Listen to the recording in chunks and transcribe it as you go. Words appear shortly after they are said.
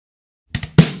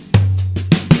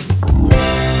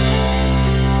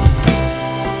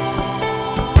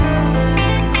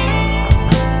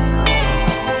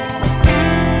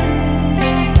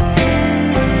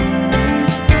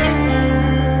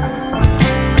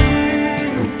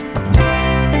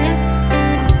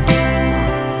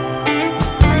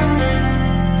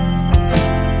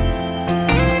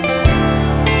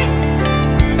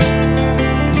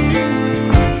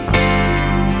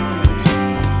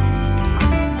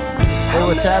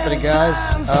what's happening, guys?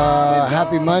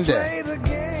 Happy Monday,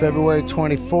 February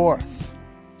 24th.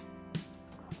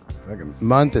 Fucking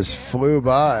month has flew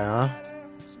by, huh?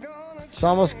 It's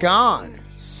almost gone.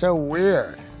 So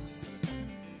weird.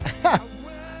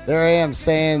 There I am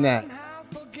saying that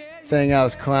thing I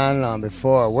was clowning on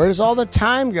before. Where does all the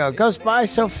time go? It goes by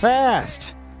so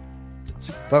fast.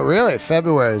 But really,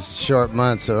 February is a short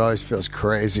month, so it always feels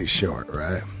crazy short,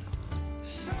 right?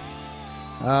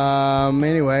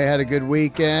 Anyway, had a good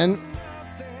weekend.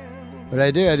 What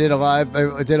I did a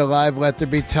live Let There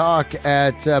Be Talk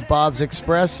at Bob's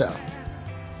Espresso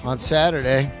on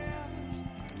Saturday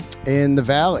in the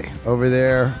Valley over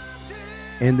there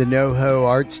in the NoHo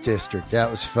Arts District.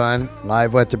 That was fun.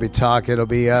 Live Let There Be Talk. It'll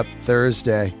be up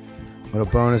Thursday. Little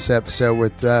bonus episode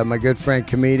with my good friend,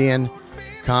 comedian,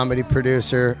 comedy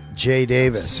producer Jay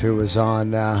Davis, who was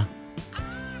on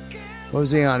what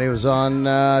was he on? He was on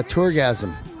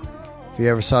Tourgasm, if you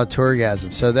ever saw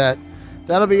Tourgasm. So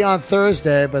that'll be on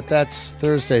Thursday, but that's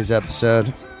Thursday's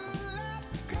episode.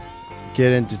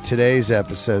 Get into today's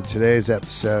episode. Today's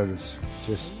episode is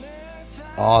just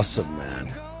awesome,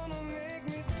 man.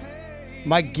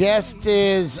 My guest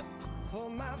is,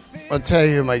 I'll tell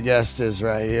you who my guest is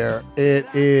right here.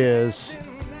 This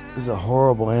is a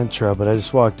horrible intro, but I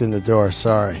just walked in the door.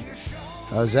 Sorry.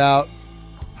 I was out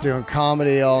doing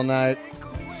comedy all night.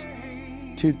 It's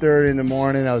 2:30 in the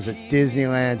morning. I was at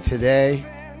Disneyland today,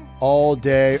 all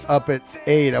day, up at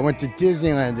 8. I went to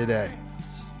Disneyland today.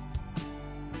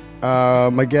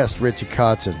 My guest, Richie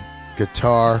Kotzen,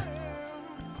 guitar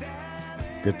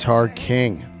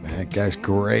king. Man, that guy's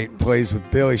great. Plays with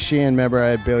Billy Sheehan. Remember, I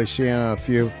had Billy Sheehan on a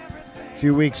few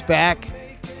weeks back.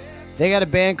 They got a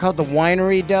band called the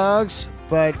Winery Dogs,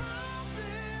 but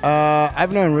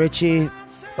I've known Richie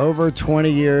over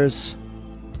 20 years,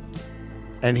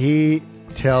 and he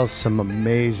tells some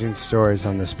amazing stories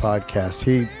on this podcast.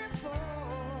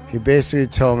 He basically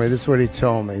told me, this is what he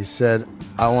told me. He said,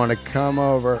 I want to come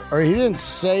over, or he didn't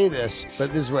say this,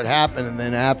 but this is what happened, and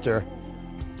then after,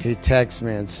 he texted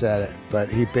me and said it, but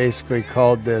he basically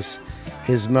called this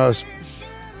his most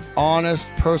honest,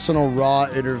 personal, raw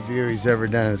interview he's ever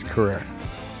done in his career.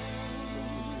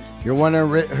 You're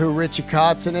wondering who Richie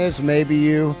Kotzen is? Maybe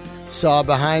you saw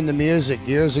Behind the Music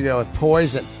years ago with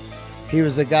Poison. He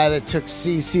was the guy that took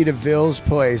CeCe DeVille's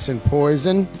place in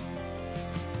Poison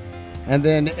and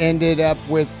then ended up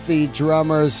with the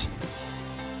drummer's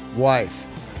wife.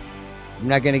 I'm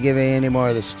not going to give you any more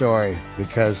of the story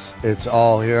because it's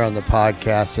all here on the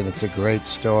podcast and it's a great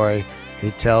story.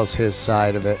 He tells his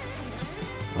side of it.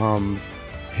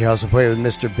 He also played with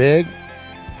Mr. Big.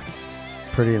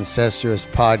 Pretty incestuous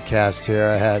podcast here.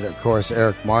 I had, of course,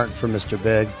 Eric Martin from Mr.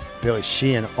 Big. Billy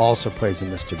Sheehan also plays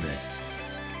in Mr. Big.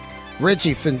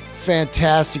 Richie,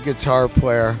 fantastic guitar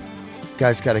player.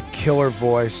 Guy's got a killer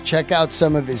voice. Check out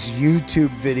some of his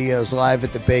YouTube videos live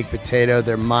at the Baked Potato.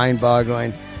 They're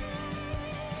mind-boggling.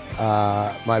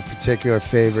 My particular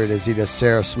favorite is he does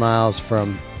Sarah Smiles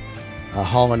from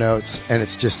Hall & Oates, and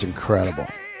it's just incredible.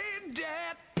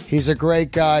 He's a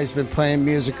great guy. He's been playing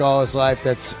music all his life.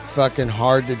 That's fucking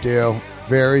hard to do.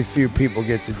 Very few people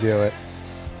get to do it.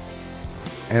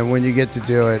 And when you get to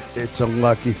do it, it's a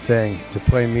lucky thing to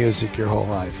play music your whole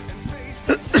life.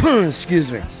 Excuse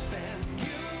me.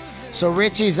 So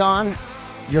Richie's on.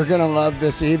 You're going to love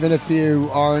this, even if you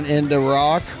aren't into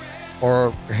rock,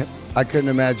 or I couldn't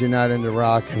imagine not into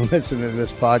rock and listening to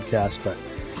this podcast, but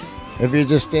if you're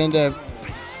just into,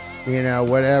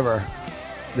 whatever,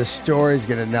 the story's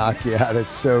going to knock you out.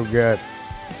 It's so good.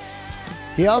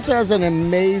 He also has an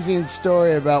amazing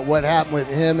story about what happened with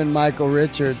him and Michael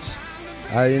Richards,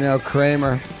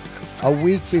 Kramer, a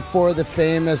week before the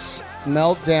famous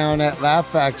meltdown at Laugh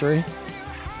Factory.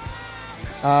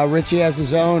 Richie has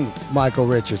his own Michael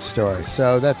Richards story,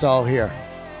 so that's all here.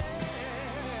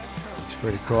 It's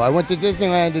pretty cool. I went to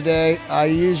Disneyland today. I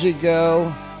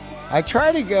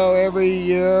try to go every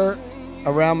year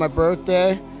around my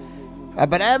birthday.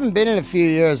 But I haven't been in a few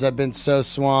years. I've been so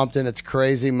swamped, and it's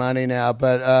crazy money now.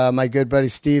 But my good buddy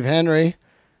Steve Henry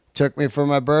took me for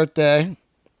my birthday.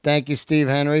 Thank you, Steve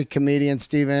Henry, comedian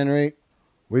Steve Henry.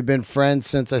 We've been friends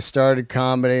since I started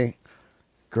comedy.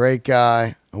 Great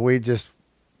guy. We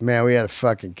had a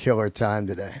fucking killer time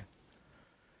today.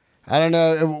 I don't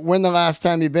know when the last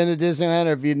time you've been to Disneyland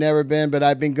or if you've never been, but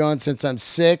I've been going since I'm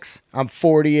 6. I'm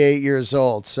 48 years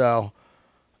old, so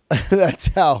that's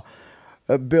how...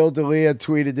 Bill D'Elia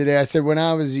tweeted today. I said, when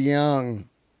I was young,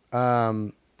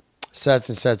 such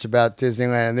and such about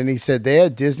Disneyland. And then he said, they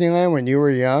had Disneyland when you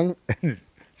were young?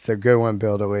 It's a good one,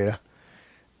 Bill D'Elia.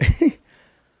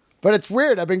 But it's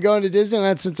weird. I've been going to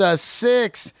Disneyland since I was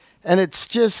 6. And it's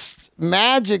just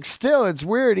magic still. It's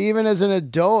weird. Even as an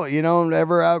adult, you don't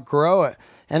ever outgrow it.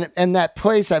 And that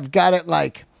place, I've got it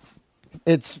like,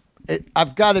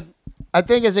 I've got it. I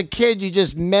think as a kid, you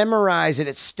just memorize it.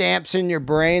 It stamps in your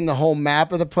brain the whole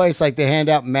map of the place. Like they hand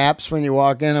out maps when you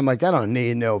walk in. I'm like, I don't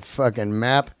need no fucking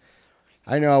map.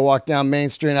 I know I walk down Main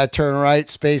Street and I turn right,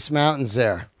 Space Mountain's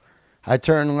there. I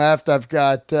turn left, I've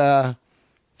got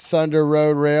Thunder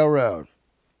Road Railroad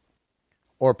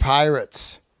or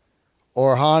Pirates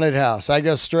or Haunted House. I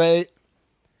go straight.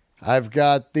 I've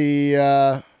got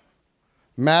the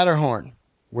Matterhorn,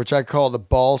 which I call the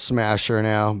ball smasher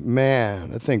now.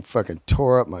 Man, that thing fucking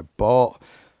tore up my ball.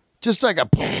 Just like a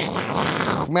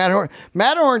Matterhorn.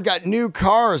 Matterhorn got new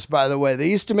cars, by the way. They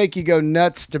used to make you go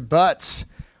nuts to butts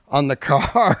on the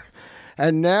car.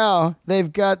 And now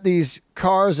they've got these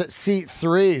cars at seat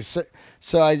 3.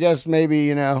 So I guess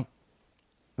maybe,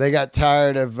 they got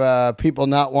tired of people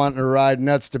not wanting to ride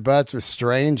nuts to butts with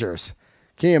strangers.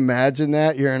 Can you imagine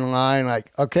that? You're in line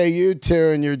like, okay, you two,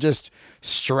 and you're just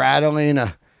straddling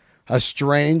a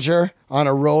stranger on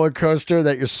a roller coaster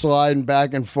that you're sliding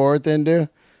back and forth into.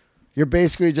 You're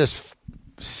basically just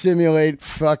simulate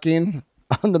fucking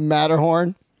on the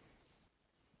Matterhorn.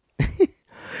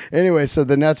 Anyway, so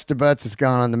the nuts to butts is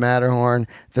gone on the Matterhorn.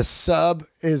 The sub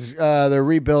is, they're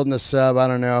rebuilding the sub. I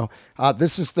don't know.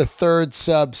 This is the 3rd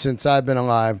sub since I've been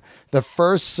alive. The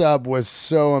first sub was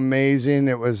so amazing.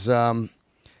 It was the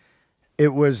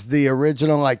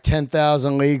original, like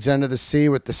 10,000 Leagues Under the Sea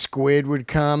with the squid would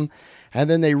come. And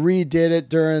then they redid it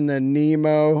during the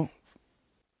Nemo,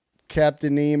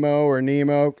 Captain Nemo or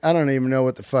Nemo. I don't even know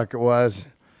what the fuck it was.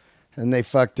 And they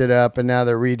fucked it up, and now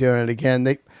they're redoing it again.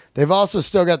 They've also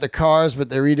still got the cars, but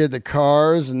they redid the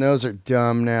cars, and those are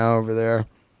dumb now over there.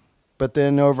 But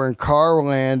then over in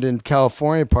Carland in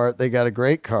California part, they got a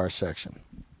great car section.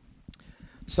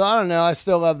 So I don't know. I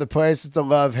still love the place. It's a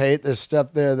love-hate. There's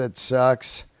stuff there that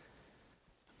sucks.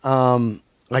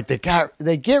 Like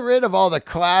they get rid of all the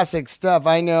classic stuff.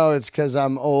 I know it's because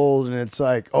I'm old and it's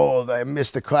like, oh, I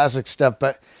miss the classic stuff.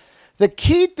 But the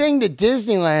key thing to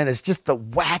Disneyland is just the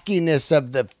wackiness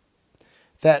of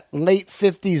that late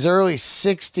 50s, early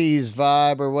 60s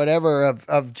vibe or whatever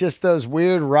of just those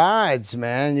weird rides,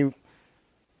 man.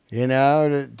 You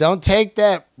know, don't take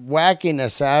that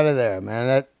wackiness out of there,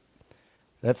 man.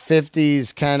 That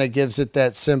 50s kind of gives it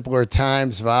that simpler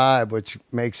times vibe, which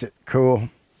makes it cool.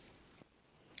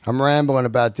 I'm rambling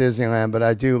about Disneyland, but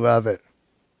I do love it.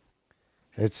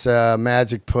 It's a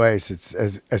magic place. It's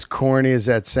as corny as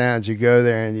that sounds. You go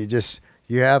there and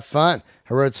you have fun.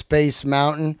 I rode Space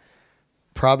Mountain,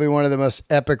 probably one of the most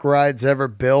epic rides ever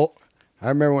built. I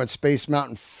remember when Space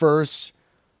Mountain first,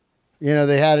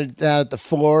 they had it down at the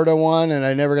Florida one, and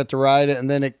I never got to ride it. And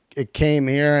then it came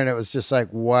here, and it was just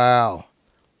like, wow.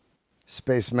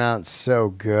 Space Mountain's so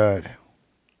good.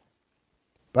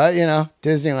 But,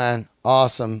 Disneyland,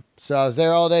 awesome. So I was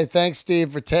there all day. Thanks,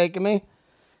 Steve, for taking me.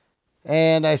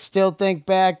 And I still think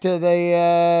back to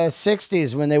the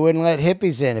 60s when they wouldn't let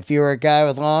hippies in. If you were a guy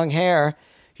with long hair,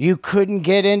 you couldn't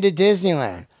get into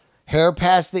Disneyland. Hair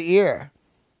past the ear.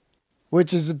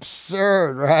 Which is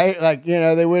absurd, right? Like,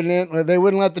 they wouldn't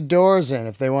let the doors in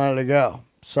if they wanted to go.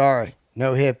 Sorry,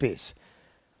 no hippies.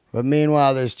 But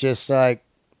meanwhile, there's just like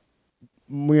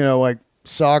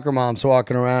soccer moms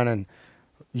walking around in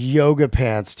yoga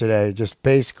pants today. Just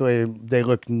basically, they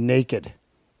look naked.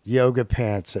 Yoga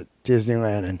pants at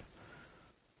Disneyland.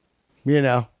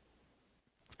 And,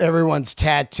 everyone's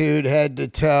tattooed head to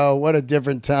toe. What a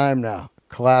different time now.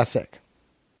 Classic.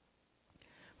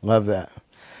 Love that.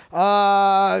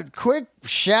 Quick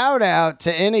shout out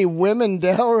to any women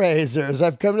Delraisers.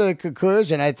 I've come to the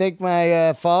conclusion. I think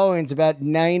my following's about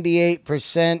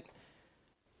 98%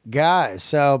 guys.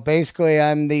 So basically,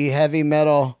 I'm the heavy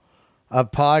metal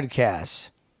of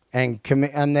podcasts, and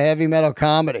I'm the heavy metal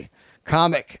comic.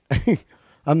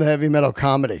 I'm the heavy metal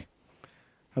comedy.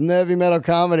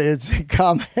 It's a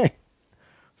comic.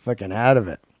 Fucking out of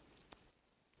it.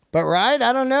 But right,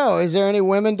 I don't know. Is there any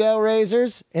women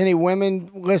Delraisers? Any women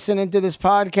listening to this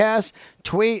podcast?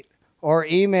 Tweet or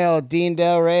email Dean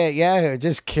Delray at Yahoo.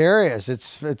 Just curious.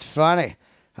 It's funny.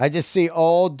 I just see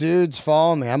old dudes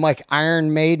follow me. I'm like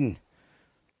Iron Maiden.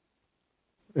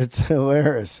 It's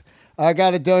hilarious. I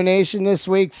got a donation this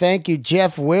week. Thank you,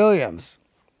 Jeff Williams.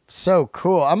 So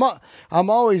cool. I'm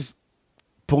always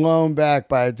blown back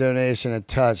by a donation and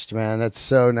touched, man. That's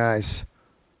so nice.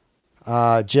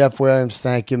 Jeff Williams,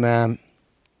 thank you, man.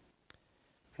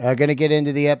 I'm going to get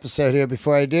into the episode here.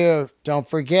 Before I do, don't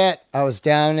forget, I was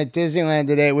down at Disneyland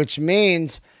today, which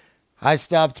means I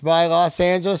stopped by Los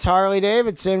Angeles Harley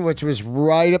Davidson, which was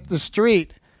right up the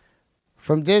street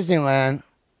from Disneyland.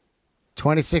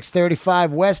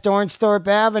 2635 West Orangethorpe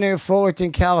Avenue,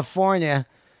 Fullerton, California.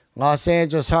 Los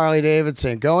Angeles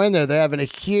Harley-Davidson. Go in there. They're having a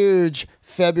huge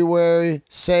February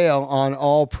sale on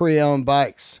all pre-owned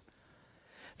bikes.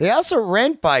 They also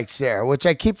rent bikes there, which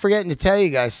I keep forgetting to tell you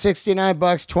guys. $69,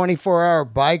 24-hour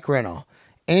bike rental.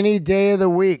 Any day of the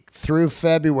week through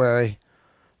February,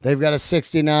 they've got a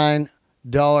 $69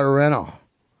 rental.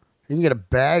 You can get a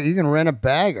bag. You can rent a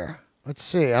bagger. Let's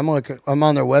see. I'm on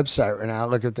their website right now.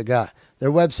 Look at the guy.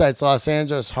 Their website's Los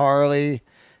Angeles Harley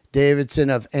Davidson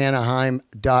of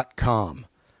Anaheim.com.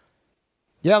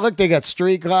 Yeah, look, they got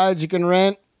Street Glides you can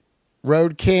rent,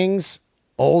 Road Kings,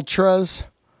 Ultras,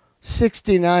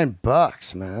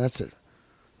 $69, man. That's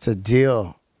a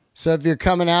deal. So if you're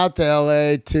coming out to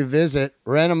LA to visit,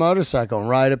 rent a motorcycle and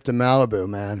ride up to Malibu,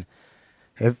 man.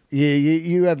 If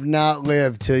you have not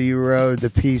lived till you rode the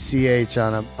PCH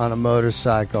on a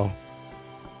motorcycle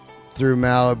through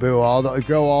Malibu,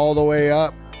 go all the way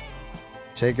up.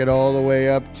 Take it all the way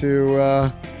up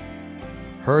to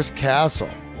Hearst Castle.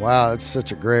 Wow, it's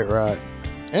such a great ride.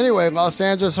 Anyway, Los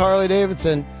Angeles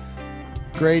Harley-Davidson,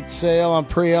 great sale on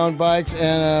pre-owned bikes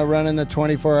and running the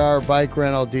 24-hour bike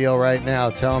rental deal right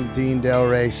now. Tell them Dean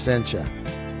Delray sent you.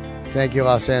 Thank you,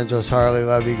 Los Angeles Harley.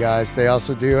 Love you guys. They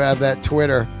also do have that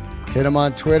Twitter. Hit them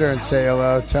on Twitter and say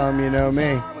hello. Tell them you know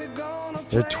me.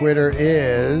 Their Twitter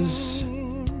is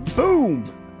boom,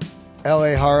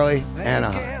 LA Harley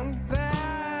Anaheim.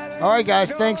 All right,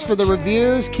 guys, thanks for the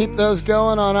reviews. Keep those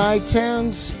going on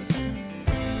iTunes.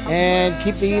 And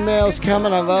keep the emails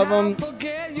coming. I love them.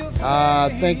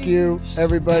 Thank you,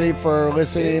 everybody, for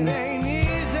listening.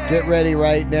 Get ready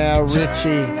right now.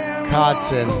 Richie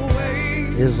Kotzen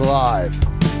is live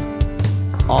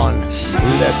on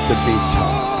Let the Beats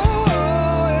Hop.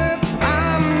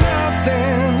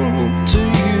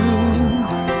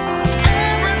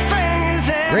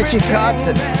 Richie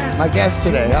Kotzen, my guest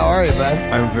today. How are you, bud?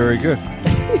 I'm very good.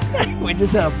 We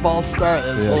just had a false start.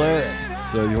 That's hilarious.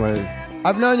 So you want to...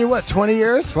 I've known you, 20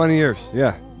 years? 20 years,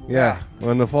 yeah.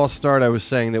 Well, in the false start, I was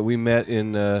saying that we met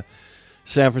in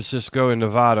San Francisco in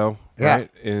Novato, right?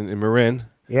 In Marin.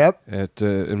 Yep.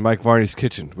 In Mike Varney's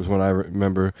kitchen was when I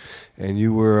remember. And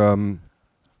you were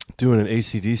doing an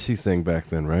AC/DC thing back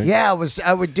then, right? Yeah,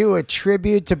 I would do a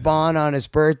tribute to Bon on his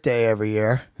birthday every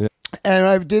year. Yeah. And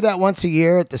I would do that once a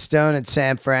year at the Stone in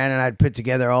San Fran, and I'd put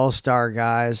together all-star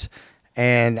guys.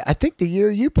 And I think the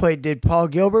year you played, did Paul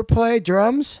Gilbert play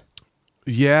drums?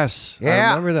 Yes. Yeah. I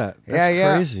remember that.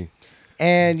 That's crazy.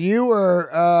 And you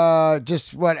were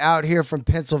just, out here from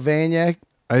Pennsylvania,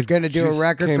 going to do a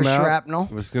record for Shrapnel?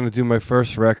 I was going to do my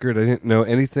first record. I didn't know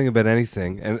anything about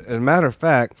anything. And as a matter of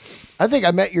fact... I think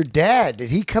I met your dad.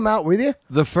 Did he come out with you?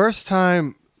 The first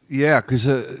time... Yeah, because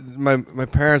my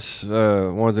parents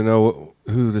wanted to know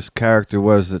who this character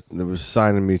was that was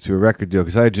signing me to a record deal,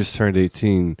 because I had just turned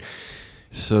 18.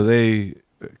 So they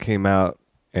came out,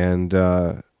 and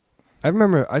I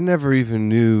remember I never even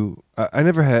knew I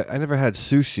never had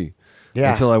sushi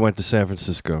until I went to San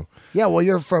Francisco. Yeah, well,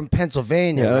 you're from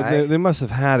Pennsylvania, right? They must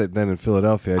have had it then in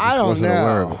Philadelphia. I just wasn't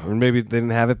aware of it. Or maybe they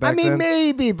didn't have it back then? I mean,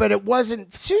 maybe, but it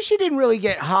wasn't... Sushi didn't really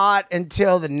get hot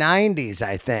until the 90s,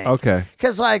 I think. Okay.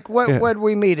 Because, what did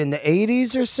we meet, in the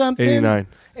 80s or something? 89.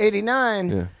 89?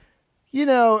 Yeah. You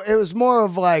know, it was more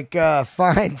of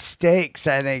fine steaks,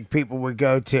 I think people would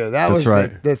go to. That's was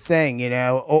right. the thing, you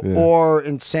know. Or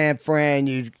in San Fran,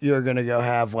 you're going to go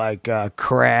have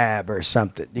crab or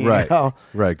something, you know.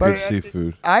 Right, but good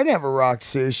seafood. I never rocked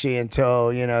sushi until,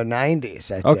 90s,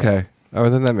 I think. Okay. Oh,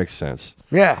 then that makes sense.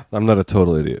 Yeah. I'm not a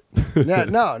total idiot. No,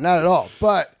 not at all.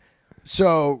 But,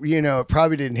 so, it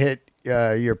probably didn't hit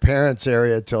your parents'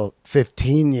 area until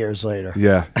 15 years later.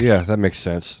 Yeah, that makes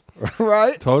sense.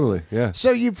 Right? Totally, yeah.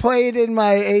 So you played in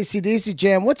my AC/DC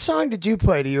jam. What song did you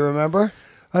play? Do you remember?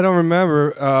 I don't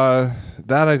remember.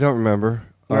 That I don't remember.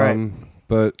 Right.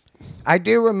 But I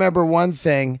do remember one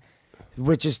thing,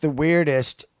 which is the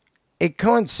weirdest. It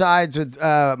coincides with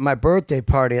my birthday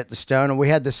party at the Stone, and we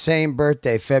had the same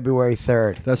birthday, February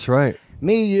 3rd. That's right.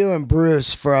 Me, you, and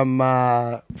Bruce from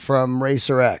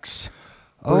Racer X.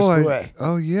 Bruce Bouet.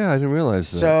 Oh, yeah, I didn't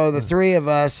realize that. So the three of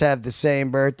us have the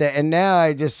same birthday. And now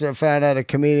I just found out a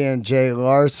comedian, Jay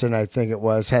Larson, I think it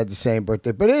was, had the same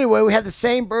birthday. But anyway, we had the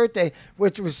same birthday,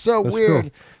 which was so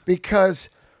weird because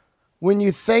when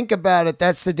you think about it,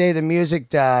 that's the day the music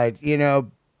died.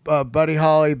 Buddy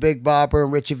Holly, Big Bopper,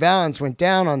 and Richie Valens went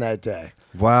down on that day.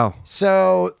 Wow.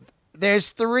 So... There's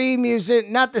three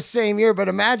not the same year, but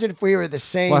imagine if we were the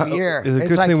same year. It's a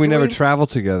good thing we never traveled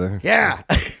together. Yeah.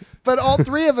 But all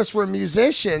three of us were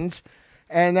musicians,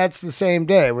 and that's the same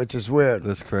day, which is weird.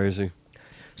 That's crazy.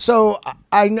 So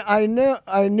I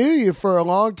knew you for a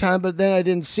long time, but then I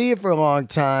didn't see you for a long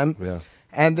time. Yeah.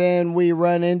 And then we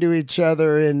run into each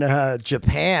other in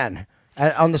Japan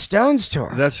on the Stones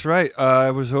tour. That's right. I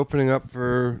was opening up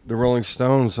for the Rolling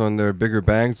Stones on their Bigger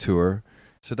Bang tour.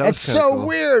 So that was It's kinda so cool.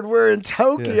 weird. We're in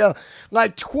Tokyo,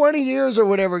 like 20 years or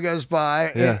whatever goes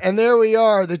by, Yeah. and there we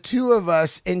are, the two of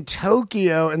us in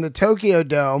Tokyo, in the Tokyo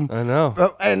Dome. I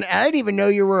know. And I didn't even know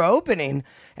you were opening.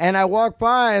 And I walked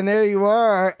by, and there you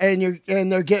are,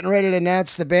 and they're getting ready to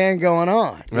announce the band going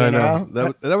on. You I know.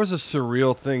 That was a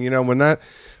surreal thing. You know, when that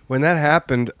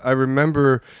happened, I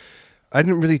remember I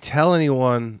didn't really tell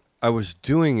anyone I was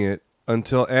doing it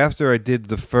until after I did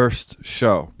the first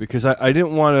show, because I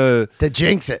didn't want to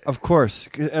jinx it. Of course,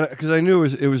 because I knew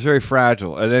it was very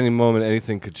fragile. At any moment,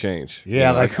 anything could change. Yeah,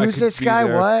 you know, like who's this guy?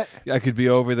 There, what? I could be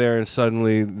over there, and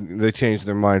suddenly they changed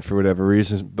their mind for whatever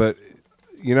reason. But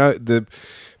you know, the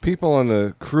people on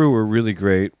the crew were really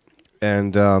great,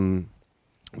 and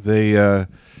they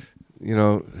you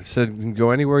know, said you can go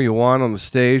anywhere you want on the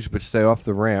stage, but stay off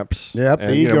the ramps. Yep, and,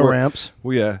 the ego ramps.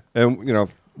 Well, yeah, and you know,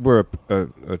 we're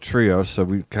a trio, so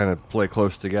we kind of play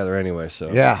close together anyway.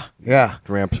 So yeah. the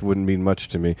ramps wouldn't mean much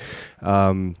to me.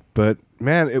 But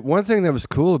man, one thing that was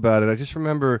cool about it, I just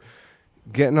remember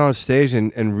getting on stage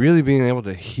and really being able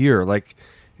to hear. Like,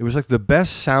 it was like the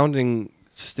best sounding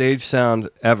stage sound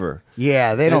ever.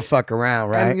 Yeah, they don't fuck around,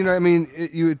 right? And, you know, I mean,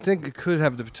 you would think it could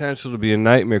have the potential to be a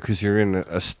nightmare because you're in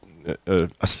a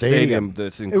stadium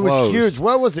that's enclosed. It was huge.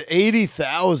 What was it?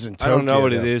 80,000. I don't know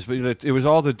what it is, but it was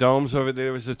all the domes over there.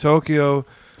 It was the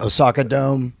Osaka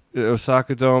Dome,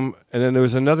 and then there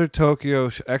was another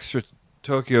extra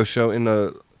Tokyo show in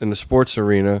the sports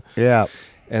arena. Yeah,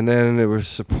 and then there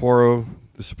was the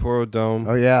Sapporo Dome.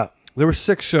 Oh yeah, there were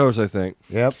 6 shows, I think.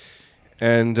 Yep.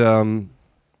 And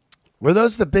were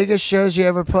those the biggest shows you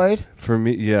ever played? For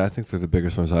me, yeah, I think they're the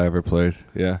biggest ones I ever played.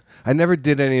 Yeah, I never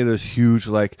did any of those huge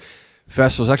like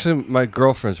festivals. Actually, my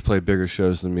girlfriend's played bigger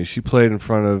shows than me. She played in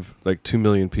front of like 2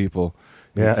 million people.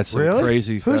 Yeah, at some really?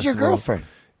 Crazy. Who's your girlfriend?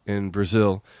 In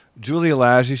Brazil, Julia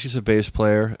Laggi. She's a bass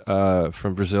player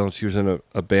from Brazil, and she was in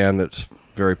a band that's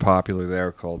very popular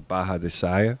there called Barra de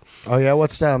Saia. Oh yeah, what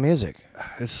style of music?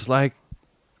 It's like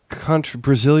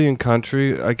Brazilian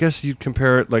country. I guess you'd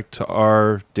compare it like to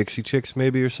our Dixie Chicks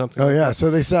maybe or something. Oh yeah,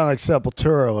 so they sound like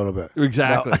Sepultura a little bit.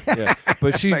 Exactly. No. Yeah.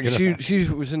 But she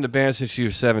was in the band since she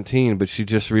was 17, but she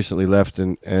just recently left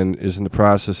and is in the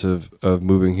process of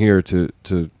moving here to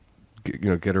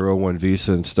get her O1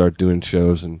 visa and start doing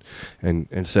shows and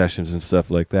sessions and stuff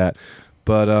like that.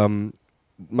 But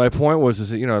my point was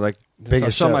that, you know, like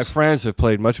some of my friends have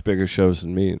played much bigger shows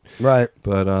than me. Right.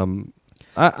 But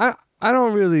I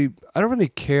don't really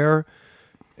care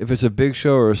if it's a big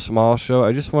show or a small show.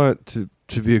 I just want it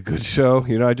to be a good show.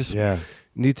 You know, I just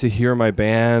need to hear my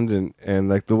band and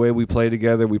like the way we play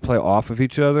together, we play off of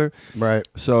each other. Right.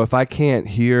 So if I can't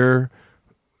hear,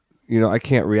 you know, I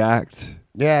can't react.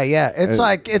 Yeah. It's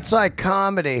like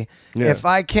comedy. Yeah. If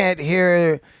I can't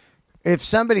hear, if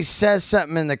somebody says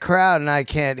something in the crowd and I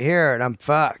can't hear it, I'm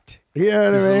fucked. You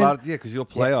know what I mean? Because you'll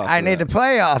play off. I need to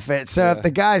play off it. So if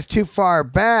the guy's too far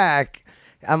back,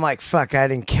 I'm like, fuck, I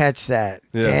didn't catch that.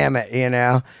 Yeah. Damn it, you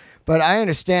know? But I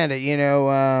understand it, you know.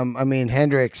 I mean,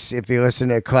 Hendrix, if you listen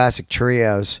to classic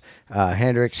trios,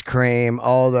 Hendrix, Cream,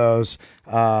 all those,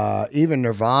 even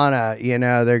Nirvana, you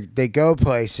know, they go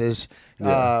places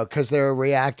because they're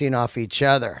reacting off each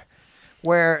other.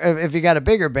 Where if you got a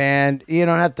bigger band, you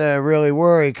don't have to really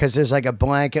worry because there's like a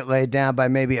blanket laid down by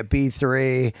maybe a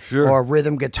B3 or a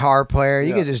rhythm guitar player.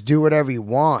 You can just do whatever you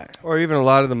want. Or even a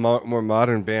lot of the more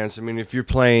modern bands. I mean, if you're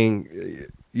playing,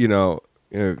 you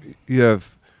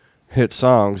have hit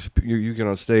songs. You get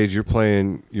on stage, you're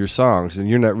playing your songs, and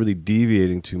you're not really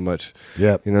deviating too much.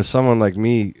 Yep. You know, someone like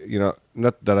me, you know,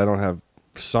 not that I don't have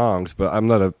songs, but I'm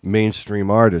not a mainstream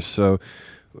artist, so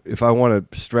if I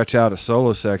want to stretch out a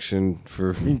solo section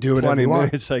for 20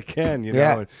 minutes, I can, you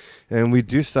know, and we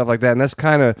do stuff like that. And that's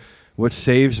kind of what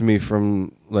saves me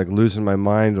from like losing my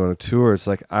mind on a tour. It's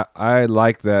like, I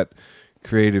like that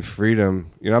creative freedom.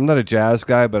 You know, I'm not a jazz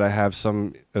guy, but I have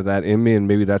some of that in me, and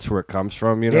maybe that's where it comes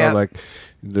from, you know, like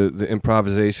the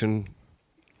improvisation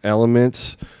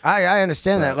elements. I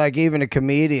understand that. Like even a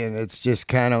comedian, it's just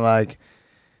kind of like,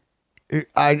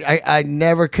 I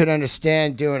never could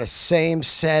understand doing a same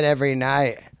set every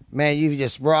night. Man, you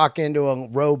just rock into a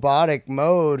robotic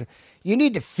mode. You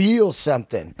need to feel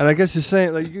something. And I guess you're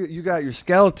saying, like, you got your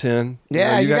skeleton.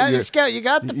 Yeah, you got your skeleton. You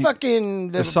got the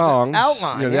songs, the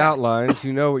outline. The outlines.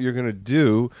 You know what you're gonna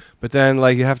do, but then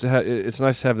like you have to have. It's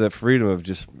nice to have that freedom of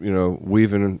just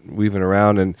weaving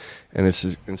around, and it's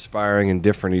inspiring and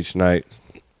different each night.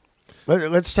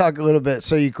 Let's talk a little bit.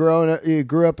 So you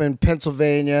grew up in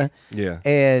Pennsylvania. Yeah.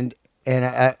 And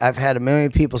I've had a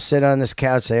million people sit on this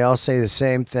couch. They all say the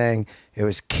same thing. It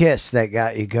was Kiss that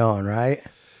got you going, right?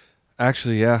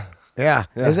 Actually, yeah. Yeah.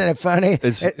 Isn't it funny?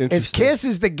 It's Kiss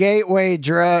is the gateway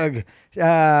drug.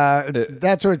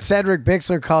 That's what Cedric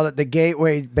Bixler called it, the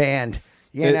gateway band.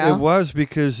 You know? It was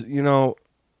because,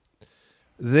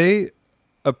 they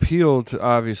appealed to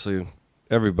obviously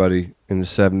everybody in the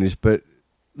 70s, but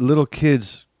little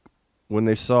kids, when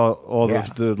they saw all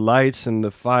the lights and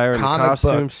the fire and the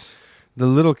costumes, the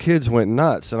little kids went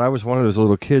nuts. And I was one of those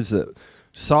little kids that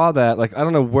saw that. Like, I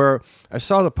don't know where I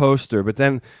saw the poster, but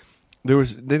then they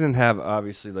didn't have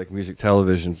obviously like music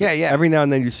television. Yeah. Every now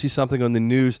and then you'd see something on the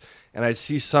news, and I'd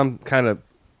see some kind of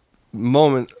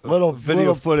moment,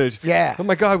 video footage. Yeah. Oh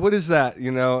my God, what is that?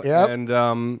 Yep.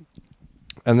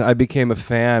 And I became a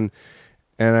fan.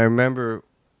 And I remember,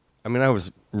 I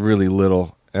was really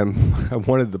little, and I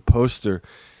wanted the poster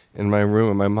in my room,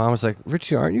 and my mom was like,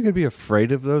 "Richie, aren't you going to be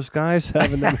afraid of those guys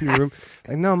having them in your room?"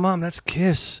 Like, no, Mom, that's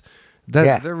Kiss.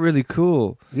 They're really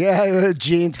cool. Yeah,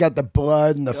 Gene's got the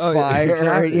blood and the fire.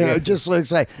 Exactly. It just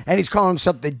looks like, and he's calling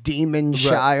himself the demon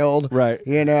child. Right.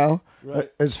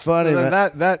 Right. It's funny. So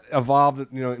that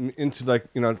evolved, into like,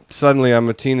 suddenly I'm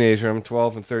a teenager. I'm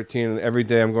 12 and 13, and every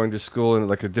day I'm going to school in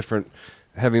like a different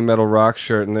heavy metal rock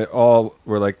shirt, and they all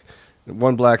were like,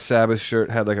 one Black Sabbath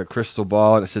shirt had like a crystal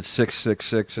ball, and it said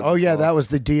 666. Oh yeah, that was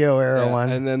the Dio era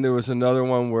one. And then there was another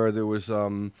one where there was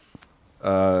the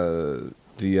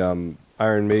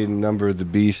Iron Maiden Number of the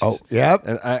Beast. Oh, yep.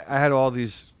 And I had all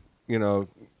these,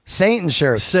 Satan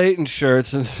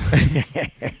shirts. And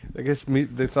I guess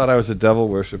they thought I was a devil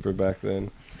worshiper back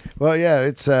then. Well, yeah,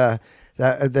 it's the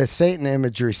Satan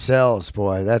imagery sells,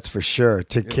 boy, that's for sure.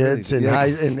 To kids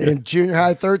in junior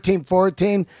high, 13,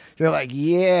 14, you're like,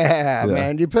 yeah,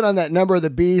 man. You put on that Number of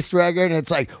the Beast record, and it's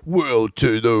like, well,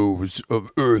 to those of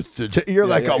earth. You're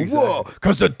like, exactly. Whoa,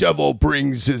 because the devil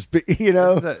brings his,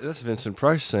 That's Vincent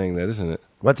Price saying that, isn't it?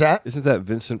 What's that? Isn't that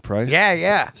Vincent Price?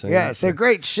 Yeah. So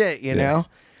great shit, you know?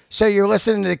 So you're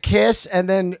listening to Kiss, and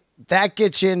then that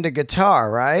gets you into guitar,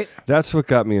 right? That's what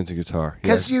got me into guitar.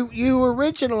 Because you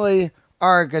originally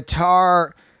are a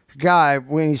guitar guy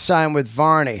when you signed with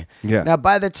Varney. Yeah. Now,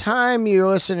 by the time you're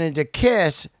listening to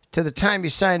Kiss, to the time you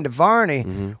signed to Varney,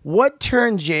 what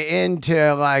turned you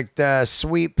into like the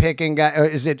sweep picking guy?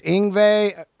 Is it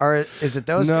Yngwie or is it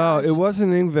those guys? No, it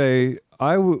wasn't Yngwie.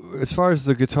 As far as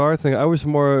the guitar thing, I was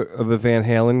more of a Van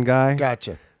Halen guy.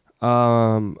 Gotcha.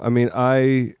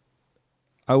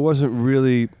 I wasn't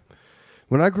really.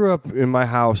 When I grew up in my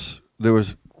house, there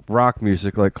was rock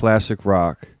music, like classic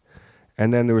rock.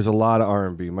 And then there was a lot of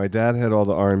R&B. My dad had all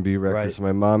the R&B records. Right.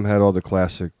 My mom had all the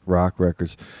classic rock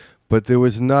records. But there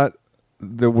was no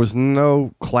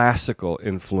classical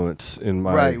influence in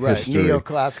my history.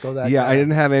 Neoclassical, I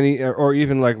didn't have any, or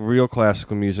even like real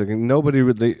classical music. And nobody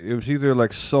really, it was either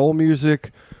like soul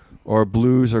music or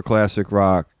blues or classic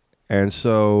rock. And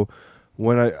so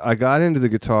when I got into the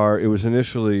guitar, it was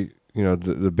initially,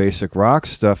 the basic rock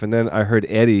stuff. And then I heard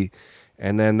Eddie.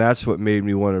 And then that's what made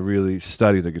me want to really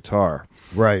study the guitar.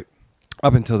 Right.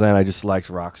 Up until then, I just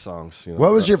liked rock songs.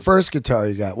 What was your first guitar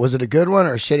you got? Was it a good one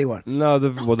or a shitty one? No,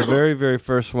 the very, very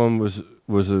first one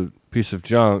was a piece of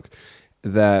junk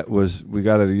that we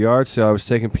got at a yard sale. I was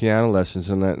taking piano lessons,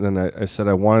 and then I said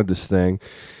I wanted this thing.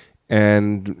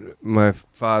 And my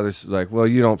father's like, well,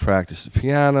 you don't practice the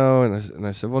piano. And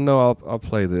I said, well, no, I'll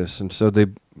play this. And so they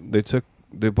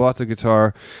bought the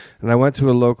guitar, and I went to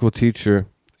a local teacher.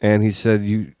 And he said,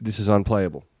 this is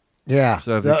unplayable. Yeah,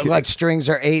 so like strings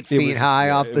are 8 feet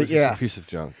high off the. A piece of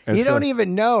junk. And you don't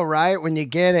even know, right? When you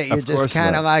get it, you're just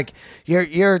kind of like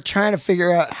you're trying to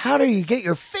figure out how do you get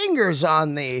your fingers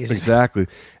on these. Exactly,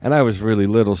 and I was really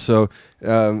little, so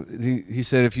he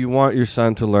said, if you want your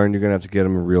son to learn, you're gonna have to get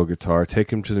him a real guitar.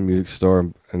 Take him to the music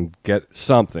store and get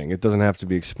something. It doesn't have to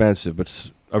be expensive, but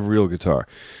it's a real guitar.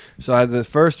 So the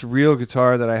first real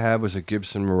guitar that I had was a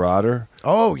Gibson Marauder.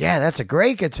 Oh yeah, that's a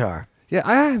great guitar. Yeah,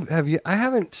 I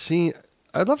haven't seen.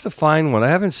 I'd love to find one. I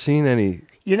haven't seen any.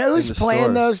 You know who's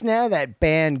playing those now? That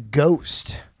band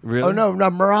Ghost. Really? Oh no,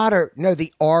 Marauder. No,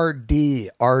 the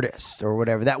RD artist or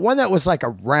whatever. That one that was like a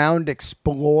round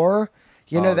Explorer.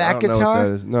 You know that guitar? Know what that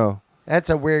is. No. That's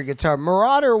a weird guitar.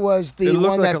 Marauder was the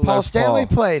one that Paul Stanley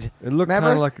played. It looked kind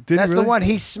of like. That's the one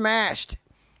he smashed.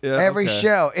 Yeah, every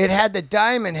show. It had the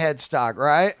diamond headstock,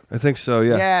 right? I think so,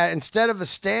 yeah. Yeah, instead of a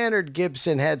standard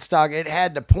Gibson headstock, it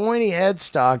had the pointy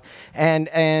headstock,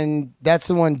 and that's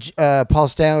the one Paul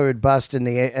Stanley would bust in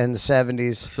the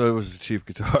 70s. So it was a cheap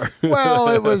guitar. Well,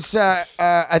 it was,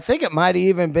 I think it might have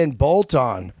even been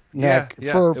bolt-on. neck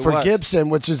Yeah, for it was. Gibson,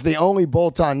 which is the only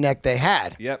bolt-on neck they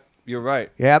had. Yep, you're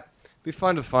right. Yep. Be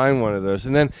fun to find one of those.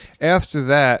 And then after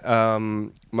that,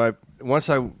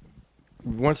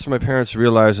 once my parents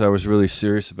realized I was really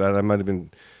serious about it, I might have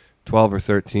been 12 or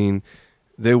 13.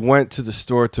 They went to the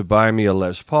store to buy me a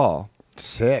Les Paul.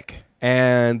 Sick.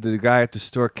 And the guy at the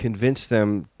store convinced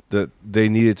them that they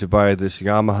needed to buy this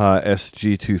Yamaha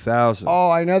SG 2000.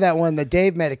 Oh, I know that one, the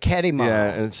Dave Medichetti model.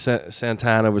 Yeah, and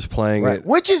Santana was playing it.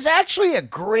 Which is actually a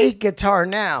great guitar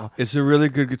now. It's a really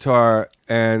good guitar,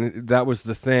 and that was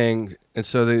the thing. And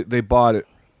so they bought it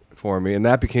for me, and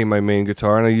that became my main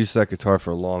guitar, and I used that guitar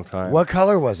for a long time. What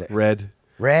color was it? Red.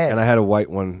 Red. And I had a white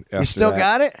one after You still that.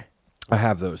 got it? I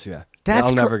have those, yeah. That's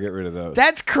I'll never get rid of those.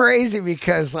 That's crazy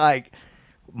because, like,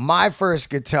 my first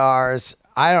guitars,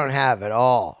 I don't have at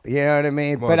all. You know what I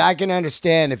mean? Well, but I can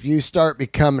understand if you start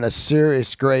becoming a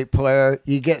serious great player,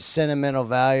 you get sentimental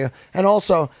value. And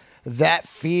also that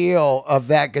feel of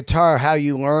that guitar, how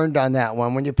you learned on that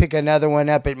one. When you pick another one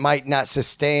up, it might not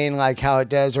sustain like how it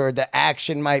does, or the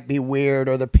action might be weird,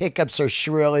 or the pickups are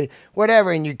shrilly,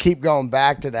 whatever, and you keep going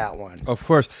back to that one. Of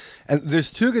course. And there's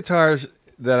two guitars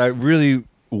that I really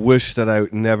wish that I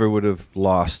never would have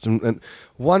lost, and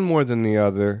one more than the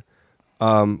other.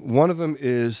 One of them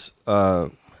is a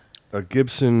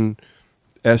Gibson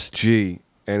SG,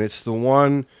 and it's the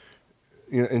one,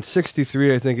 in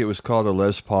 '63, I think it was called a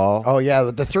Les Paul. Oh yeah,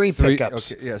 with the three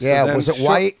pickups. Okay, yeah. So yeah, then was it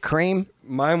white, cream?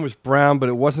 Mine was brown, but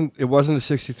it wasn't a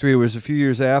 '63. It was a few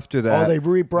years after that. Oh, they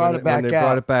brought it back out. When they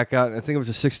brought it back out, I think it was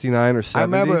a '69 or '70. I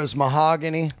remember it was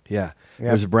mahogany. Yeah. Yep.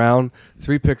 It was brown,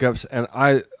 three pickups, and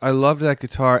I loved that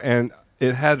guitar, and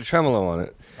it had a tremolo on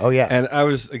it. Oh yeah. And I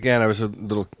was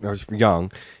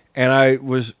young, and I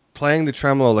was playing the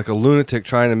tremolo like a lunatic,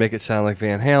 trying to make it sound like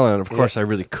Van Halen. And of course, I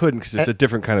really couldn't because it's a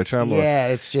different kind of tremolo. Yeah,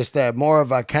 it's just more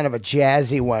of a kind of a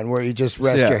jazzy one where you just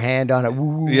rest your hand on it.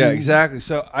 Woo. Yeah, exactly.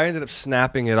 So I ended up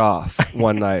snapping it off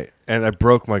one night, and I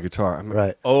broke my guitar. I'm like,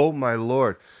 right. Oh my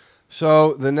Lord!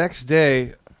 So the next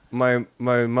day, my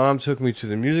mom took me to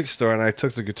the music store, and I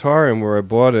took the guitar in where I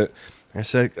bought it. I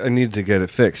said I need to get it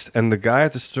fixed, and the guy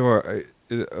at the store,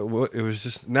 it was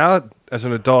just, now as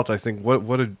an adult, I think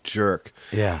what a jerk.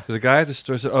 Yeah. The guy at the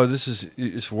store said, "Oh,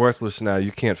 it's worthless now.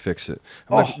 You can't fix it."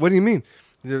 I'm like, "What do you mean?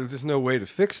 There's no way to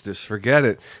fix this. Forget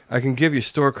it. I can give you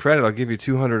store credit. I'll give you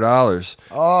 $200."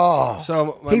 Oh.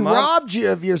 So he robbed you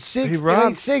of your 60s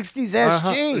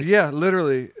SG. Yeah,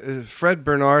 literally. Fred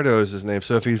Bernardo is his name.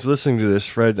 So if he's listening to this,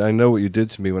 Fred, I know what you did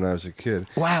to me when I was a kid.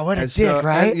 Wow, what a dick,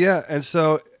 right? And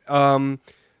so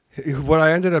what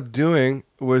I ended up doing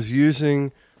was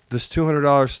using this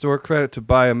 $200 store credit to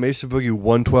buy a Mesa Boogie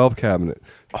 112 cabinet.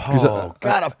 Oh,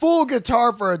 got a full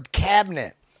guitar for a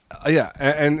cabinet. Yeah,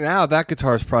 and now that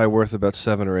guitar is probably worth about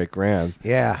 $7 or $8 grand.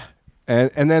 Yeah.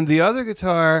 And then the other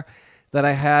guitar that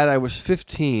I had, I was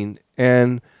 15,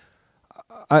 and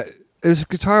this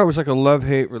guitar was like a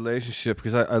love-hate relationship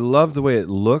because I loved the way it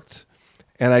looked,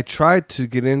 and I tried to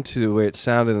get into the way it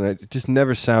sounded, and it just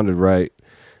never sounded right.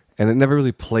 And it never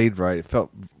really played right. It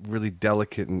felt really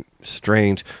delicate and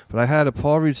strange. But I had a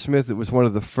Paul Reed Smith. It was one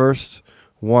of the first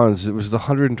ones. It was the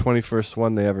 121st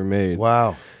one they ever made.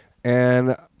 Wow.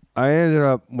 And I ended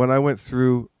up, when I went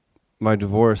through my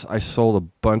divorce, I sold a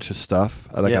bunch of stuff,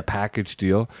 like a package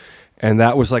deal. And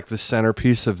that was like the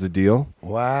centerpiece of the deal.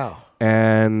 Wow.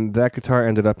 And that guitar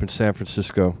ended up in San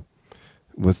Francisco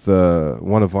with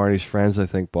one of Arnie's friends, I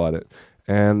think, bought it.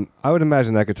 And I would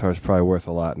imagine that guitar is probably worth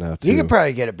a lot now, too. You could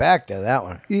probably get it back, though, that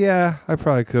one. Yeah, I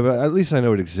probably could. But at least I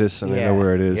know it exists, and I know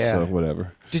where it is, so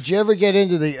whatever. Did you ever get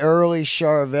into the early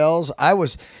Charvels?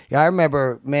 I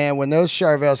remember, man, when those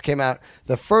Charvels came out,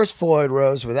 the first Floyd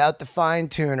Rose without the fine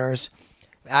tuners,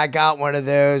 I got one of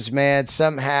those, man.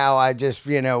 Somehow I just,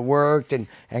 worked and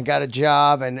got a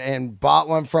job and bought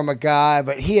one from a guy,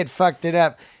 but he had fucked it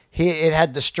up. It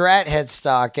had the Strat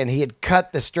headstock, and he had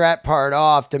cut the Strat part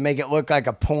off to make it look like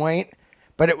a point,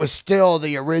 but it was still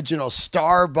the original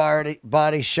star body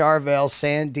Charvel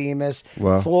San Dimas,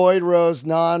 Floyd Rose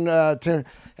non-tune.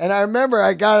 And I remember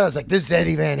I was like, this is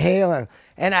Eddie Van Halen.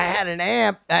 And I had an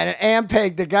amp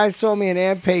peg. The guy sold me an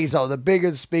amp peg. He's the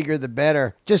bigger the speaker, the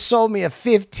better. Just sold me a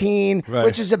 15,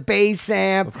 which is a bass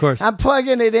amp. Of course. I'm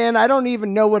plugging it in. I don't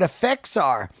even know what effects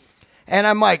are. And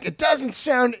I'm like, it doesn't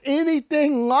sound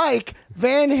anything like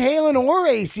Van Halen or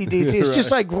AC/DC. It's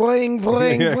just like bling,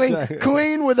 bling, bling, exactly.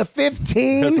 Clean with a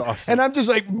 15. That's awesome. And I'm just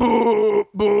like, boo,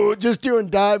 boo, just doing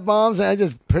dive bombs. And I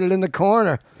just put it in the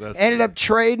corner. Ended up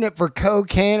trading it for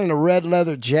cocaine and a red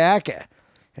leather jacket.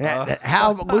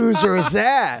 How loser is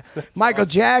that? Michael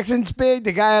Jackson's big.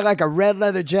 The guy had like a red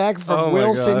leather jacket from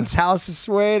Wilson's House of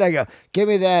Suede. I go, give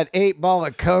me that 8-ball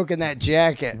of Coke and that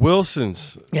jacket.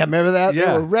 Wilson's. Yeah, remember that? Yeah.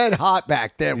 They were red hot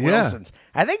back then, Wilson's.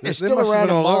 I think they're still around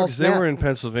in malls now. They were in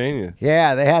Pennsylvania.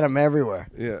 Yeah, they had them everywhere.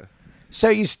 Yeah. So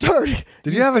you started.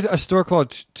 Did you have a store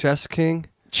called Chess King?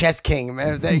 Chess King,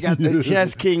 man. They got the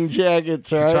Chess King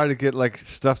jackets, right? Try to get like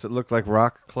stuff that looked like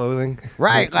rock clothing.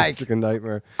 Right, like a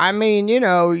nightmare. I mean, you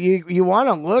know, you want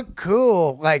to look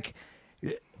cool. Like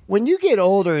when you get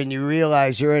older and you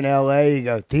realize you're in LA, you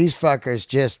go, these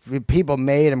fuckers people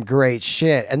made them great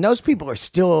shit. And those people are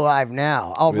still alive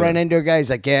now. I'll run into a guy, he's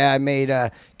like, yeah, I made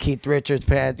Keith Richards'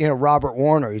 pants. You know, Robert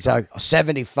Warner, he's like,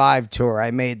 75 tour.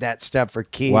 I made that stuff for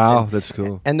Keith. Wow, that's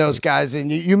cool. And those guys, and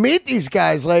you meet these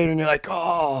guys later and you're like,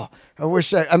 oh, I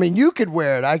wish I mean, you could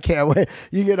wear it. I can't wear it.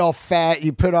 You get all fat,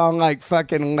 you put on like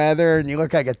fucking leather and you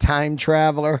look like a time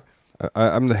traveler.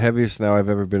 I'm the heaviest now I've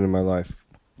ever been in my life.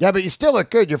 Yeah, but you still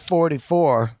look good. You're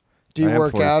 44. Do you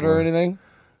work out or anything?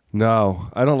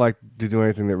 No, I don't like to do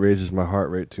anything that raises my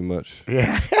heart rate too much.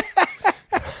 Yeah.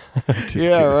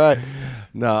 Yeah, right.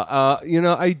 No, you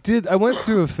know, I went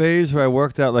through a phase where I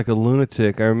worked out like a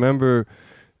lunatic. I remember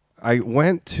I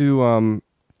went to,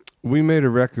 we made a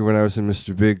record when I was in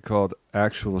Mr. Big called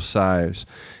Actual Size.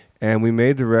 And we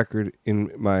made the record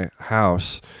in my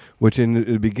house, which in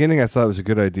the beginning I thought was a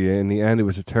good idea. In the end, it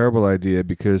was a terrible idea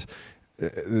because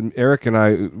Eric and I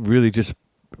really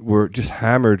were just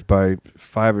hammered by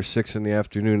 5 or 6 in the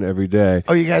afternoon every day.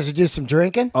 Oh, you guys would do some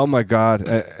drinking? Oh my God!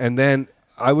 And then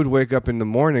I would wake up in the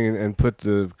morning and put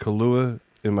the Kahlua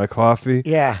in my coffee.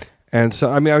 Yeah. And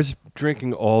so I mean, I was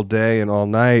drinking all day and all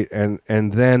night, and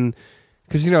then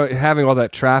because you know having all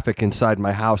that traffic inside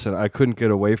my house, and I couldn't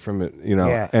get away from it, you know.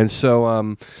 Yeah. And so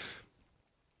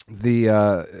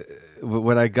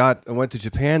when I went to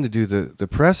Japan to do the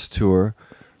press tour.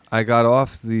 I got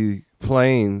off the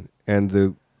plane and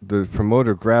the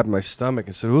promoter grabbed my stomach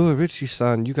and said, "Oh,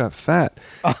 Richie-san, you got fat."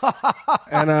 and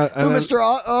Mr.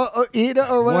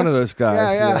 Ida or whatever? One of those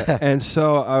guys. Yeah. And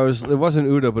so it wasn't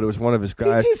Uda, but it was one of his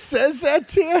guys. He just says that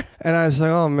to you? And I was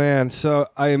like, oh, man. So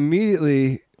I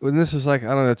immediately, when this was like,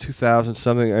 I don't know, 2000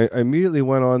 something, I immediately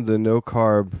went on the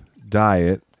no-carb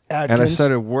diet. Atkins. And I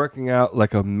started working out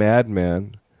like a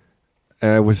madman.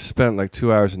 And I spent like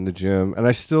 2 hours in the gym. And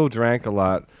I still drank a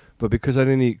lot. But because I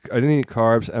didn't eat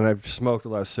carbs and I smoked a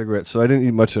lot of cigarettes, so I didn't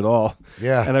eat much at all.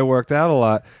 Yeah. And I worked out a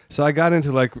lot. So I got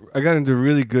into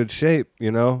really good shape, you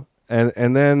know?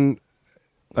 And then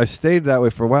I stayed that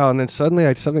way for a while, and then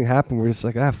suddenly something happened where it's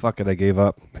like, fuck it, I gave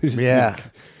up. Yeah.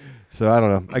 So I don't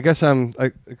know. I guess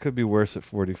it could be worse at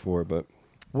 44, but.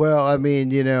 Well, I mean,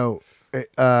 you know,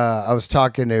 I was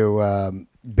talking to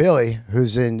Billy,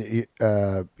 who's in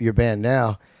your band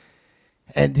now.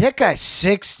 And that guy's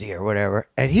 60 or whatever,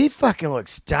 and he fucking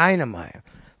looks dynamite.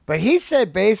 But he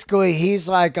said basically he's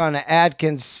like on an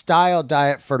Atkins style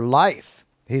diet for life.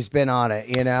 He's been on it,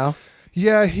 you know?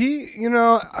 Yeah, you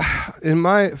know,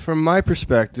 from my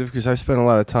perspective, because I spent a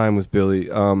lot of time with Billy,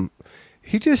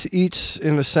 he just eats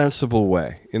in a sensible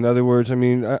way. In other words, I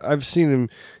mean, I've seen him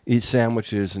eat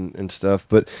sandwiches and stuff,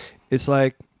 but it's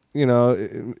like, you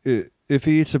know, if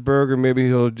he eats a burger, maybe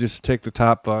he'll just take the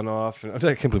top bun off. I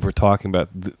can't believe we're talking about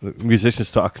the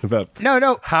musicians talking about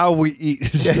how we eat.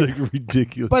 It's like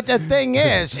ridiculous. But the thing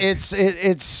is,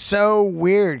 it's so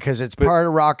weird because it's part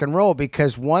of rock and roll.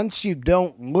 Because once you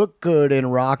don't look good in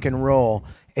rock and roll,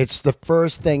 it's the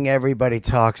first thing everybody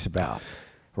talks about,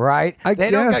 right? I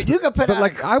guess. You can put but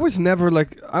like I was never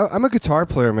like I'm a guitar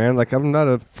player, man. Like I'm not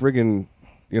a friggin'.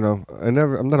 You know, I'm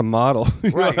not a model.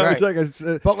 Right.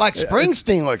 But like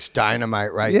Springsteen looks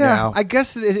dynamite now. Yeah, I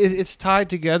guess it's tied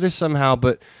together somehow.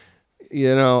 But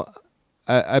you know,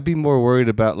 I'd be more worried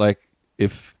about like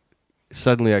if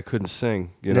suddenly I couldn't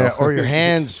sing. You know, or your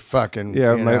hands fucking.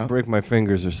 Yeah, I might break my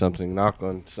fingers or something. Knock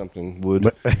on something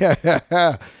wood.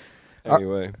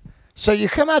 Anyway. So you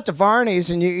come out to Varney's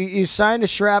and you signed to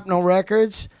Shrapnel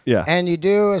Records. Yeah. And you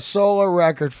do a solo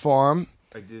record for him.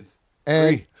 I did.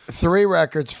 And 3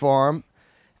 records for him,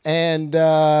 and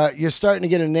you're starting to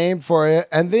get a name for it,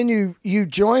 and then you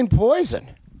join Poison.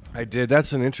 I did.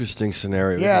 That's an interesting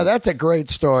scenario. Yeah, that's a great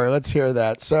story. Let's hear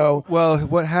that. So, well,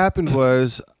 what happened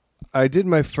was I did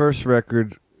my first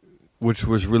record, which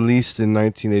was released in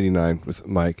 1989 with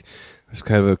Mike. It was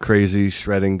kind of a crazy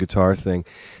shredding guitar thing,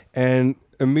 and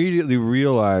immediately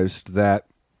realized that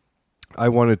I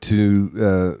wanted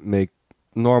to make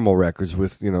normal records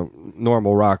with, you know,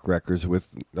 normal rock records with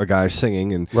a guy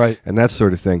singing and that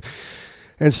sort of thing.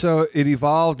 And so it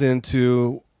evolved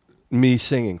into me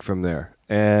singing from there.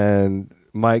 And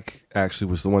Mike actually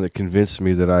was the one that convinced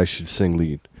me that I should sing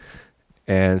lead.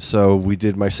 And so we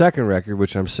did my second record,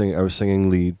 which I was singing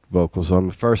lead vocals on.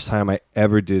 The first time I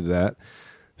ever did that.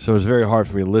 So it was very hard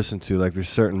for me to listen to. Like, there's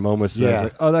certain moments that I was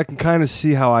like, oh, I can kind of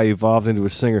see how I evolved into a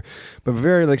singer. But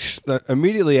very, like,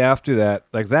 immediately after that,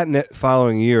 like that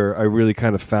following year, I really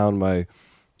kind of found my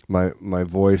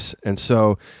voice. And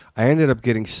so I ended up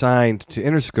getting signed to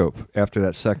Interscope after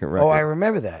that second record. Oh, I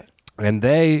remember that. And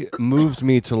they moved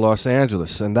me to Los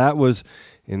Angeles. And that was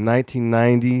in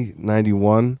 1990,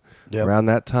 91. Yep. Around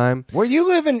that time. Were you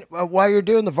living, while you're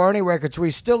doing the Varney records, were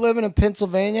you still living in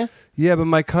Pennsylvania? Yeah, but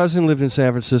my cousin lived in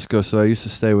San Francisco, so I used to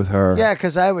stay with her. Yeah,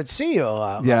 because I would see you a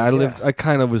lot. Yeah, I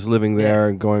kind of was living there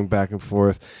and going back and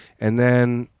forth. And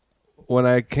then when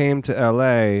I came to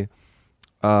L.A.,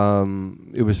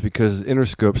 it was because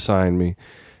Interscope signed me.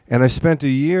 And I spent a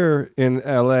year in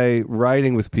L.A.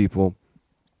 writing with people.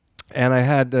 And I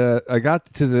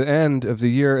got to the end of the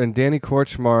year, and Danny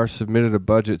Korchmar submitted a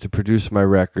budget to produce my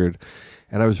record,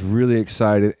 and I was really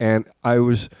excited. And I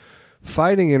was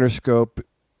fighting Interscope,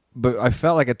 but I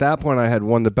felt like at that point I had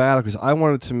won the battle because I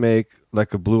wanted to make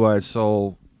like a Blue Eyed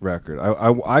Soul record.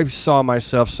 I saw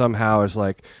myself somehow as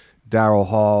like Daryl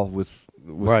Hall with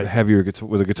heavier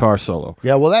with a guitar solo.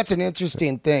 Yeah, well, that's an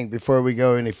interesting thing. Before we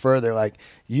go any further, like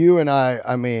you and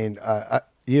I mean,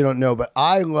 you don't know, but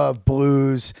I love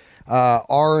blues.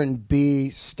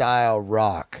 R&B style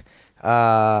rock.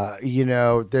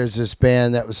 There's this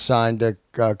band that was signed to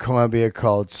Columbia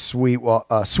called Sweet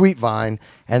Vine,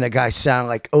 and the guy sounded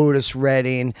like Otis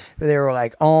Redding. They were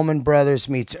like Allman Brothers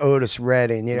meets Otis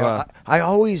Redding. Wow. I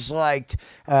always liked,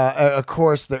 of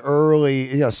course, the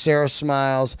early, Sarah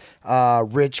Smiles,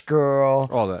 Rich Girl,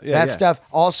 all that, stuff.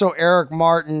 Also, Eric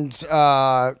Martin's,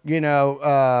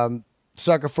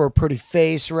 Sucker for a Pretty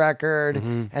Face record.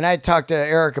 Mm-hmm. And I talked to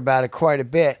Eric about it quite a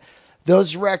bit.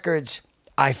 Those records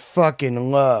I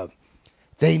fucking love.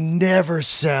 They never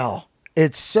sell.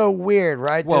 It's so weird,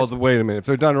 right? Well, wait a minute. If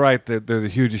they're done right, they're the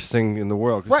hugest thing in the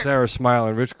world. Because Sarah Smile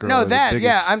and Rich Girl. No,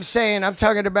 I'm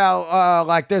talking about,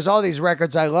 like, there's all these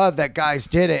records I love that guys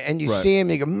did it. And you see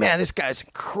him, you go, man, this guy's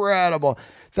incredible.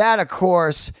 That, of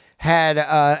course, had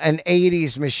an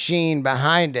 80s machine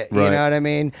behind it. You know what I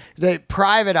mean? The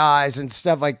Private Eyes and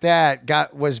stuff like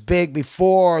that was big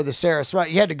before the Sarah Smile.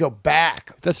 You had to go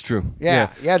back. That's true. Yeah,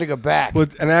 you had to go back. Well,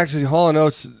 and actually, Hall &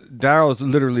 Oates, Daryl is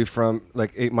literally from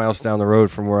like 8 miles down the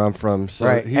road from where I'm from.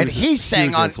 So he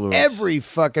sang on every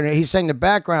fucking... He sang the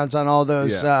backgrounds on all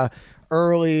those...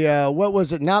 early, what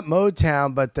was it? Not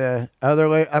Motown, but the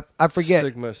other, I forget.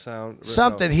 Sigma Sound.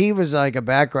 Something. No. He was like a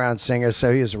background singer,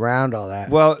 so he was around all that.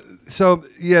 Well, so,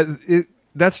 yeah,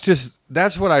 that's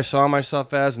what I saw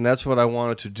myself as, and that's what I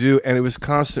wanted to do, and it was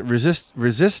constant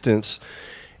resistance.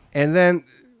 And then,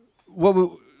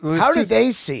 how did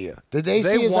they see you? Did they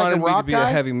see you as like a rock guy? They wanted me to be a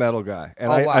heavy metal guy,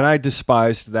 and I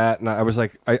despised that. And I was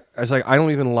like, I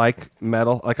don't even like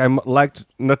metal. Like I liked,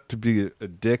 not to be a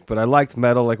dick, but I liked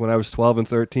metal like when I was 12 and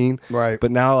 13. Right.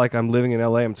 But now, like I'm living in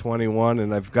LA, I'm 21,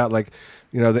 and I've got like,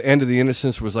 The End of the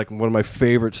Innocence was like one of my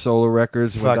favorite solo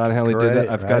records when Don Henley did that.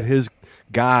 I've got his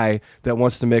guy that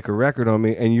wants to make a record on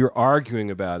me, and you're arguing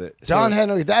about it. Don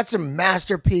Henley, that's a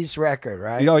masterpiece record,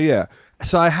 right? Oh yeah.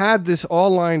 So I had this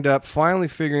all lined up, finally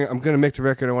figuring I'm going to make the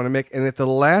record I want to make, and at the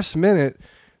last minute,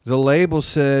 the label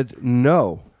said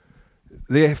no.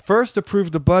 They first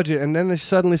approved the budget, and then they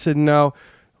suddenly said no.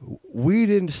 We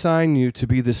didn't sign you to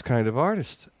be this kind of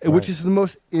artist, which is the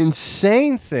most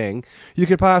insane thing you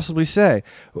could possibly say.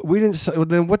 We didn't.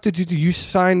 Then what did you do? You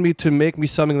signed me to make me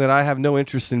something that I have no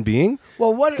interest in being.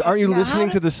 Well, what aren't you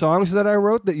listening to the songs that I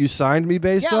wrote that you signed me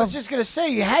based on? Yeah, I was just gonna say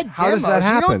you had demos. How does that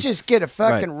happen? You don't just get a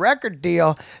fucking record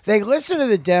deal. They listen to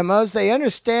the demos. They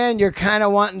understand you're kind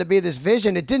of wanting to be this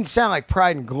vision. It didn't sound like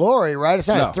Pride and Glory, right? It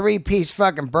sounded like a 3-piece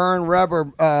fucking burn rubber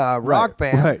rock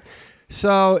band. Right.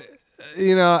 So.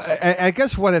 I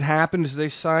guess what had happened is they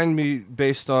signed me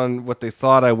based on what they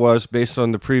thought I was, based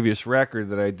on the previous record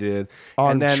that I did.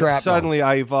 And then suddenly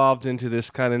I evolved into this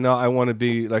kind of, no, I want to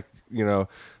be like,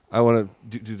 I want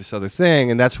to do this other thing,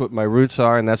 and that's what my roots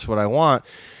are, and that's what I want.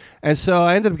 And so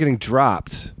I ended up getting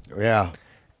dropped. Yeah.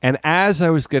 And as I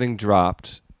was getting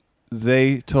dropped,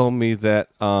 they told me that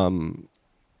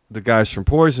the guys from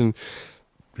Poison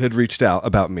had reached out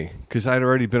about me because I'd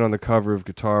already been on the cover of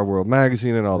Guitar World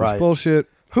magazine and all this bullshit.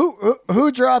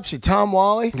 Who drops you? Tom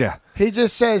Wally? Yeah. He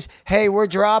just says, "Hey, we're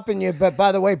dropping you, but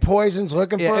by the way, Poison's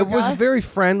looking for a guy." It was very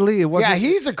friendly. It wasn't. Yeah,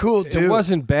 he's a cool dude. It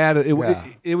wasn't bad. It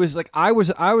was like I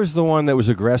was the one that was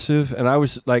aggressive, and I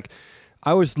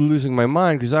was losing my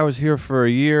mind because I was here for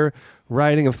a year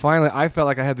writing, and finally I felt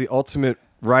like I had the ultimate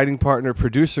writing partner,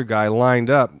 producer guy lined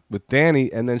up with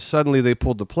Danny, and then suddenly they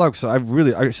pulled the plug. So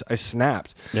I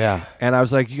snapped. Yeah. And I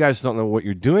was like, you guys don't know what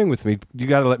you're doing with me. You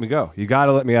got to let me go. You got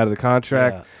to let me out of the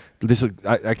contract. Yeah.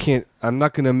 I can't. I'm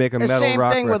not going to make a the metal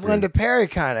rock same thing with record. Linda Perry,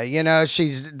 kind of. You know, she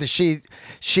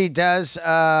does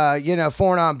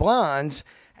Four Non Blondes,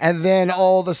 and then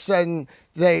all of a sudden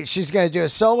she's going to do a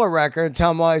solo record and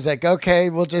tell Molly's like,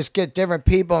 okay, we'll just get different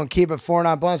people and keep it Four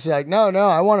Non Blondes. She's like, no,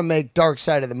 I want to make Dark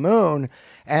Side of the Moon.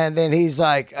 And then he's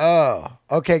like, oh,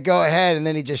 okay, go ahead. And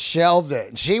then he just shelved it,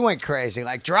 and she went crazy,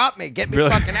 like, drop me, get me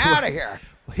fucking out of here.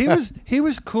 He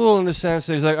was cool in the sense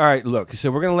that he's like, all right, look, he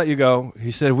said, we're going to let you go.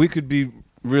 He said, we could be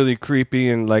really creepy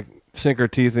and like sink our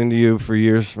teeth into you for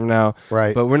years from now.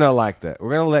 Right. But we're not like that.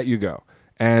 We're going to let you go.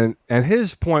 And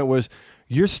his point was,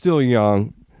 you're still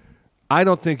young. I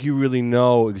don't think you really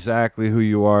know exactly who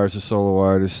you are as a solo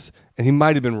artist. And he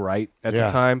might have been right at the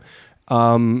time.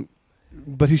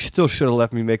 But he still should have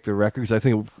let me make the record because I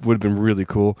think it would have been really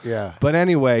cool. Yeah. But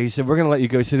anyway, he said, we're going to let you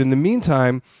go. He said, in the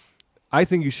meantime, I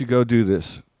think you should go do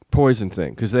this Poison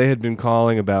thing, because they had been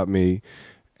calling about me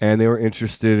and they were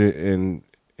interested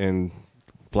in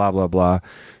blah, blah, blah.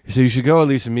 He said, you should go at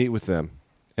least meet with them.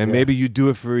 And maybe you do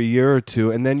it for a year or two,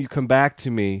 and then you come back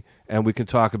to me and we can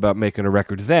talk about making a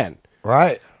record then.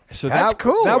 Right. So that's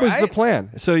cool. That was the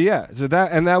plan. So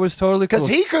that was totally cool. Because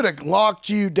he could have locked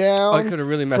you down. I could have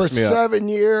really messed me up for 7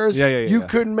 years. You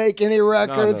couldn't make any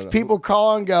records. No. People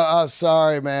call and go, "Oh,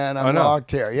 sorry, man, I'm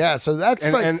locked here." Yeah, so that's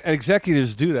fun. And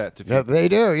executives do that to people. Yeah, they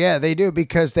do. Yeah, they do,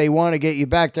 because they want to get you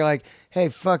back. They're like, "Hey,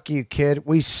 fuck you, kid.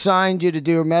 We signed you to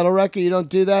do a metal record. You don't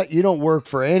do that. You don't work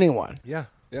for anyone." Yeah.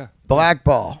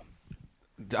 Blackball.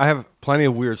 I have plenty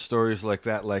of weird stories like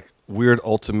that, like weird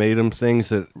ultimatum things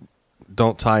that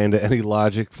don't tie into any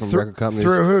logic from record companies.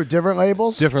 Through who? Different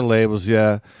labels? Different labels,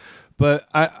 yeah. But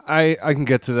I can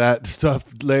get to that stuff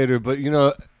later. But,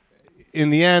 in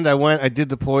the end, I did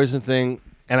the Poison thing,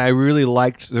 and I really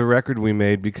liked the record we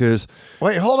made because...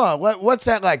 Wait, hold on. What's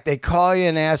that like? They call you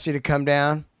and ask you to come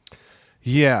down?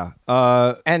 Yeah.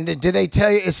 And did they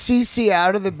tell you, is CC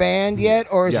out of the band yet,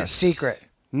 or is it secret?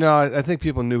 No, I think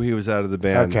people knew he was out of the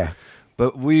band. Okay.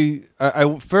 But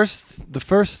the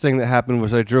first thing that happened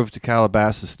was I drove to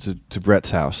Calabasas to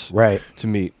Brett's house, to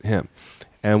meet him,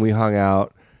 and we hung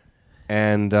out,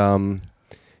 and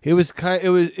it was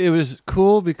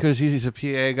cool because he's a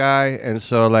PA guy, and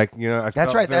so I that's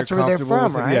felt right, very that's where they're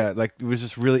from, right? Yeah, it was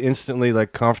just really instantly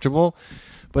comfortable,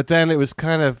 but then it was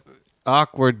kind of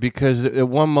awkward because at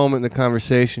one moment in the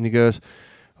conversation he goes,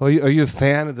 "Oh, are you a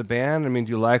fan of the band? I mean,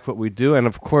 do you like what we do?" And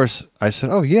of course, I said,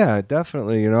 "Oh yeah,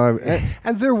 definitely."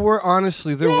 And there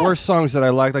were songs that I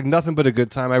liked, like Nothing But a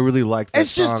Good Time. I really liked that It's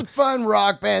song. just a fun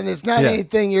rock band. There's not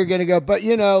anything you're gonna go, but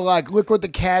look what the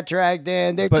Cat dragged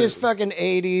in. They're just fucking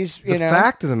 80s. The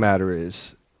fact of the matter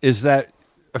is that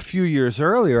a few years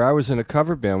earlier, I was in a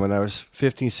cover band when I was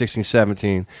 15, 16,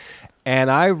 17, and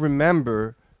I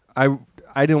remember I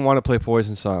didn't want to play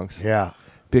Poison songs. Yeah.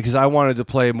 Because I wanted to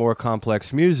play more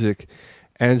complex music.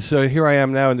 And so here I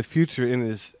am now in the future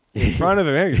in front of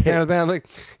him. And I'm like,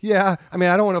 I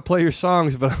don't want to play your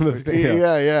songs, but I'm a fan.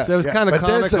 Yeah. So it was kind of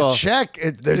comical.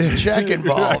 There's a check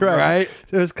involved, right?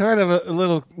 So it was kind of a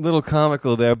little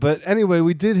comical there. But anyway,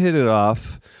 we did hit it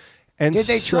off. And did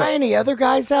they try any other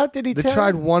guys out? Did he tell? They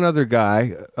tried one other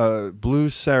guy,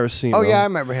 Blues Saraceno. Oh, yeah, I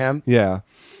remember him. Yeah.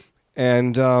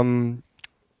 And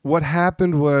what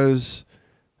happened was...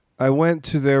 I went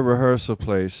to their rehearsal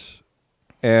place,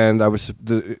 and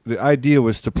the idea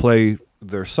was to play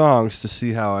their songs to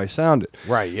see how I sounded.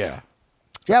 Right, yeah.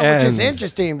 Yeah, which is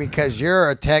interesting because you're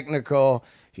a technical,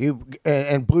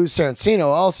 and Blues Saraceno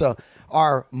also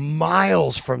are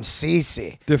miles from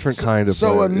CC. Different kind of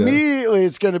So player, immediately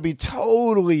it's going to be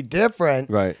totally different.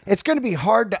 Right. It's going to be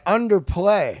hard to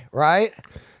underplay, right?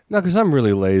 No, because I'm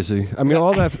really lazy. I mean,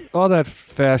 all that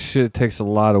fast shit takes a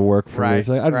lot of work for me. It's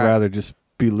like, I'd rather just...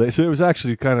 So it was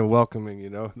actually kind of welcoming,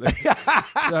 So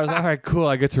I was like, all right, cool,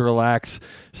 I get to relax.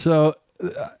 So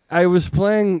I was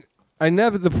playing.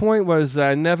 The point was that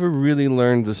I never really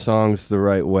learned the songs the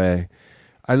right way.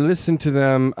 I listened to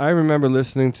them. I remember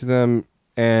listening to them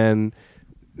and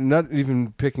not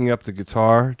even picking up the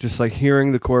guitar, just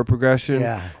hearing the chord progression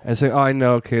and saying, "Oh, I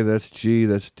know. Okay, that's G,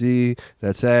 that's D,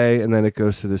 that's A, and then it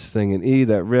goes to this thing in E,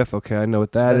 that riff. Okay, I know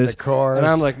what that is." The chorus. And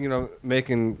I'm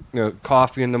making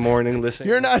coffee in the morning, listening.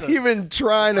 You're not even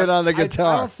trying it on the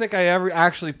guitar. I don't think I ever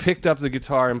actually picked up the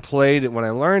guitar and played it when I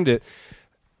learned it,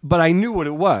 but I knew what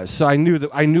it was. So I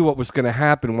knew what was going to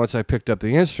happen once I picked up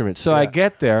the instrument. So I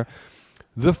get there.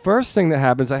 The first thing that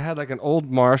happens, I had like an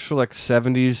old Marshall, like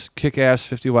 70s kick-ass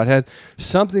 50-watt head.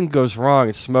 Something goes wrong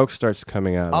and smoke starts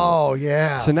coming out. Oh,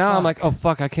 yeah. So now I'm like, oh,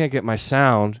 fuck, I can't get my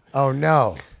sound. Oh,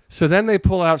 no. So then they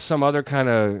pull out some other kind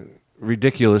of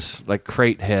ridiculous, like,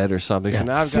 crate head or something. Yeah. So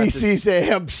now I've got CC's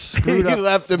amps. Screwed up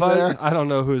left him there. I don't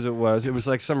know whose it was. It was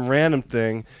like some random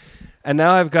thing. And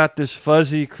now I've got this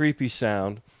fuzzy, creepy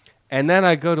sound. And then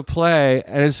I go to play,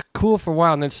 and it's cool for a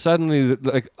while, and then suddenly,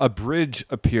 like, a bridge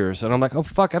appears. And I'm like, oh,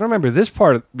 fuck, I don't remember this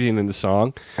part of being in the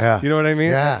song. Yeah. You know what I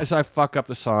mean? Yeah. So I fuck up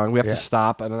the song. We have to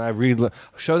stop, and then I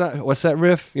show that, what's that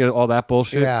riff? You know, all that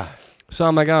bullshit. Yeah. So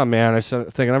I'm like, oh, man, I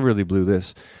started thinking I really blew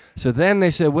this. So then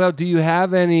they said, well, do you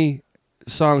have any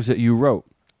songs that you wrote?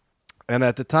 And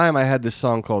at the time, I had this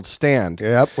song called "Stand."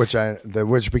 Yep,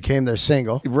 which became their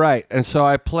single. Right, and so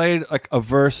I played like a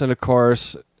verse and a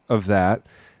chorus of that,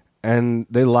 and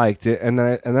they liked it. And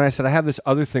then I said, I have this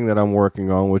other thing that I'm working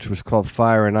on, which was called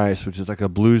 "Fire and Ice," which is like a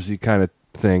bluesy kind of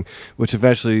thing, which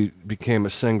eventually became a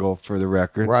single for the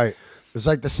record. Right, it's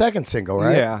like the second single,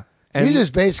 right? Yeah, and you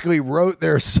just basically wrote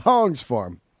their songs for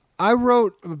them. I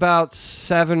wrote about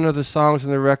 7 of the songs in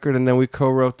the record, and then we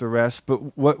co-wrote the rest.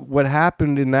 But what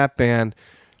happened in that band,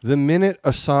 the minute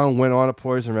a song went on a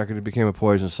Poison record, it became a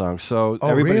Poison song. So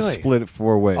everybody split it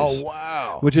 4 ways. Oh,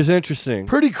 wow. Which is interesting.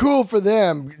 Pretty cool for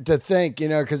them to think,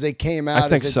 because they came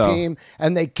out as a team,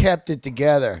 and they kept it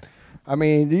together. I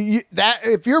mean,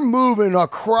 if you're moving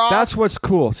across... That's what's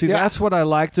cool. See, that's what I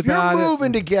liked about it. If you're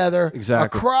moving together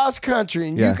across country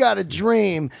and you got a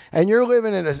dream and you're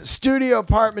living in a studio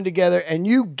apartment together and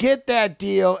you get that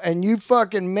deal and you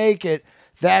fucking make it,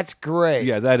 that's great.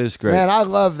 Yeah, that is great. Man, I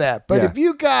love that. But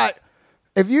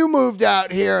if you moved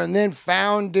out here and then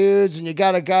found dudes and you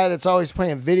got a guy that's always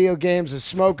playing video games and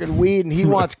smoking weed and he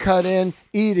wants cut in,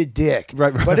 eat a dick.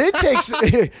 Right. But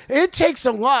it takes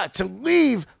a lot to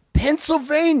leave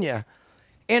Pennsylvania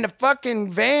in a fucking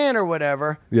van or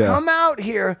whatever, come out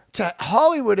here to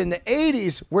Hollywood in the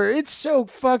 80s where it's so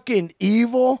fucking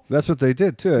evil. That's what they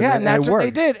did, too. Yeah, and that's what they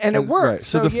did, and it worked. Right.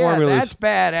 So the formula that's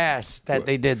badass that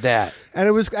they did that. And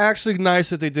it was actually nice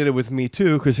that they did it with me,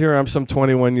 too, because here I'm some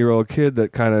 21-year-old kid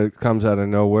that kind of comes out of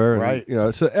nowhere. And,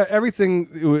 right. So everything,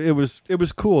 it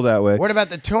was cool that way. What about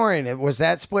the touring? Was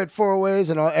that split 4 ways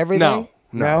and everything?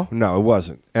 No, it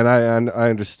wasn't, and I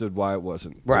understood why it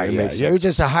wasn't. Right, you were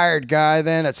just a hired guy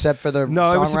then, except for the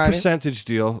songwriting? It was a percentage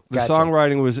deal. The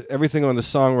songwriting was everything on the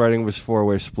songwriting was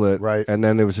 4-way split, right? And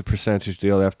then there was a percentage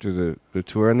deal after the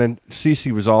tour, and then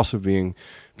CC was also being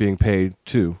paid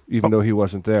too, even though he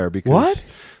wasn't there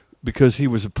because he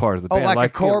was a part of the band, like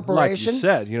a corporation. Like you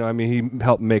said, he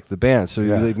helped make the band, so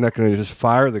they're not going to just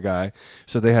fire the guy,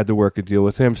 so they had to work a deal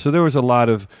with him. So there was a lot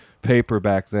of paper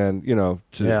back then,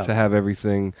 to have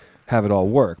everything, have it all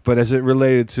work. But as it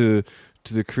related to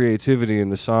the creativity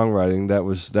and the songwriting, that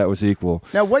was equal.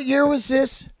 Now, what year was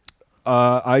this?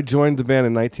 I joined the band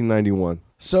in 1991.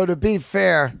 So to be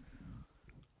fair,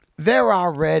 they're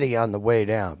already on the way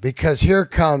down because here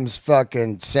comes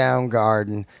fucking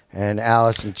Soundgarden and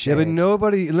Alice in Chains. Yeah, but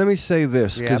nobody. Let me say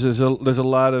this because there's a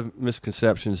lot of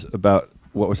misconceptions about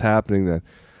what was happening then.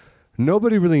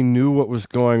 Nobody really knew what was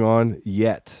going on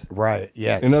yet. Right,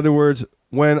 yet. In other words,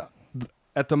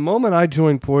 at the moment I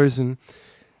joined Poison,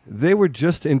 they were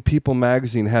just in People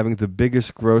magazine having the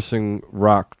biggest grossing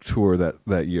rock tour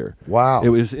that year. Wow. It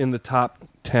was in the top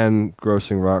 10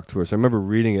 grossing rock tours. I remember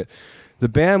reading it. The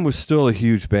band was still a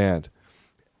huge band.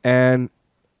 And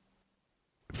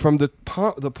from the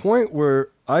point where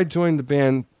I joined the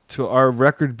band to our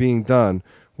record being done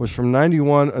was from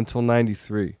 91 until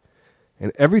 93.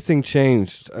 And everything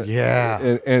changed.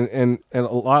 Yeah. And a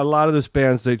lot of those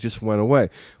bands, they just went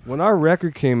away. When our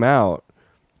record came out,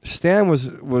 Stan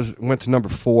went to number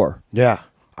 4. Yeah.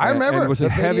 I remember. And it was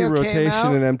in heavy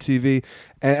rotation in MTV.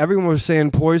 And everyone was saying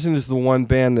Poison is the one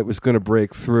band that was going to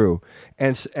break through.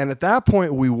 And at that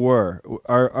point, we were.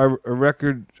 Our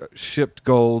record shipped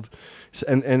gold.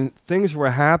 And things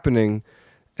were happening.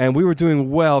 And we were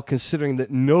doing well considering that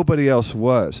nobody else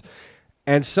was.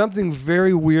 And something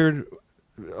very weird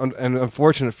and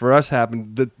unfortunate for us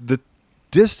happened. The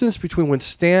distance between when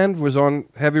Stan was on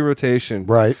heavy rotation,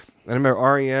 right? And I remember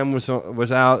REM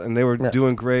was out and they were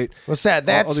doing great. What's that?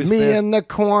 That's Me bands. In the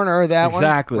Corner. That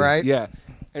exactly, one, right? Yeah.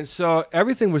 And so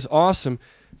everything was awesome.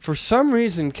 For some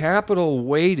reason, Capitol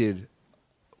waited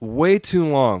way too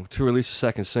long to release a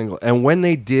second single, and when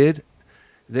they did,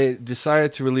 they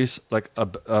decided to release like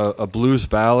a blues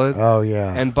ballad. Oh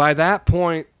yeah. And by that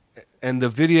point. And the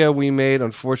video we made,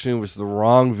 unfortunately, was the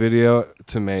wrong video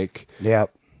to make.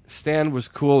 Yep. Stan was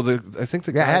cool. I think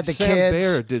the guy had the Sam kids.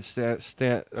 Baer did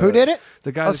Stan. Who did it?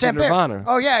 The guy that Sam did Baer. Nirvana.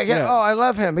 Oh yeah. Oh, I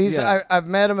love him. I've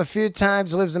met him a few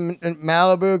times. Lives in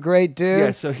Malibu. Great dude.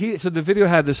 Yeah. So the video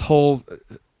had this whole,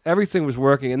 everything was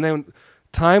working, and then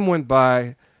time went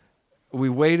by. We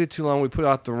waited too long. We put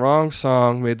out the wrong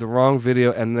song, made the wrong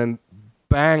video, and then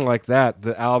bang, like that,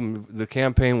 the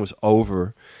campaign was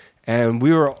over, and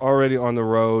we were already on the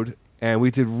road, and we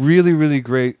did really, really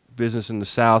great business in the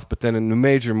South, but then in the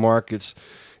major markets,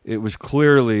 it was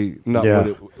clearly not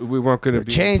what we weren't going to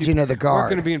be changing of the guard. We weren't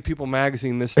going to be in People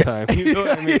magazine this time. You know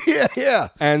what I mean? Yeah.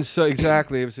 And so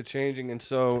exactly, it was a changing, and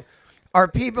so are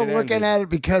people looking at it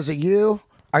because of you?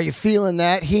 Are you feeling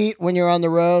that heat when you're on the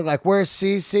road? Like, where's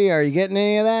CC? Are you getting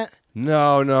any of that?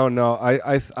 No.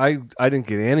 I didn't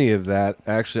get any of that.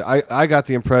 Actually, I got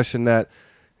the impression that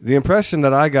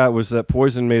I got was that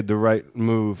Poison made the right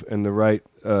move and the right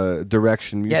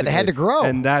direction. Yeah, they had to grow,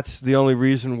 and that's the only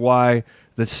reason why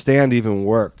the Stand even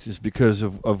worked, is because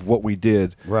of what we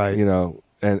did, right? You know,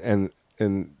 and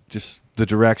just the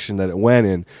direction that it went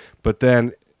in. But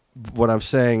then, what I'm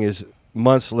saying is,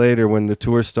 months later, when the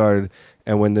tour started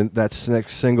and when that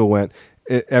next single went,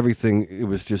 it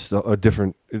was just a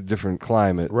different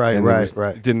climate. Right.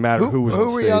 It didn't matter who was on stage.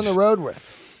 Who were you on the road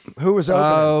with? Who was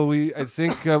opening? I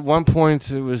think at one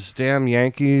point it was Damn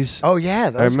Yankees. Oh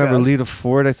yeah, those I remember guys. Lita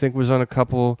Ford, I think, was on a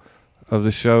couple of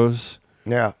the shows.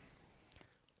 Yeah.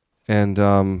 And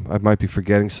I might be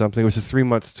forgetting something. It was a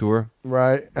 3-month tour.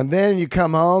 Right. And then you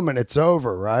come home and it's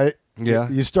over, right? Yeah.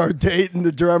 You start dating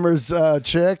the drummer's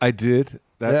chick? I did.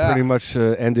 That pretty much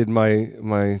ended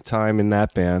my time in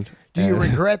that band. Do you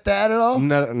regret that at all?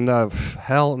 No,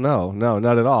 hell no,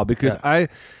 not at all. Because I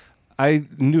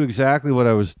knew exactly what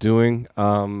I was doing.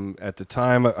 At the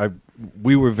time,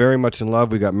 we were very much in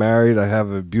love. We got married. I have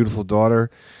a beautiful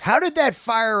daughter. How did that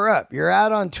fire up? You're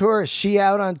out on tour. Is she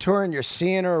out on tour and you're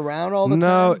seeing her around all the time?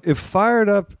 No, it fired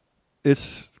up.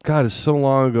 It's so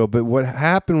long ago. But what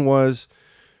happened was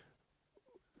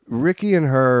Ricky and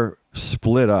her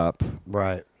split up.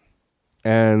 Right.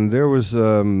 And there was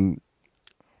a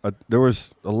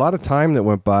lot of time that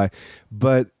went by,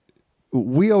 but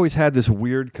we always had this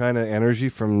weird kind of energy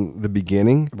from the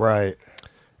beginning. Right.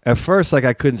 At first, like,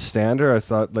 I couldn't stand her. I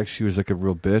thought like she was like a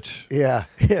real bitch. Yeah.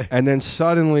 And then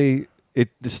suddenly it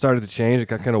started to change. It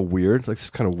got kind of weird. Like, it's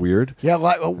kind of weird. Yeah,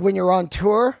 like when you're on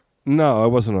tour? No, I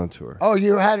wasn't on tour. Oh,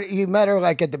 you met her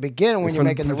like at the beginning when you're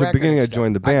making the record. From the beginning, I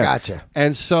joined the band. I gotcha.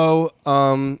 And so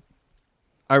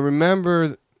I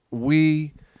remember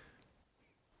we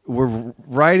were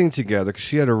writing together because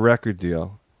she had a record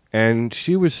deal, and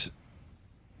she was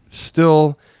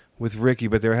still with Ricky,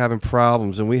 but they were having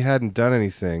problems, and we hadn't done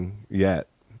anything yet.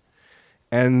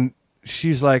 And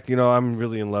she's like, I'm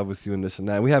really in love with you and this and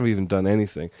that. We haven't even done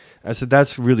anything. I said,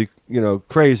 that's really,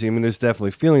 crazy. I mean, there's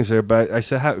definitely feelings there, but I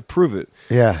said, prove it.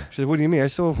 Yeah. She said, what do you mean? I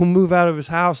said, well, he'll move out of his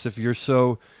house if you're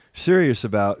so serious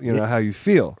about, how you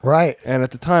feel. Right. And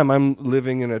at the time, I'm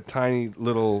living in a tiny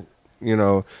little,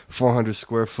 400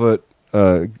 square foot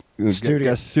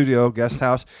guest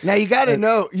house. Now you gotta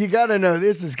know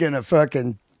this is gonna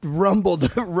fucking rumble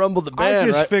the band. I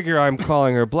just figure I'm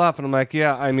calling her bluff, and I'm like,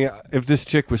 yeah, I mean, if this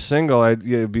chick was single,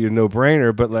 it'd be a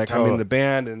no-brainer. But like, totally. I'm in the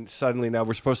band, and suddenly now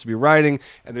we're supposed to be writing,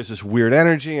 and there's this weird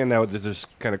energy, and now there's this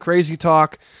kind of crazy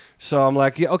talk. So I'm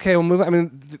like, yeah, okay, we'll move. I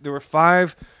mean, there were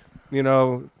 5,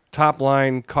 top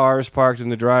line cars parked in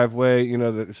the driveway.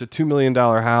 It's a $2 million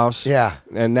house. Yeah,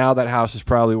 and now that house is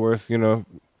probably worth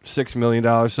 $6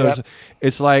 million. So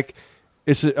it's like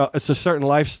it's a certain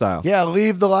lifestyle. Yeah,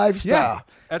 leave the lifestyle. Yeah,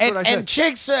 that's what I said. And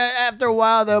chicks after a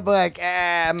while they'll be like,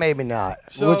 maybe not,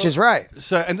 which is right.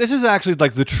 So, and this is actually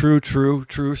like the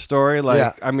true story.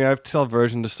 Like, I mean, I've told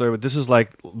version of the story, but this is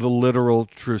like the literal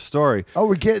true story. Oh,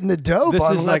 we're getting the dope. This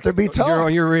on is Let like There Be Talk. You're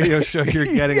on your radio show. You're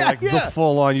getting the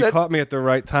full on. You caught me at the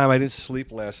right time. I didn't sleep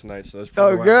last night, so that's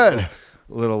probably good. A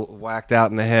little whacked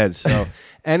out in the head. So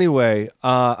anyway,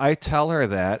 I tell her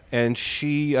that, and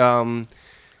she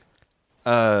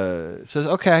says,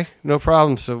 okay, no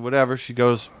problem. So whatever, she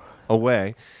goes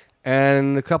away,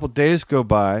 and a couple days go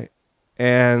by,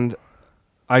 and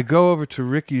I go over to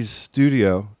Ricky's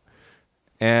studio,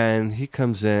 and he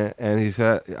comes in, and he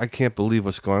said, I can't believe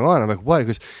what's going on. I'm like, what? He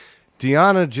goes,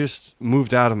 Deanna just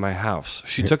moved out of my house.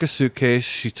 She took a suitcase,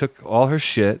 she took all her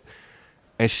shit,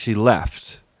 and she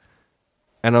left.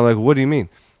 And I'm like, what do you mean?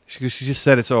 She goes, she just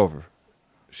said it's over.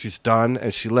 She's done,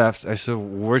 and she left. I said,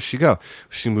 where'd she go?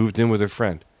 She moved in with her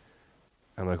friend.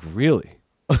 I'm like, really?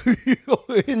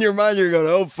 In your mind, you're going,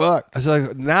 oh, fuck. I was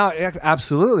like, now,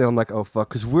 absolutely. I'm like, oh, fuck,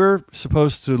 because we're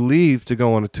supposed to leave to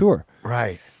go on a tour.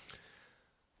 Right.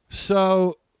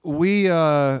 So we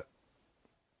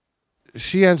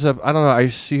she ends up, I don't know, I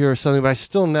see her or something, but I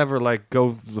still never like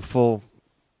go the full.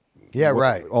 Yeah,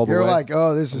 right. All the You're way. like,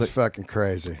 oh, this is fucking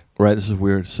crazy. Right, this is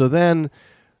weird. So then.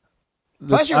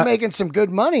 Plus, you're making some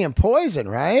good money in Poison,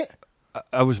 right?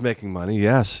 I was making money,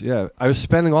 yes, yeah. I was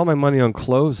spending all my money on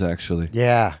clothes, actually.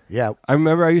 Yeah. I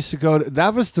remember I used to go.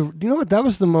 That was the. You know what? That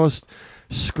was the most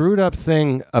screwed up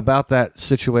thing about that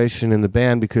situation in the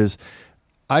band because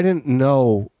I didn't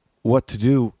know what to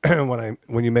do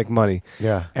when you make money.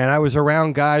 Yeah. And I was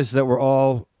around guys that were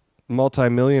all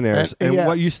multimillionaires, and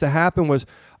what used to happen was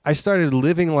I started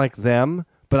living like them,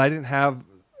 but I didn't have.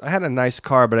 I had a nice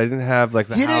car, but I didn't have like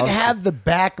the house. You didn't have the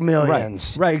back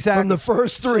millions. Right, exactly. From the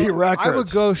first three records. I would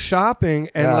go shopping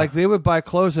and like they would buy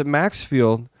clothes at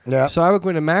Maxfield. Yeah. So I would go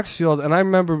into Maxfield and I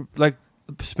remember like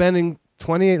spending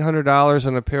 $2,800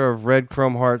 on a pair of red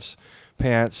Chrome Hearts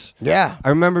pants. Yeah. I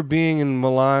remember being in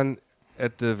Milan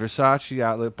at the Versace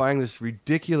outlet buying this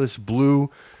ridiculous blue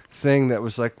thing that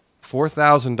was like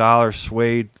 $4,000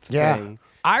 suede thing. Yeah.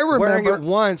 I remember wearing it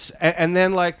once and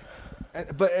then like,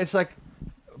 but it's like,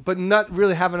 but not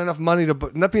really having enough money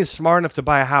not being smart enough to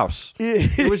buy a house.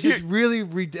 It was just really,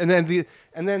 and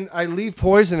then I leave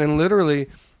Poison and literally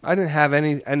I didn't have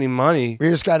any money. We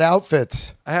just got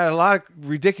outfits. I had a lot of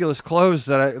ridiculous clothes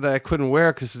that I couldn't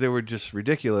wear because they were just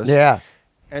ridiculous. Yeah.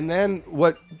 And then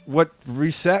what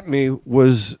reset me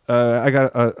was I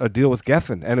got a deal with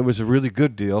Geffen, and it was a really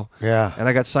good deal. Yeah. And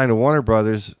I got signed to Warner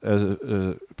Brothers as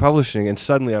publishing, and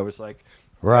suddenly I was like.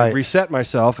 Right. I reset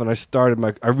myself, and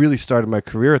I really started my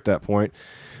career at that point.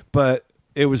 But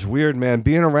it was weird, man.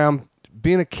 Being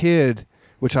a kid,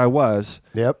 which I was,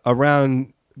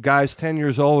 around guys 10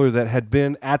 years older that had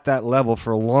been at that level for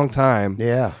a long time.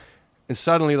 Yeah. And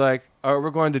suddenly, like, all right,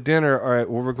 we're going to dinner. All right,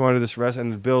 well, we're going to this restaurant,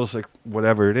 and the bill's like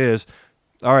whatever it is.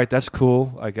 All right, that's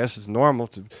cool. I guess it's normal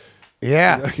to.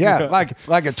 Yeah, yeah, like a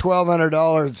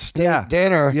 $1,200 steak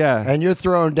dinner, and you're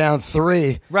throwing down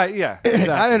 $3. Right, yeah. Exactly.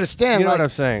 I understand. You know what I'm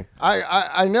saying?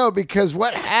 I know, because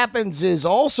what happens is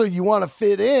also you want to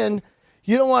fit in.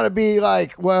 You don't want to be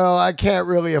like, well, I can't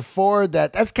really afford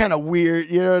that. That's kind of weird.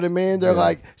 You know what I mean? They're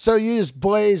like, so you just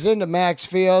blaze into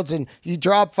Maxfields and you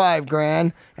drop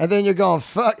 $5,000, and then you're going,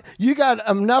 fuck. You got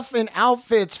enough in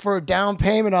outfits for a down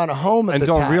payment on a home at the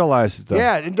time. And don't realize it, though.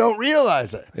 Yeah, and don't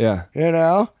realize it. Yeah. You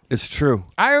know? It's true.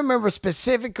 I remember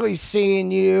specifically seeing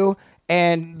you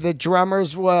and the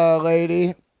drummer's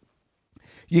lady.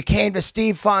 You came to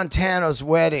Steve Fontana's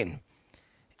wedding.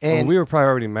 And we were probably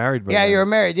already married by then. you were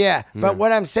married, yeah. But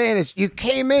what I'm saying is you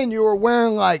came in, you were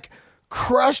wearing like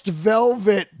crushed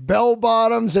velvet bell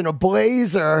bottoms and a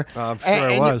blazer. I'm sure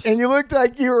I was. And you looked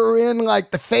like you were in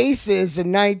like the Faces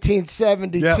in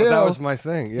 1972. Yeah, that was my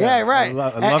thing. Yeah, right. I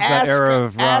love that era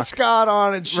of rock. Ascot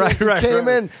on and shit. Right, you came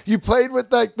in, you played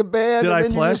with like the band, Did and I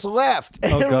then play? you just left.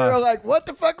 And we God. were like, what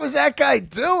the fuck was that guy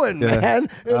doing, man?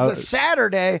 It was a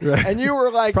Saturday, and you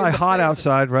were like... Probably hot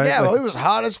outside, right? Yeah, well, it was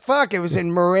hot as fuck. It was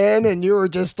in Marin, and you were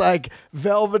just like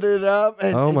velveted up.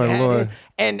 And, oh, my Lord.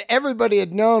 And everybody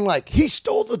had known, like, he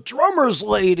stole the drummer's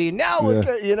lady. Now look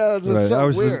at, you know, it's so I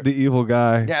was weird. the evil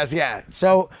guy. Yes, yeah.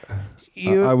 So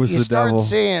you start devil.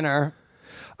 seeing her.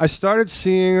 I started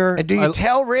seeing her. And do you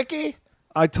tell Ricky?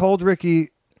 I told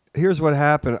Ricky, here's what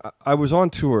happened. I was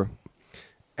on tour,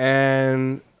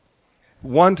 and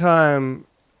one time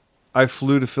I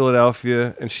flew to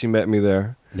Philadelphia, and she met me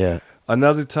there. Yeah.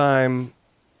 Another time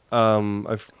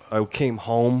I came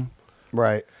home.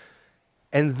 Right.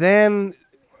 And then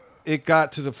it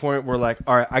got to the point where, like,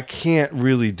 all right, I can't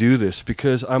really do this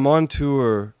because I'm on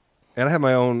tour, and I have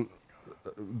my own.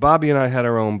 Bobby and I had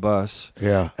our own bus.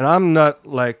 Yeah. And I'm not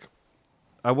like,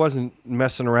 I wasn't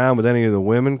messing around with any of the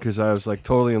women because I was like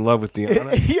totally in love with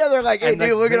Deanna. Yeah, they're like, hey,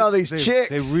 dude, look at all these chicks.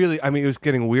 They really, I mean, it was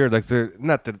getting weird. Like, they're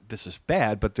not that this is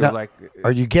bad, but they're like,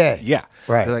 are you gay? Yeah.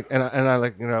 Right. They're like, and I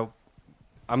like, you know,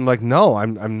 I'm like, no,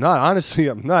 I'm not. Honestly,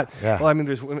 I'm not. Yeah. Well, I mean,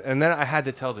 there's women, and then I had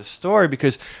to tell this story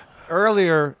because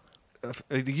earlier,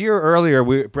 a year earlier,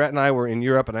 Brett and I were in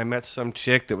Europe, and I met some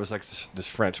chick that was like this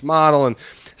French model, and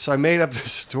so I made up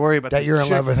this story about that this you're in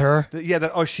chick, love with her.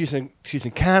 She's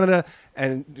in Canada,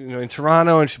 and you know, in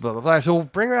Toronto, and she blah blah blah. So we'll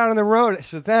bring her out on the road.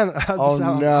 So then,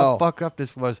 how fuck up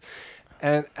this was,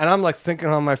 and I'm like thinking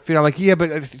on my feet. I'm like, yeah,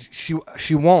 but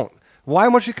she won't. Why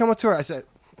won't she come with her? I said,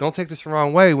 don't take this the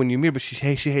wrong way when you meet her, but she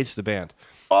hates the band.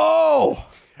 Oh.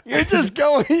 You're just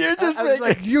going. You're just I was making.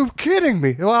 like, you kidding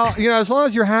me? Well, you know, as long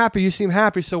as you're happy, you seem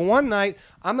happy. So one night,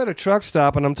 I'm at a truck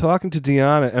stop and I'm talking to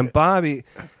Deanna, and Bobby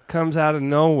comes out of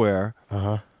nowhere.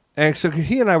 And so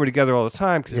he and I were together all the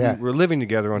time because we were living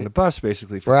together on the bus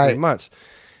basically for 3 months.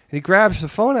 And he grabs the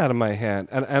phone out of my hand,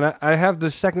 and I have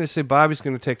the second to say, Bobby's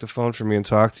going to take the phone from me and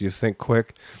talk to you. Think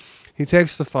quick. He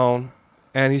takes the phone,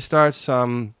 and he starts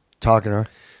talking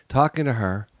to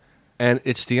her, and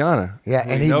it's Deanna. Yeah,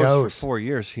 and he knows. For 4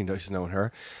 years he's known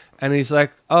her. And he's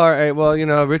like, all right, well,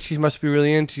 Richie must be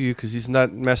really into you because he's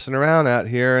not messing around out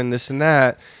here and this and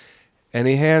that. And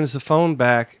he hands the phone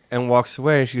back and walks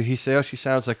away. And he says, oh, she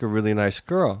sounds like a really nice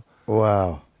girl.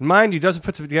 Wow. Mind you, doesn't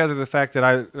put together the fact that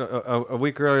I, a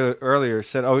week earlier,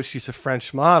 said, oh, she's a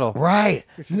French model. Right.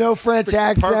 No French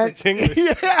accent. Perfect English.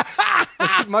 Yeah.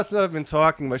 She must not have been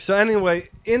talking much. So anyway,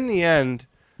 in the end,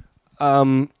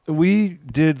 we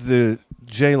did the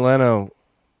Jay Leno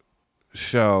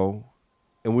show.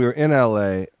 And we were in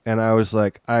L.A., and I was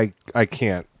like, I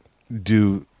can't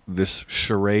do this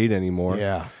charade anymore.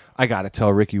 Yeah. I got to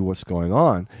tell Ricky what's going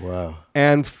on. Wow.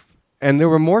 And there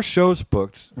were more shows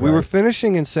booked. Right. We were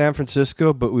finishing in San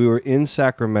Francisco, but we were in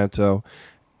Sacramento,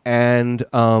 and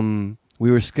we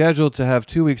were scheduled to have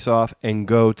 2 weeks off and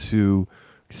go to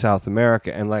South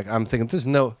America. And I'm thinking, there's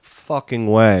no fucking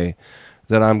way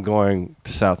that I'm going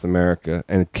to South America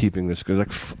and keeping this good.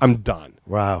 I'm done.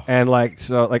 Wow. And I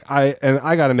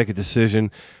got to make a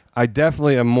decision. I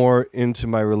definitely am more into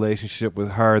my relationship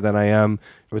with her than I am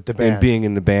with the band and being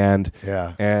in the band.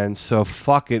 Yeah. And so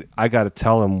fuck it. I got to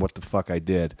tell him what the fuck I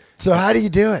did. So how do you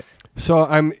do it? So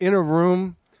I'm in a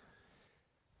room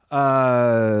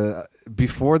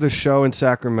before the show in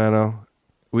Sacramento.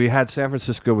 We had San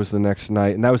Francisco was the next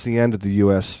night, and that was the end of the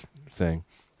U.S. thing.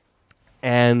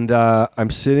 And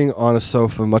I'm sitting on a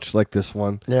sofa much like this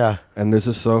one. Yeah. And there's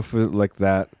a sofa like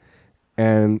that.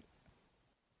 And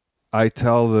I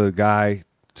tell the guy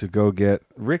to go get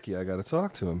Ricky. I got to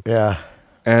talk to him. Yeah.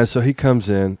 And so he comes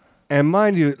in. And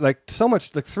mind you,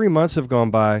 3 months have gone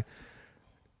by.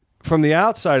 From the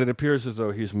outside, it appears as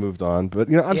though he's moved on. But,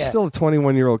 I'm still a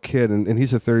 21-year-old kid, and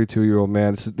he's a 32-year-old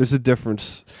man. There's a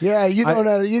difference. Yeah, you don't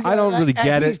know. I don't really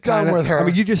get it. He's done with her. I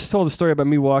mean, you just told a story about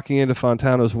me walking into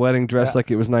Fontano's wedding dressed like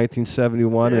it was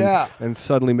 1971 and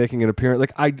suddenly making an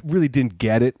appearance. I really didn't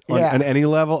get it on any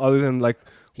level other than, what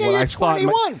you're I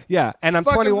 21. And I'm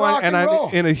Fucking 21, and I'm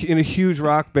roll. in a huge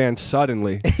rock band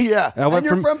suddenly. Yeah, and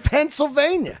you're from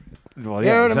Pennsylvania. Well, you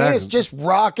know what exactly. I mean? It's just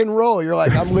rock and roll. You're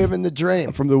like, I'm living the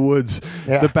dream. From the woods,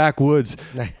 the backwoods.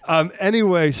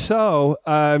 Anyway, so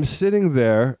I'm sitting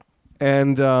there,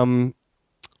 and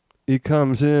he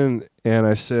comes in, and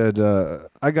I said,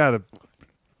 I got an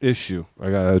issue I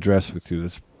got to address with you.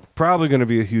 That's probably going to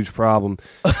be a huge problem,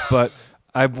 but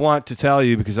I want to tell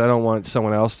you because I don't want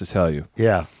someone else to tell you.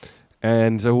 Yeah.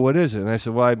 And so what is it? And I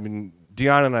said, well,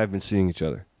 Deanna and I have been seeing each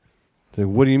other. I said,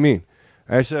 what do you mean?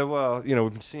 I said, well, we've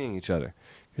been seeing each other.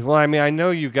 He said, well, I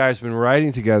know you guys have been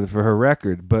writing together for her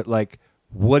record, but,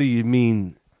 what do you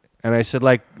mean? And I said,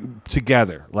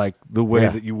 together, the way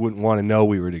that you wouldn't want to know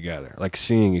we were together,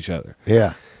 seeing each other.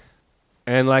 Yeah.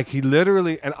 And, he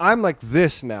literally, and I'm like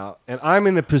this now, and I'm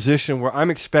in a position where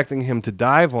I'm expecting him to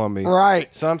dive on me.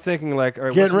 Right. So I'm thinking, all right,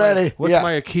 get ready. What's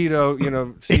my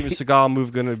Aikido, Steven Seagal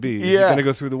move going to be? Is he going to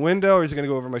go through the window, or is he going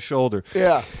to go over my shoulder?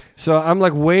 Yeah. So I'm,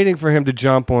 waiting for him to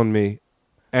jump on me.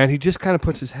 And he just kind of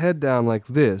puts his head down like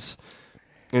this.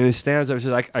 And he stands up and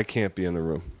says, I can't be in the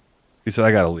room. He said,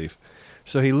 I got to leave.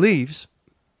 So he leaves.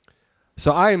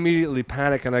 So I immediately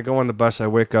panic and I go on the bus. I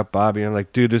wake up Bobby and I'm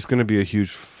like, dude, there's going to be a huge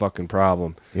fucking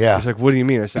problem. Yeah. He's like, what do you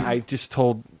mean? I said, I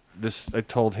told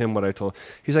him what I told.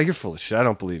 He's like, you're full of shit. I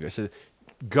don't believe you. I said,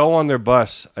 go on their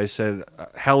bus. I said,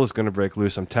 hell is going to break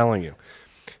loose. I'm telling you.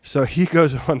 So he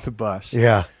goes on the bus.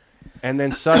 Yeah. And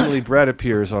then suddenly Brett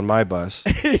appears on my bus.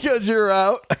 He goes, you're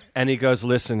out. And he goes,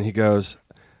 listen, he goes,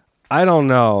 I don't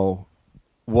know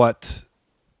what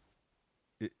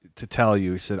to tell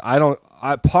you. He said,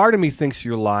 part of me thinks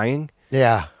you're lying.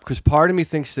 Yeah. Because part of me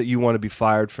thinks that you want to be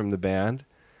fired from the band.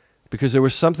 Because there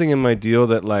was something in my deal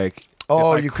that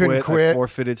you couldn't quit. I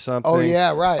forfeited something. Oh,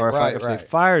 yeah, right, or if they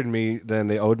fired me, then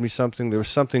they owed me something. There was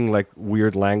something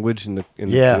weird language in the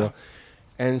deal.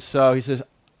 And so he says,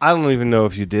 I don't even know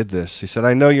if you did this. He said,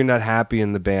 I know you're not happy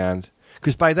in the band.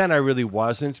 Because by then I really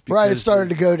wasn't. Right, it started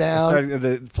to go down.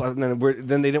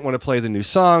 Then they didn't want to play the new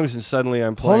songs, and suddenly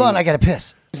I'm playing. Hold on, I got to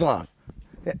piss. It's long.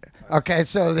 Okay,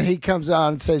 so then he comes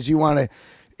on and says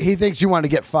he thinks you want to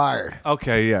get fired.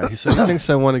 Okay, yeah. So he thinks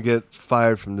I want to get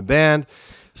fired from the band.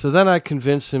 So then I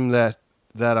convince him that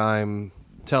I'm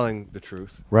telling the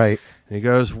truth. Right. And he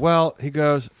goes, what did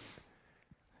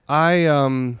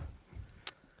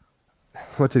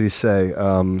he say?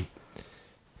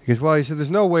 He said, there's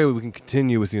no way we can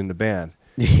continue with you in the band.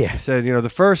 Yeah. He said, the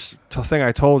first thing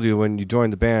I told you when you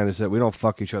joined the band is that we don't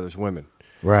fuck each other's women.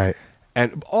 Right.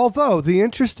 And although the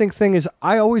interesting thing is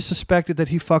I always suspected that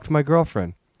he fucked my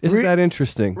girlfriend. Isn't that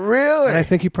interesting? Really? And I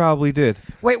think he probably did.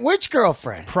 Wait, which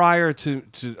girlfriend? Prior to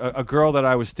a girl that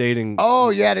I was dating. Oh,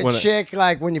 you had a chick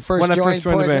like when you first joined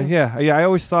the band. Yeah, I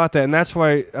always thought that, and that's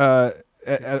why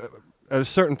at a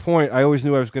certain point I always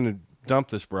knew I was going to dump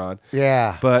this broad.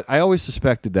 Yeah. But I always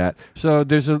suspected that. So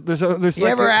there's You like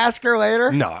ever ask her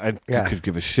later? No, I could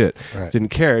give a shit. Right. Didn't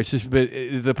care. It's just, but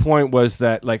the point was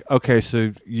that, like, okay,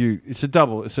 so it's a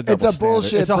double. It's a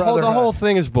bullshit. The whole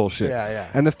thing is bullshit. Yeah.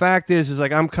 And the fact is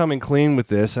like I'm coming clean with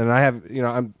this, and I have,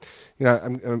 I'm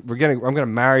going to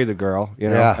marry the girl,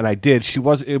 and I did. It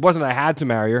wasn't I had to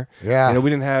marry her. Yeah.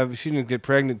 She didn't get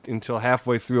pregnant until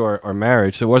halfway through our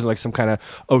marriage, so it wasn't like some kind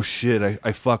of, oh shit,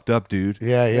 I fucked up, dude.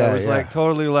 Yeah. It was like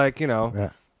totally like, Yeah.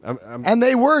 And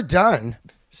they were done.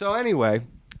 So anyway,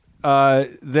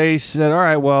 they said, all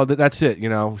right, well, that's it,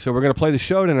 so we're going to play the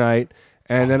show tonight.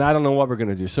 And then I don't know what we're going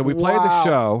to do. So we play the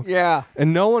show. Yeah.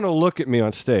 And no one will look at me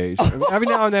on stage. Every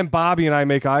now and then Bobby and I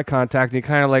make eye contact, and he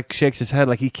kind of like shakes his head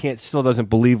like he still doesn't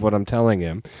believe what I'm telling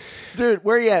him. Dude,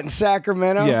 where you at, in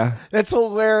Sacramento? Yeah. That's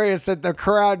hilarious that the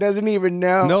crowd doesn't even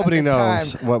know. Nobody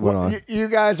knows what went on. You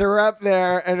guys are up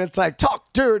there, and it's like,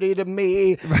 talk dirty to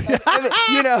me.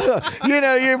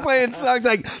 You're playing songs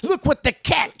like, look what the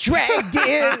cat dragged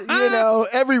in.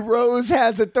 Every rose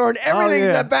has a thorn.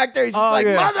 Everything's back there. He's just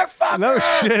motherfucker. No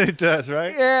shit, it does,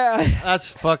 right? Yeah.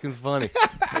 That's fucking funny.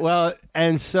 Well,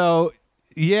 and so,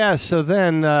 so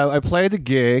then I played the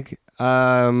gig.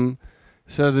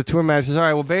 So the tour manager says, all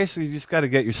right, well, basically, you just got to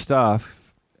get your stuff.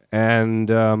 And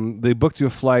they booked you a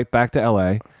flight back to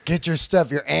L.A. Get your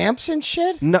stuff, your amps and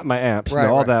shit? Not my amps. Right,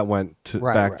 no, all right. that went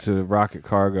back to Rocket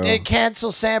Cargo. They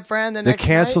canceled San Fran the next night?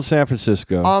 They canceled San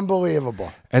Francisco.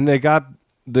 Unbelievable. And they got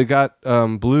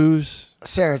Blues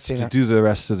Saraceno to do the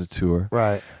rest of the tour.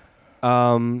 Right.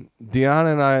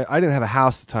 Deanna and I didn't have a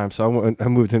house at the time, so I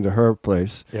moved into her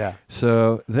place. Yeah.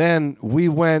 So then we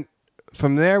went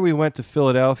to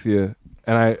Philadelphia,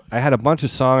 and I had a bunch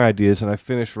of song ideas, and I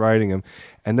finished writing them.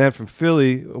 And then from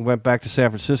Philly, went back to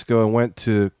San Francisco and went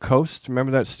to Coast.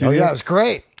 Remember that studio? Oh, yeah, it was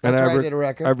great. That's and where I did a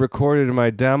record. I recorded my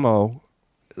demo,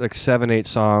 like 7-8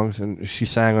 songs, and she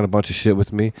sang on a bunch of shit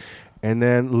with me. And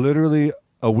then literally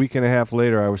a week and a half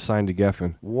later, I was signed to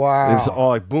Geffen. Wow. It was all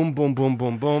like boom, boom, boom,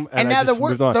 boom, boom. And now the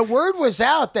word was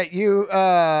out that you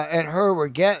and her were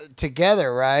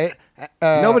together, right?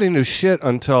 Nobody knew shit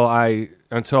until I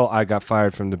got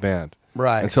fired from the band.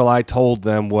 Right. Until I told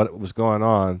them what was going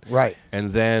on. Right.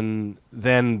 And then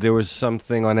there was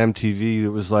something on MTV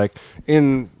that was like,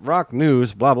 in rock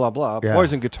news, blah, blah, blah,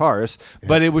 boys and guitarists. Yeah.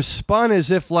 But it was spun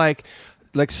as if like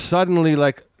suddenly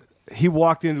like he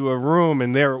walked into a room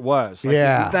and there it was. Like,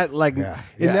 it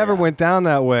never went down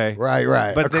that way. Right,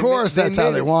 right. But of course, that's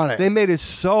how they want it. They made it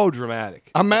so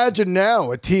dramatic. Imagine now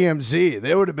with TMZ.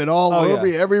 They would have been all over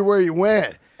you everywhere you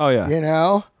went. Oh,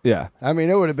 yeah. Yeah. I mean,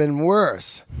 it would have been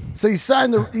worse. So you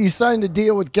signed the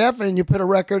deal with Geffen. You put a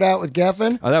record out with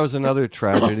Geffen. Oh, that was another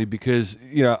tragedy because,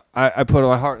 I put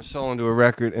my heart and soul into a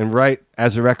record, and right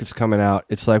as the record's coming out,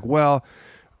 it's like, well,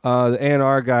 the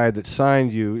A&R guy that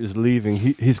signed you is leaving.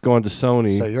 He's going to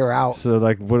Sony. So you're out. So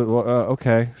like,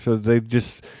 okay. So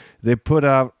they put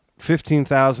out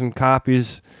 15,000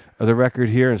 copies of the record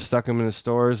here and stuck them in the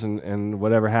stores, and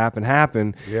whatever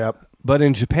happened. Yep. But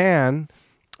in Japan,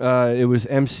 it was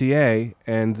MCA,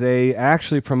 and they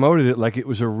actually promoted it like it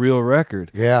was a real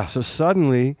record. Yeah. So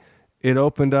suddenly, it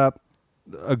opened up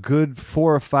a good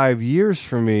 4 or 5 years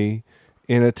for me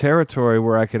in a territory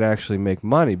where I could actually make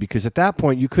money, because at that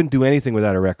point you couldn't do anything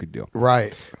without a record deal.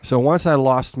 Right. So once I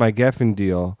lost my Geffen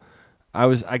deal, I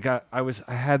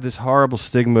had this horrible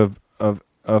stigma of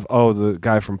the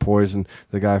guy from Poison,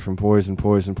 the guy from Poison.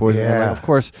 Yeah. And of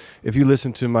course, if you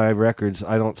listen to my records,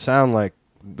 I don't sound like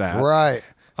that. Right.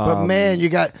 But man, you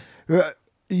got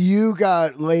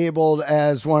labeled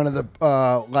as one of the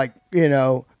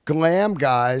glam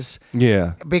guys.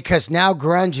 Yeah. Because now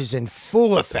grunge is in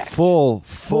full effect. Full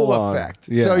effect.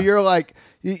 Yeah. So you're like,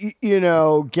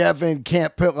 Geffen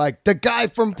can't put like the guy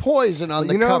from Poison on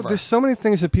the cover. There's so many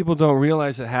things that people don't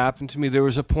realize that happened to me. There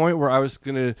was a point where I was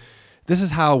gonna. This is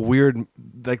how weird,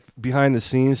 like behind the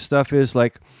scenes stuff is.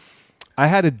 Like, I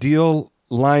had a deal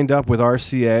lined up with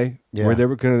RCA where they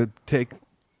were gonna take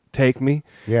me.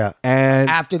 Yeah. And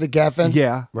after the Geffen?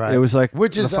 Yeah. Right. It was like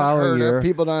which is the following year.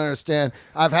 People don't understand.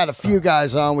 I've had a few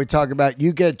guys on. We talk about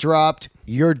you get dropped,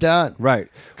 you're done. Right.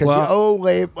 Because you owe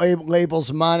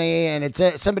labels money, and it's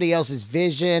somebody else's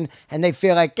vision, and they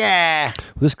feel like,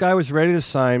 This guy was ready to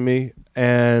sign me,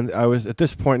 and I was at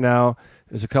this point now,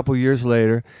 it was a couple years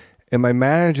later, and my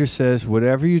manager says,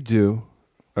 whatever you do,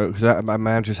 because at my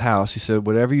manager's house, he said,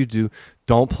 whatever you do,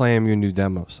 don't play him your new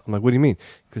demos. I'm like, what do you mean?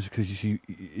 because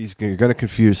you're going to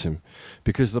confuse him.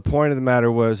 Because the point of the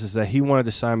matter is that he wanted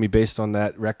to sign me based on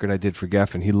that record I did for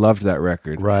Geffen. He loved that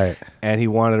record. Right. And he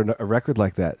wanted a record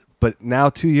like that. But now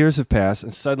 2 years have passed,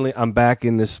 and suddenly I'm back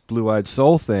in this Blue-Eyed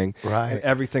Soul thing. Right. And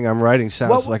everything I'm writing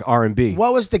sounds like R&B.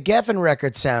 What was the Geffen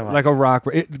record sound like? Like a rock.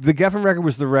 The Geffen record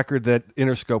was the record that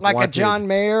Interscope wanted. Like a John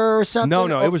Mayer or something?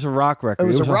 No, it was a rock record. It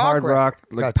was a hard rock,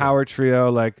 Gotcha. power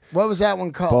trio, like. What was that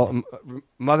one called?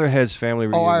 Motherhead's Family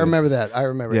Reunion. Oh, I remember that.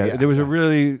 Yeah, there was a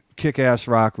really kick-ass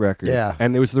rock record. Yeah.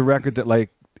 And it was the record that,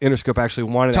 like, Interscope actually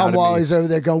wanted Tom out of Wally's me. over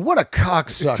there going, what a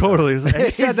cocksucker. Totally. And he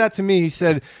said that to me. He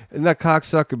said, not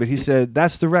cocksucker, but he said,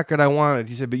 that's the record I wanted.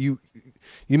 He said, but you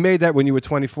made that when you were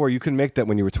 24. You couldn't make that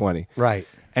when you were 20. Right.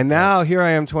 And now here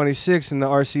I am 26 and the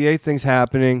RCA thing's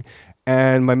happening.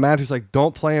 And my manager's like,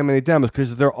 don't play him any demos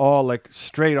because they're all like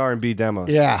straight R&B demos.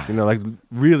 Yeah. You know, like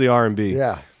really R&B.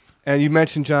 Yeah. And you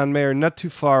mentioned John Mayer, not too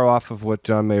far off of what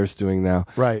John Mayer's doing now.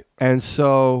 Right. And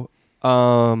so,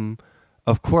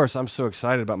 of course, I'm so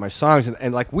excited about my songs.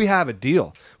 And like, we have a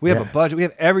deal. We have a budget. We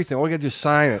have everything. All we got to do is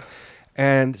sign it.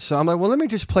 And so I'm like, well, let me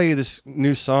just play you this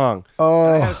new song. Oh.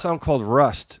 And I had a song called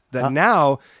Rust that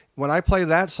now, when I play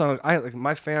that song,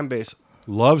 my fan base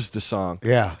loves the song.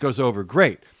 Yeah. It goes over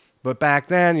great. But back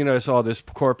then, you know, it's all this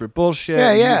corporate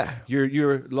bullshit. Yeah.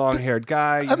 You're a long-haired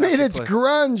guy. I mean, it's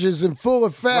grunge is in full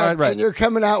effect, Right. and you're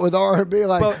coming out with R&B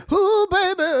like, ooh,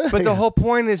 baby. But the whole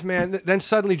point is, man, then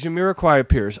suddenly Jamiroquai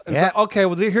appears. It's like, okay,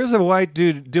 well, here's a white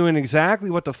dude doing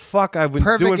exactly what the fuck I've been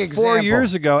doing 4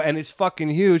 years ago, and it's fucking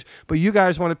huge, but you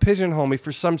guys want to pigeonhole me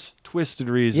for some twisted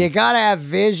reason. You got to have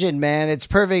vision, man. It's a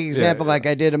perfect example. Like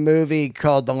I did a movie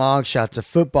called The Long Shots, a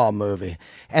football movie,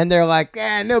 and they're like,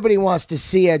 nobody wants to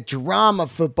see a drama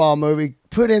football movie.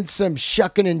 Put in some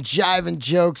shucking and jiving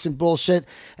jokes and bullshit,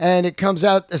 and it comes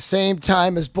out at the same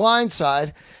time as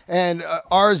Blindside, and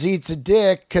ours eats a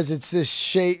dick because it's this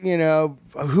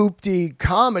hoopty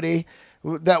comedy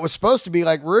that was supposed to be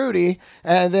like Rudy,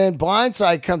 and then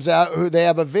Blindside comes out, who they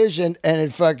have a vision, and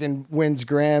it fucking wins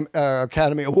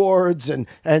Academy Awards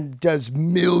and does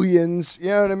millions. You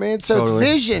know what I mean? So Totally.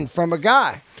 It's vision from a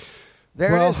guy.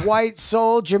 There it is, white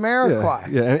soul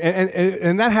Jamiroquai. Yeah,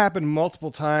 and that happened multiple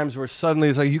times where suddenly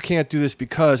it's like, you can't do this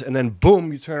because, and then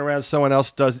boom, you turn around, someone else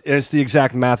does, and it's the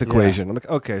exact math equation. I'm like,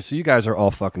 okay, so you guys are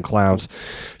all fucking clowns.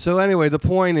 So anyway, the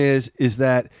point is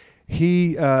that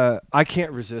I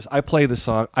can't resist. I play the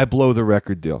song, I blow the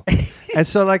record deal. And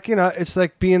so, like, you know, it's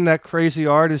like being that crazy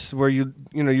artist where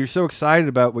you're so excited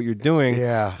about what you're doing,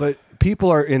 but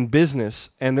people are in business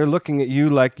and they're looking at you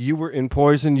like you were in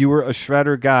Poison, you were a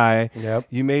shredder guy. Yep.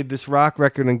 You made this rock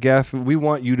record in Geffen. We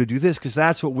want you to do this because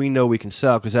that's what we know we can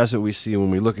sell, because that's what we see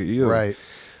when we look at you. Right.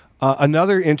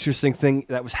 Another interesting thing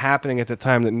that was happening at the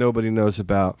time that nobody knows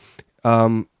about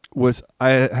was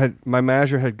my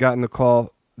manager had gotten a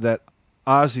call that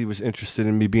Ozzy was interested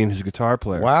in me being his guitar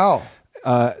player. Wow.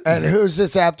 And who's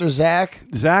this after Zach?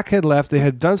 Zach had left. They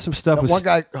had done some stuff with one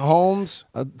guy, Holmes.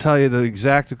 I'll tell you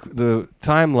the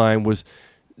timeline was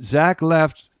Zach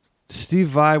left. Steve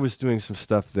Vai was doing some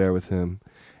stuff there with him,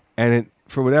 and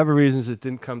for whatever reasons it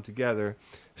didn't come together.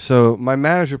 So my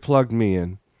manager plugged me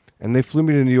in, and they flew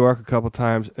me to New York a couple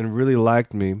times and really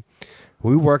liked me.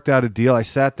 We worked out a deal. I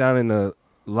sat down in the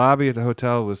lobby at the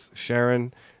hotel with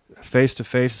Sharon, face to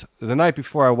face. The night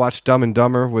before, I watched Dumb and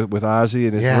Dumber with Ozzy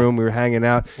in his room. We were hanging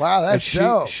out. Wow, that's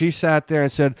dope. She sat there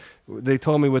and said, they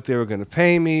told me what they were going to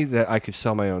pay me, that I could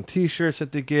sell my own T-shirts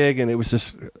at the gig, and it was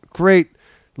this great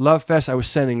love fest. I was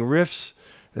sending riffs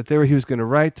that he was going to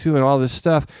write to and all this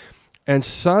stuff. And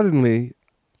suddenly,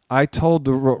 I told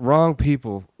the wrong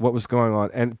people what was going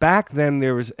on. And back then,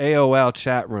 there was AOL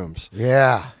chat rooms.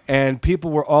 Yeah. And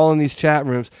people were all in these chat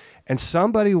rooms. And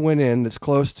somebody went in that's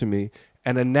close to me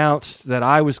and announced that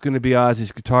I was going to be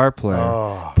Ozzy's guitar player.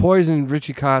 Oh. Poison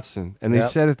Richie Kotzen. And they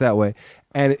said it that way.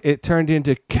 And it turned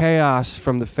into chaos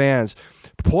from the fans.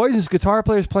 Poison's guitar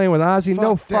player is playing with Ozzy?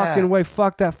 No fucking way.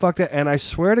 Fuck that. And I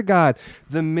swear to God,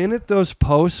 the minute those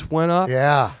posts went up,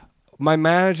 my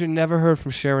manager never heard from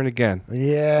Sharon again.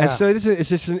 Yeah. And so it's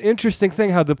just an interesting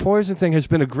thing how the Poison thing has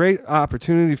been a great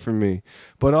opportunity for me,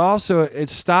 but also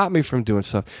it stopped me from doing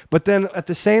stuff. But then at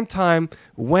the same time,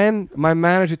 when my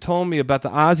manager told me about the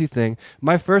Ozzy thing,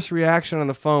 my first reaction on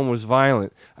the phone was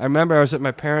violent. I remember I was at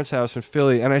my parents' house in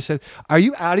Philly, and I said, are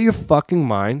you out of your fucking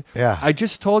mind? Yeah. I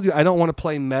just told you I don't want to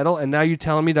play metal, and now you're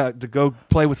telling me to go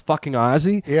play with fucking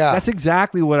Ozzy? Yeah. That's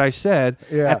exactly what I said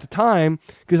at the time,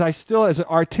 because I still, as an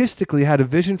artistic basically had a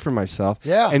vision for myself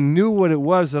and knew what it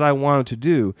was that I wanted to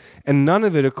do. And none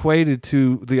of it equated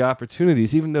to the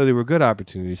opportunities, even though they were good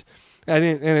opportunities. And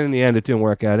in the end, it didn't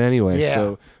work out anyway. Yeah,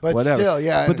 so but whatever. still,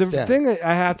 I But understand. the thing that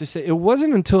I have to say, it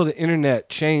wasn't until the internet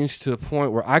changed to the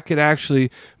point where I could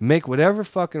actually make whatever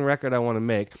fucking record I want to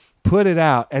make, put it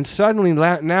out, and suddenly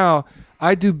now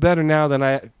I do better now than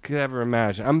I could ever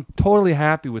imagine. I'm totally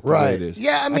happy with the way it is.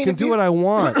 Yeah, I mean, can do what I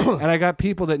want, and I got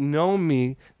people that know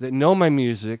me, that know my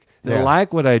music, that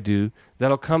like what I do,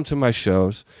 that'll come to my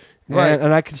shows. Right.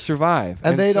 And I can survive.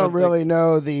 And they don't really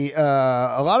know the.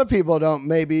 A lot of people don't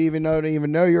maybe even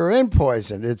know you're in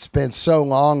Poison. It's been so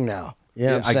long now. You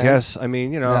know what I'm saying? I guess. I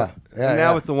mean,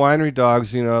 now with the winery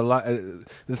dogs, the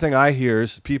thing I hear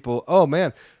is people. Oh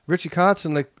man, Richie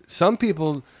Kotzen. Like some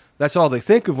people, that's all they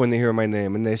think of when they hear my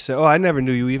name, and they say, "Oh, I never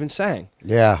knew you even sang."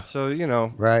 Yeah. So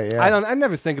Right. Yeah. I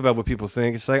never think about what people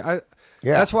think. It's like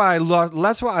That's why I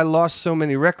lost so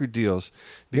many record deals.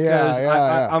 Because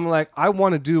I'm like, I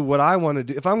want to do what I want to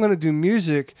do. If I'm going to do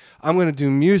music, I'm going to do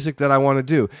music that I want to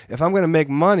do. If I'm going to make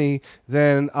money,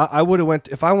 then I would have went.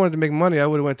 If I wanted to make money, I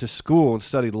would have went to school and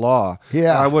studied law.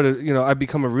 Yeah, I would have. I'd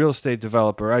become a real estate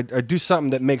developer. I'd do something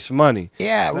that makes money.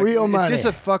 Yeah, real money. It's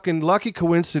just a fucking lucky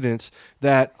coincidence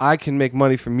that I can make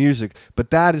money from music. But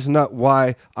that is not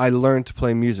why I learned to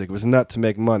play music. It was not to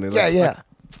make money. Like,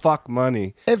 fuck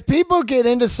money. If people get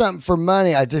into something for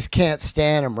money, I just can't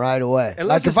stand them right away.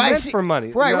 Unless it's meant for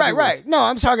money. Right. No,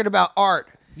 I'm talking about art.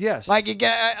 Yes. Like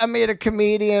I made a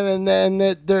comedian, and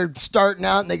then they're starting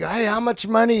out, and they go, "Hey, how much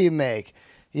money you make?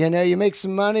 You make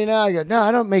some money now?" I go, "No,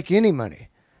 I don't make any money.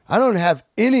 I don't have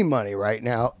any money right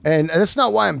now, and that's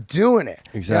not why I'm doing it.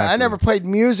 Exactly. I never played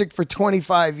music for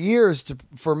 25 years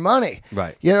for money.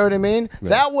 Right. You know what I mean?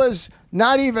 Right. That was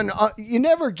not even. You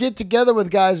never get together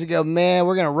with guys that go, "Man,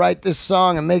 we're gonna write this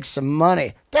song and make some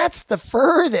money." That's the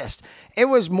furthest. It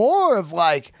was more of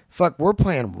like, "Fuck, we're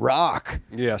playing rock."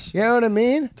 Yes. You know what I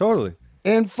mean? Totally.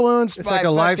 Influenced It's by like a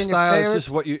lifestyle. It's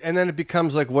just what you, and then it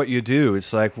becomes like what you do.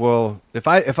 It's like, well, if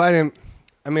I didn't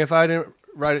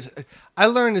write it, I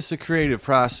learned it's a creative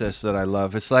process that I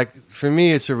love. It's like, for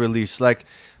me, it's a release. Like,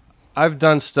 I've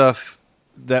done stuff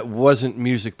that wasn't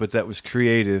music, but that was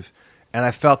creative, and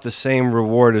I felt the same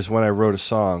reward as when I wrote a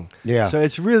song. Yeah. So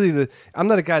it's really I'm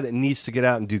not a guy that needs to get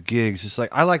out and do gigs. It's like,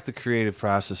 I like the creative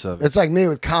process of it. It's like me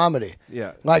with comedy.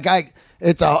 Yeah. Like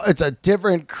it's a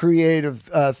different creative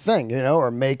thing,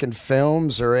 or making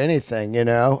films or anything,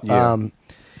 Yeah.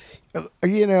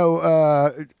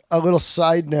 A little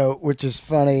side note, which is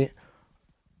funny.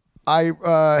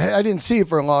 I didn't see you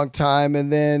for a long time,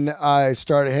 and then I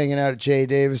started hanging out at Jay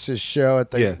Davis's show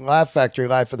at the Laugh Factory,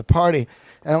 Live for the Party,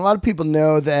 and a lot of people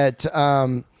know that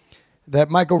that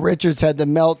Michael Richards had the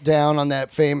meltdown on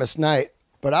that famous night.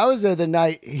 But I was there the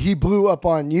night he blew up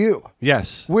on you.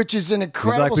 Yes. Which is an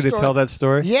incredible story. Would you like me to tell that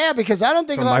story? Yeah, because I don't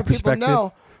think From a lot my of people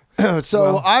know.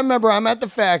 So I remember I'm at the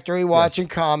factory watching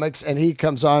comics, and he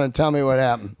comes on and tell me what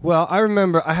happened. Well, I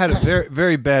remember I had a very,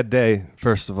 very bad day,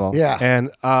 first of all. Yeah.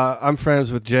 And I'm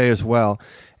friends with Jay as well.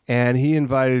 And he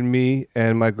invited me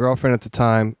and my girlfriend at the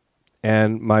time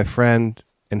and my friend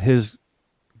and his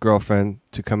girlfriend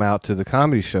to come out to the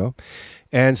comedy show.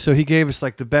 And so he gave us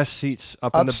like the best seats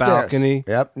up in the balcony.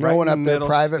 Yep. No right one in up the there, middle,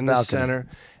 private in balcony. the center.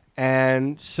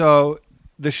 And so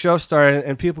the show started,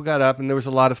 and people got up, and there was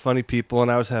a lot of funny people,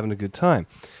 and I was having a good time.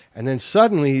 And then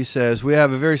suddenly he says, "We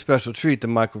have a very special treat that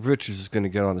Michael Richards is going to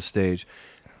get on the stage."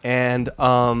 And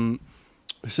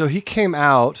so he came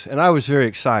out, and I was very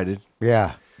excited.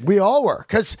 Yeah, we all were,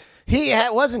 because he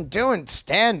wasn't doing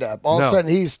stand-up. All of a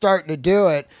sudden, he's starting to do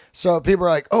it. So people are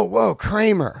like, "Oh, whoa,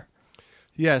 Kramer."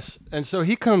 Yes, and so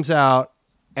he comes out,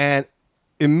 and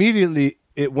immediately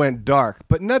it went dark,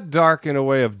 but not dark in a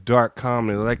way of dark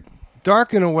comedy, like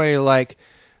dark in a way like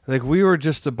we were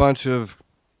just a bunch of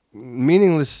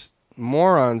meaningless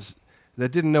morons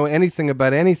that didn't know anything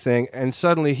about anything, and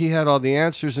suddenly he had all the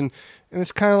answers, and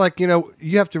it's kind of like,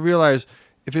 you have to realize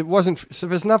if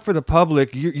it's not for the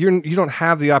public, you don't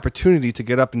have the opportunity to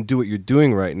get up and do what you're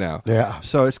doing right now. Yeah.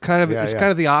 So it's kind of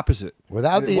the opposite.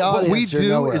 Without the what we audience, you're do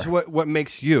nowhere. is what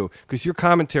makes you, because your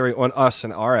commentary on us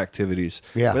and our activities.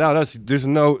 Yeah. Without us,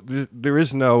 there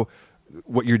is no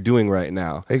what you're doing right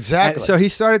now. Exactly. And so he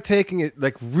started taking it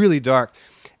like really dark,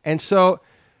 and so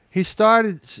he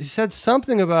said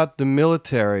something about the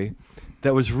military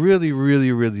that was really,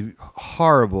 really, really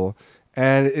horrible.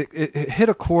 And it hit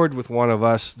a chord with one of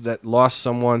us that lost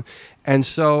someone. And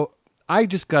so I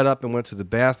just got up and went to the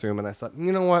bathroom, and I thought,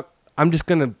 you know what? I'm just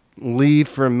going to leave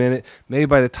for a minute. Maybe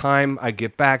by the time I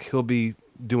get back, he'll be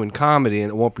doing comedy, and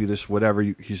it won't be this whatever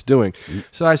he's doing.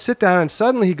 So I sit down, and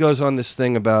suddenly he goes on this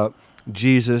thing about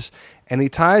Jesus, and he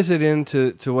ties it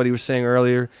into what he was saying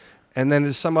earlier, and then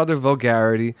there's some other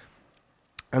vulgarity,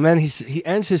 and then he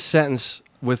ends his sentence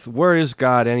with "Where is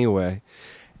God anyway?"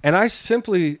 And I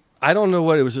don't know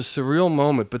what, it was a surreal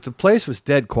moment, but the place was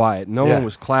dead quiet. No one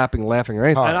was clapping, laughing, or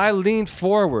anything. And I leaned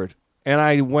forward, and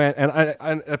I went,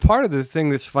 and a part of the thing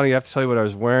that's funny, I have to tell you what I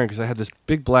was wearing, because I had this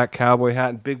big black cowboy hat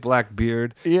and big black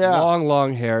beard,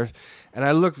 long hair, and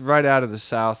I looked right out of the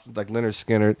South, like Lynyrd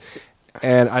Skynyrd,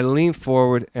 and I leaned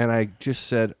forward, and I just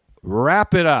said,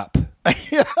 "Wrap it up."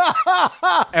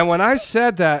 And when I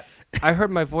said that, I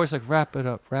heard my voice like, "Wrap it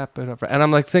up, wrap it up." And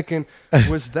I'm like thinking,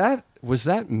 was that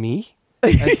me?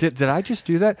 Did I just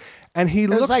do that? And he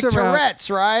looks around. It was like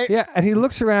Tourette's, right? Yeah, and he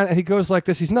looks around and he goes like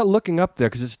this. He's not looking up there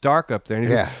because it's dark up there. And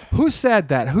he goes, "Who said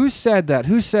that? Who said that?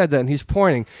 Who said that?" And he's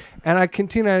pointing. And I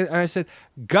continue, and I said,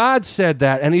 "God said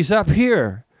that, and he's up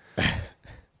here."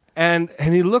 and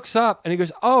he looks up and he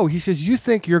goes, "Oh," he says, "You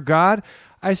think you're God?"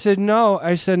 I said, "No."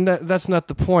 I said, "No, that's not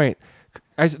the point."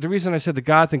 The reason I said the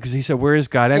God thing, because he said, "Where is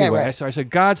God anyway?" Yeah, right. So I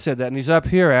said, "God said that, and he's up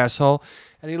here, asshole."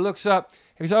 And he looks up.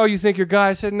 He goes, "Oh, you think you're God?"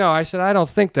 I said, "No." I said, "I don't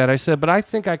think that." I said, "But I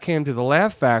think I came to the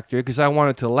Laugh Factory because I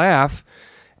wanted to laugh,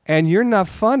 and you're not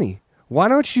funny. Why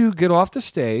don't you get off the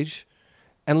stage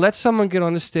and let someone get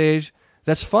on the stage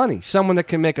that's funny, someone that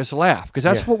can make us laugh, because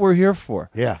that's what we're here for."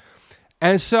 Yeah.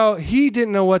 And so he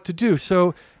didn't know what to do.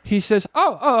 So he says,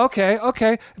 oh, okay.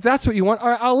 If that's what you want, all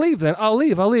right, I'll leave then. I'll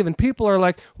leave. And people are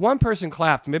like, one person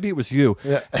clapped. Maybe it was you.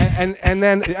 Yeah. And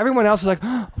then everyone else is like,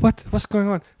 oh, what's going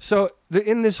on? So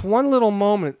in this one little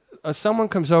moment, someone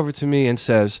comes over to me and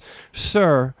says,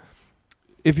 "Sir,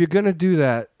 if you're going to do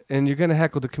that and you're going to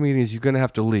heckle the comedians, you're going to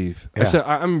have to leave." Yeah. I said,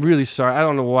 "I'm really sorry. I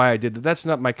don't know why I did that. That's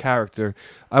not my character.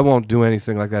 I won't do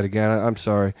anything like that again. I'm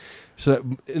sorry." So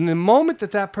in the moment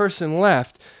that person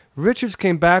left, Richards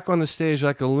came back on the stage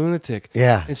like a lunatic,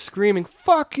 and screaming,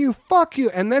 fuck you.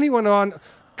 And then he went on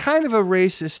kind of a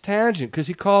racist tangent, because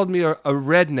he called me a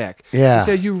redneck. Yeah. He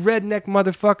said, "You redneck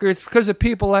motherfucker, it's because of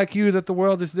people like you that the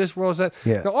world is this, world is that."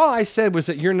 Yeah. Now, all I said was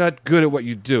that you're not good at what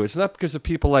you do. It's not because of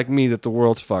people like me that the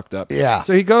world's fucked up. Yeah.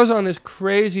 So he goes on this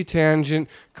crazy tangent,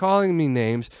 calling me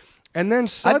names. And then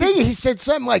suddenly, I think he said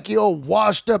something like, "You old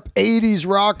washed up 80s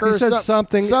rocker." He said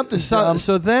something. He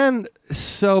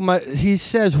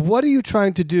says, "What are you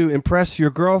trying to do? Impress your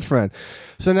girlfriend?"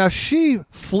 So now she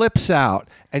flips out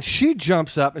and she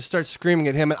jumps up and starts screaming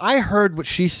at him. And I heard what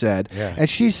she said. Yeah. And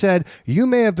she said, "You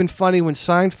may have been funny when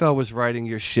Seinfeld was writing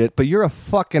your shit, but you're a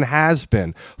fucking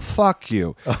has-been. Fuck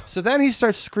you." So then he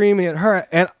starts screaming at her,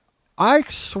 and I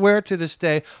swear to this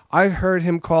day, I heard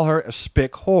him call her a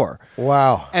spick whore.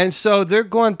 Wow. And so they're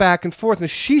going back and forth, and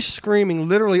she's screaming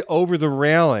literally over the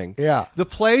railing. Yeah. The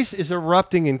place is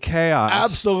erupting in chaos.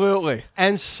 Absolutely.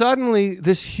 And suddenly,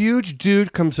 this huge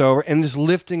dude comes over and is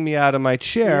lifting me out of my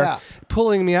chair,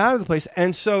 pulling me out of the place.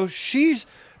 And so she's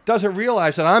doesn't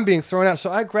realize that I'm being thrown out.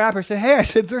 So I grab her and say, "Hey," I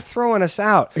said, "they're throwing us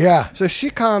out." Yeah. So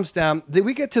she calms down. Then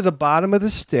we get to the bottom of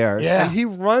the stairs, and he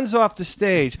runs off the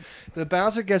stage. The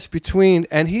bouncer gets between,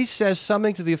 and he says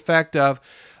something to the effect of,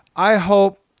 "I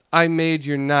hope I made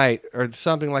your night," or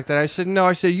something like that. I said, "No."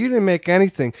 I said, "You didn't make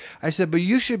anything." I said, "But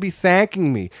you should be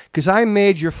thanking me, because I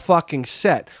made your fucking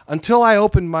set. Until I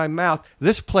opened my mouth,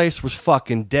 this place was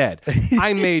fucking dead.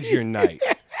 I made your night."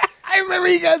 I remember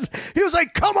he was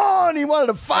like, "Come on." He wanted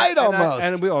to fight almost.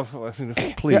 And we all,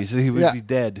 please, he would be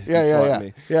dead if he fought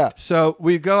me. Yeah. So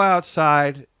we go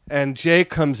outside, and Jay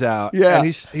comes out, and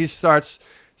he starts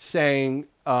saying,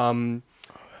 "I'm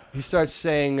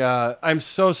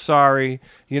so sorry.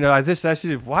 You know, I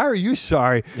said, why are you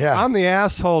sorry? Yeah. I'm the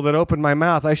asshole that opened my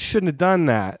mouth. I shouldn't have done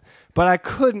that, but I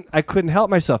couldn't help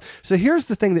myself." So here's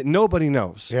the thing that nobody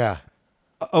knows. Yeah.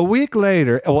 A week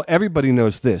later, well, everybody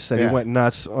knows this, that he went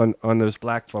nuts on those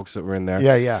black folks that were in there.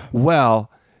 Yeah.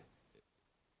 Well,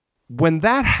 when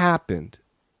that happened,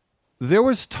 there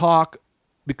was talk,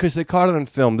 because they caught it on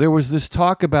film, there was this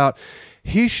talk about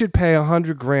he should pay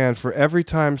 $100,000 for every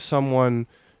time someone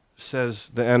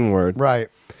says the N-word. Right.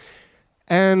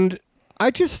 And I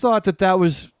just thought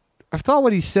I thought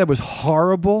what he said was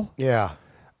horrible. Yeah.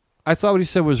 I thought what he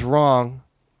said was wrong.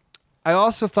 I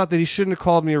also thought that he shouldn't have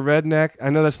called me a redneck.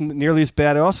 I know that's nearly as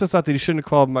bad. I also thought that he shouldn't have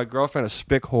called my girlfriend a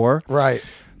spick whore. Right.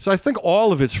 So I think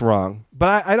all of it's wrong.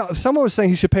 But I don't. Someone was saying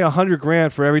he should pay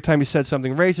 $100,000 for every time he said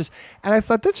something racist, and I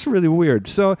thought that's really weird.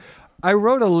 So I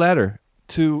wrote a letter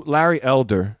to Larry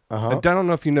Elder. I don't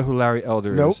know if you know who Larry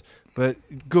Elder is, but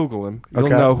Google him. You'll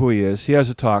know who he is. He has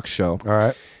a talk show. All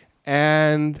right.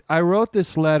 And I wrote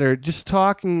this letter just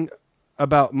talking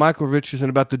about Michael Richards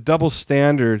and about the double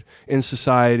standard in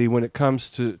society when it comes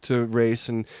to race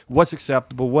and what's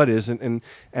acceptable, what isn't, and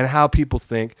how people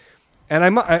think. And I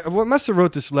must have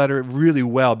wrote this letter really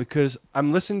well because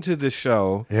I'm listening to this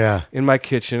show in my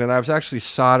kitchen, and I was actually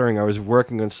soldering. I was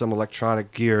working on some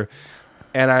electronic gear,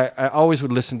 and I always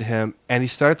would listen to him. And he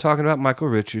started talking about Michael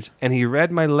Richards, and he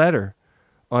read my letter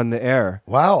on the air.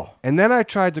 Wow. And then I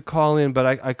tried to call in, but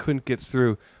I couldn't get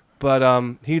through.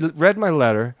 But he read my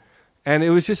letter, and it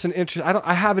was just an interest.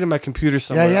 I have it in my computer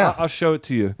somewhere. Yeah. I'll show it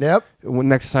to you. Yep.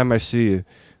 Next time I see you.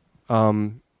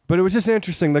 But it was just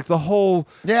interesting, like the whole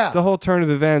turn of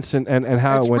events and how it went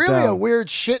down. It's really a weird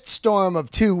shitstorm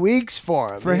of 2 weeks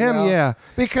for him. For him, yeah.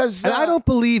 Because and I don't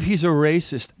believe he's a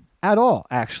racist at all,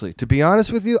 actually. To be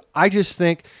honest with you, I just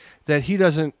think that he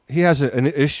has an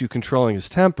issue controlling his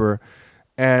temper,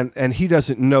 and he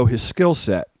doesn't know his skill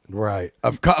set. Right.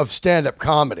 Of stand-up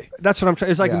comedy. That's what I'm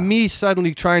trying. It's like me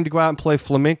suddenly trying to go out and play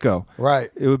flamenco.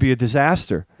 Right. It would be a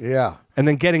disaster. Yeah. And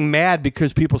then getting mad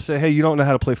because people say, hey, you don't know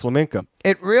how to play flamenco.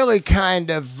 It really kind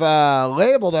of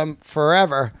labeled him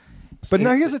forever. But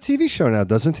now he has a TV show now,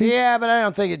 doesn't he? Yeah, but I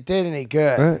don't think it did any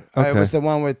good. Right. Okay. It was the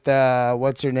one with,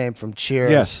 what's her name from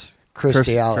Cheers? Yes.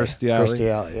 Kirstie Alley. Kirstie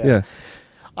Alley, yeah.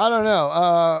 I don't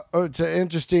know. It's an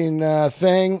interesting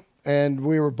thing, and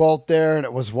we were both there, and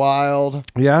it was wild.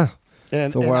 Yeah.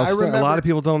 And I remember, a lot of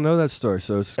people don't know that story,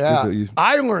 so it's good that you...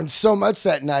 I learned so much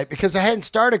that night because I hadn't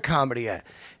started comedy yet.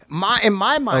 In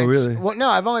my mind, really? Well, no,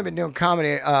 I've only been doing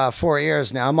comedy 4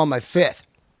 years now. I'm on my 5th.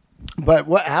 But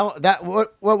what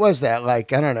was that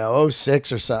like? I don't know,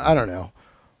 06 or something. I don't know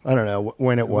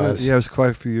when it was. Yeah, it was quite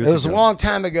a few years ago. It was a long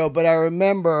time ago, but I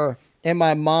remember in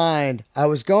my mind, I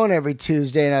was going every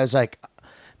Tuesday, and I was like,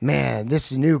 man,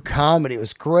 this new comedy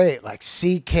was great. Like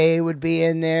CK would be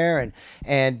in there,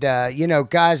 and you know,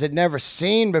 guys I'd never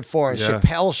seen before. And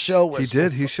Chappelle's show was. He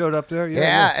did. He showed up there.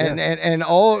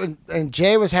 And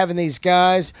Jay was having these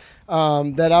guys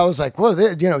that I was like, well,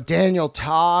 Daniel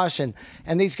Tosh and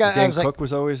these guys. Dan I was Cook like,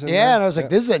 was always in there. Yeah, and I was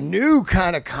like, this is a new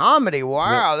kind of comedy.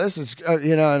 Wow, this is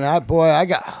and I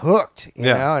got hooked. You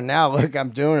know, and now look,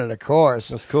 I'm doing it. Of course,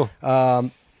 that's cool.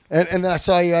 And then I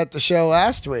saw you at the show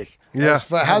last week. Yeah.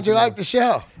 How'd you like the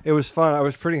show? It was fun. I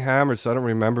was pretty hammered, so I don't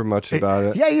remember much about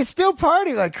it. Yeah, you still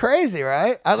party like crazy,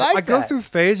 right? I go through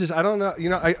phases. I don't know. You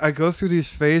know, I go through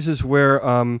these phases where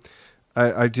I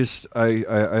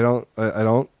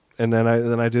don't, and then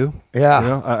I do. Yeah. You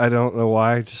know, I don't know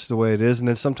why, just the way it is. And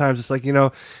then sometimes it's like,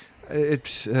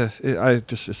 it's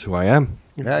who I am.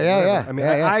 Yeah. I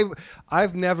mean,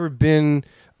 I've never been.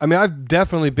 I mean, I've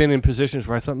definitely been in positions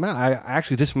where I thought, man,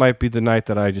 this might be the night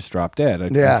that I just drop dead.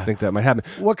 I think that might happen.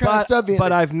 What kind of stuff?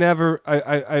 But I've never.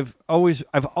 I've always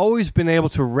been able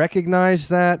to recognize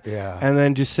that, and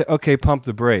then just say, okay, pump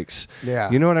the brakes. Yeah.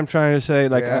 You know what I'm trying to say?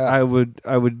 Like I would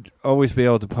always be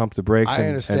able to pump the brakes. I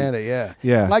understand it. Yeah.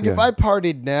 Yeah. Like if I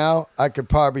partied now, I could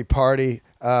probably party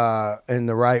in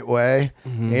the right way,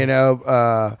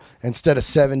 instead of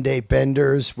 7-day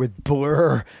benders with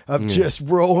Blur of just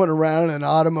rolling around in an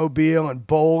automobile and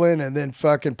bowling and then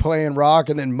fucking playing rock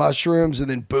and then mushrooms and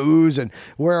then booze and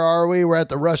where are we? We're at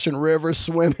the Russian River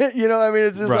swimming. You know what I mean?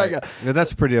 It's just like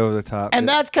that's pretty over the top. And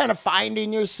that's kind of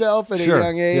finding yourself at a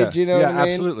young age, you know what I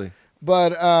mean? Absolutely.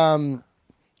 But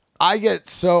I get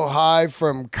so high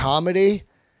from comedy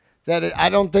that I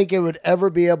don't think it would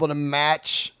ever be able to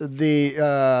match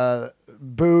the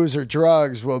booze or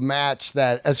drugs will match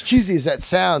that. As cheesy as that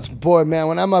sounds, boy, man,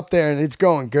 when I'm up there and it's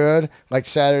going good, like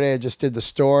Saturday I just did the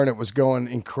store and it was going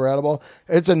incredible,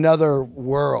 it's another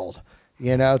world.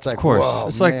 You know, it's like, of course. Whoa,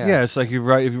 it's man. like, it's like if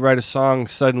you write a song,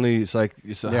 suddenly it's like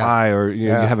it's a high, or you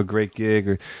have a great gig,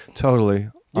 or totally.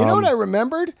 You know what I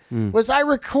remembered? Was I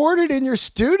recorded in your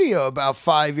studio about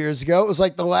 5 years ago. It was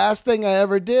like the last thing I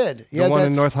ever did. The one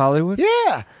in North Hollywood?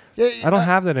 Yeah. I don't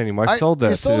have that anymore. I sold that.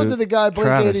 You sold it to the guy, Blink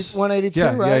 182,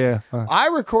 right? Yeah. I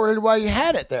recorded while you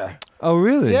had it there. Oh,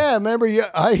 really? Yeah, remember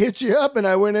I hit you up and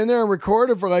I went in there and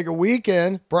recorded for like a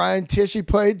weekend. Brian Tishy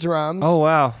played drums. Oh,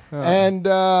 wow. And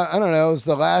I don't know, it was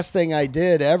the last thing I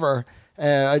did ever.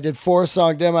 I did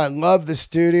 4-song demo. I loved the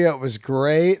studio. It was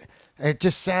great. It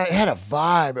just it had a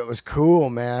vibe. It was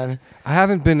cool, man. I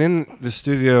haven't been in the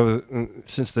studio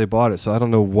since they bought it, so I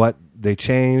don't know what they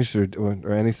changed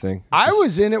or anything. I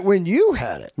was in it when you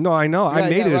had it. No, I know. I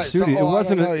made it a studio. So, it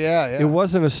wasn't. It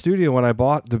wasn't a studio when I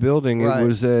bought the building. Right.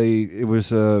 It was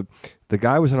the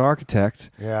guy was an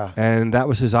architect. Yeah. And that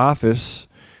was his office,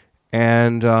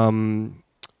 and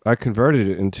I converted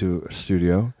it into a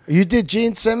studio. You did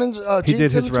Gene Simmons? He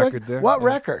did his record there. What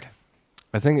record?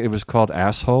 I think it was called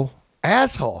Asshole.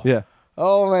 Asshole. Yeah.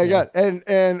 Oh my God.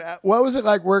 And what was it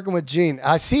like working with Gene?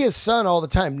 I see his son all the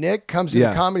time. Nick comes to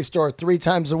the Comedy Store 3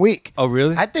 times a week. Oh,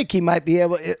 really? I think he might be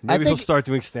able. Maybe he'll start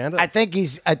doing stand-up. I think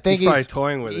he's probably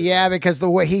toying with it. Yeah, because the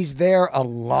way he's there a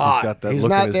lot. He's got that he's look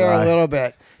not in his there eye. a little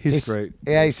bit. He's great.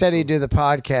 Yeah, he said he'd do the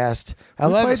podcast. I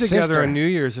we love played his together sister. on New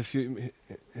Year's.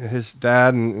 His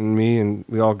dad and me, and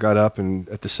we all got up and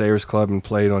at the Sayers Club and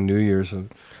played on New Year's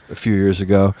a few years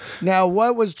ago. Now,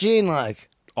 what was Gene like?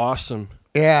 Awesome.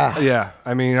 Yeah. Yeah.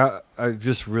 I mean, I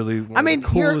just really one of the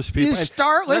coolest people. You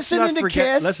start listening to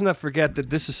Kiss. Let's not forget that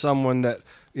this is someone that,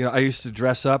 I used to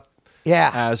dress up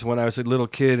as when I was a little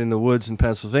kid in the woods in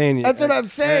Pennsylvania. That's what I'm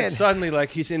saying. And suddenly,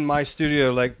 like, he's in my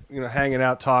studio, like, hanging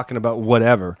out, talking about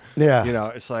whatever. Yeah.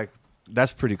 It's like,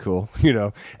 that's pretty cool.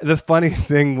 The funny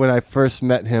thing when I first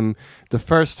met him, the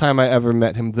first time I ever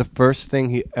met him, the first thing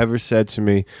he ever said to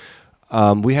me,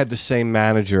 we had the same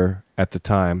manager at the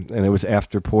time, and it was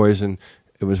after Poison.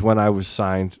 It was when I was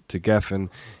signed to Geffen,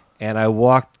 and I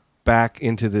walked back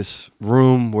into this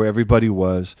room where everybody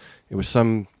was. It was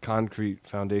some Concrete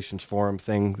Foundations Forum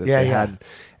thing that they had,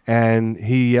 and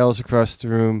he yells across the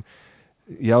room,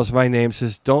 yells my name,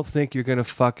 says, "Don't think you're going to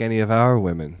fuck any of our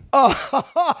women."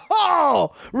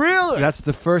 Oh, really? That's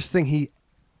the first thing he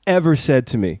ever said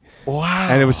to me. Wow.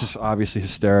 And it was just obviously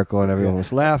hysterical, and everyone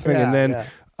was laughing. And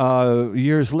then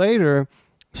years later,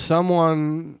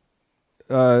 someone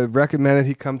recommended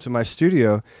he come to my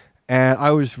studio, and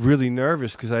I was really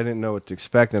nervous because I didn't know what to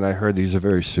expect, and I heard he's a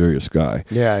very serious guy.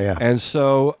 Yeah, yeah. And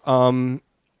so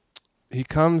he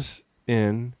comes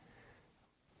in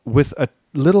with a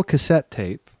little cassette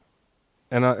tape,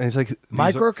 and he's like,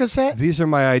 micro cassette? These are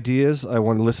my ideas. I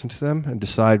want to listen to them and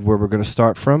decide where we're going to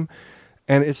start from.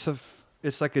 And it's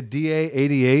like a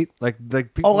DA-88,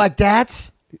 like people, like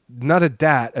DATs? Not a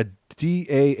DAT, a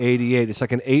DA-88. It's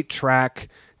like an 8-track,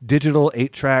 digital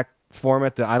 8-track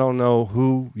format that I don't know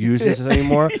who uses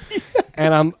anymore.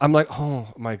 And I'm like, oh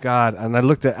my God. And I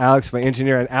looked at Alex, my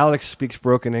engineer, and Alex speaks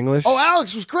broken English. Oh,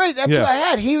 Alex was great. That's what I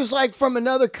had. He was like from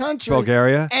another country.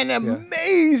 Bulgaria. An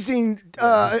amazing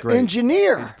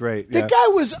engineer. He's great. The guy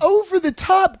was over the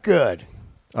top good.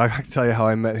 I can tell you how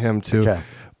I met him too. Okay.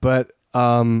 But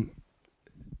I'm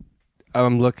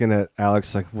looking at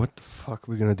Alex like, what the fuck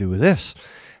are we going to do with this?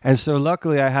 And so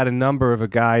luckily I had a number of a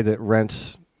guy that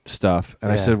rents stuff.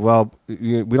 And I said, well,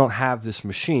 we don't have this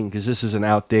machine because this is an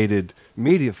outdated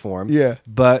media form. Yeah.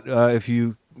 But if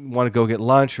you want to go get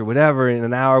lunch or whatever, in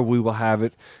an hour we will have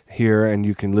it here and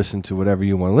you can listen to whatever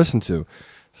you want to listen to.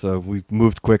 So we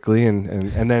moved quickly,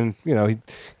 and then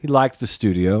he liked the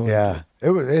studio. Yeah, He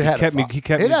kept me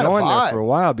going there for a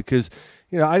while because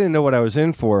I didn't know what I was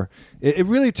in for. It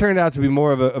really turned out to be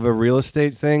more of a real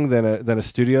estate thing than a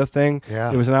studio thing.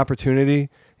 Yeah, it was an opportunity.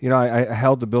 I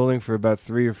held the building for about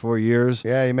 3 or 4 years.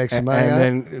 Yeah, you make some money, and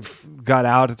then got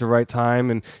out at the right time.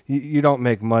 And you don't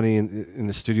make money in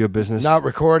the studio business. Not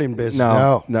recording business.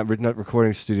 No. Not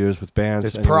recording studios with bands.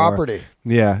 It's anymore. property.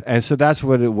 Yeah, and so that's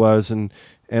what it was, and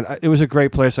it was a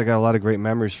great place. I got a lot of great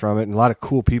memories from it, and a lot of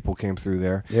cool people came through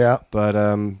there. Yeah, but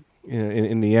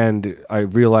in the end, I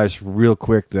realized real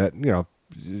quick that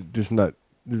just not.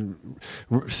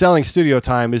 Selling studio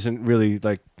time isn't really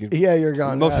like you're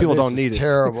gone. Most people don't need it.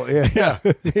 Terrible. Yeah.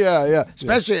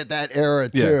 Especially at that era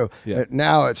too. Yeah.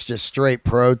 Now it's just straight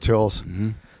Pro Tools. Mm-hmm.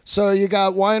 So you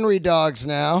got Winery Dogs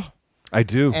now. I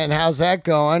do. And how's that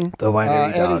going? The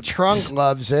Winery Dogs. Eddie Trunk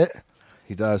loves it.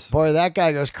 He does. Boy, that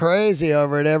guy goes crazy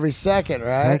over it every second,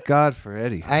 right? Thank God for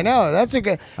Eddie. I know. That's a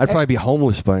good. I'd probably be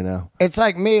homeless by now. It's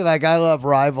like me. Like I love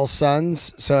Rival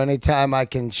Sons, so anytime I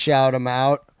can shout them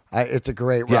out. It's a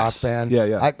great rock band.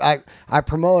 Yeah. I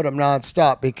promote them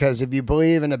nonstop because if you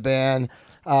believe in a band,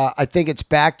 I think it's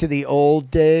back to the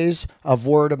old days of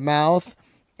word of mouth.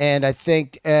 And I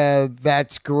think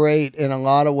that's great in a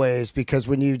lot of ways because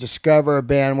when you discover a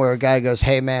band where a guy goes,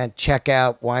 "Hey man, check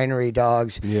out Winery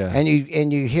Dogs," and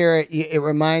you hear it, it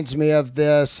reminds me of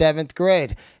the 7th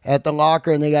grade at the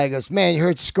locker, and the guy goes, "Man, you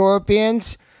heard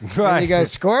Scorpions?" Right. And you go,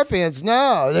 "Scorpions?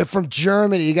 No, they're from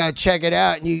Germany. You got to check it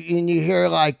out." And you hear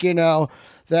like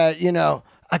that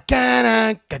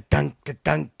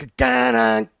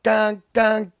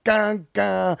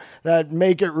that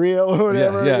Make It Real or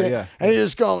whatever. Yeah. And you're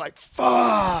just going like,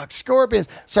 fuck, Scorpions.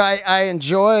 So I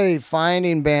enjoy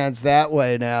finding bands that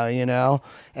way now,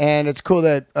 and it's cool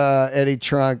that Eddie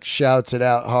Trunk shouts it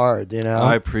out hard,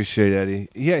 I appreciate Eddie.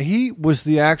 Yeah, he was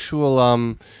the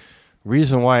actual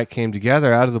reason why it came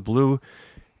together out of the blue.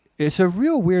 It's a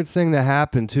real weird thing that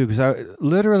happened too, because I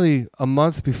literally a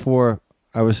month before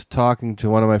I was talking to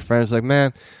one of my friends, like,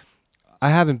 man, I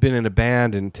haven't been in a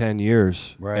band in 10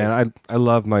 years. Right. And I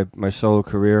love my solo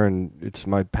career, and it's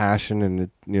my passion, and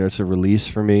it's a release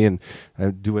for me, and I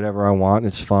do whatever I want,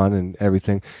 and it's fun and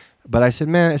everything. But I said,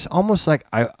 man, it's almost like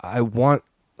I want,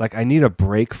 like I need a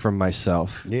break from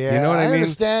myself. Yeah, you know what I mean?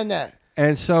 understand that.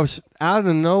 And so out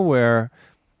of nowhere,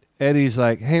 Eddie's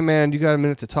like, hey, man, you got a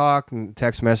minute to talk? And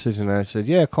text message. And I said,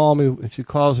 yeah, call me. And she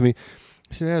calls me.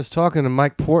 She said, I was talking to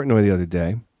Mike Portnoy the other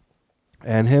day.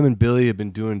 And him and Billy had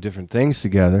been doing different things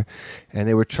together. And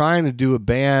they were trying to do a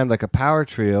band, like a power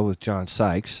trio with John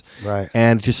Sykes. Right.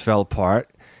 And it just fell apart.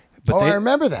 But I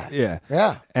remember that. Yeah.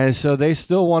 Yeah. And so they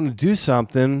still want to do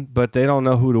something, but they don't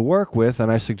know who to work with.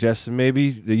 And I suggested maybe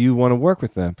that you want to work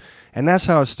with them. And that's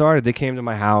how it started. They came to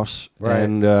my house,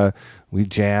 and we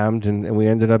jammed, and we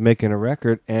ended up making a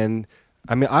record. And,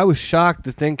 I mean, I was shocked.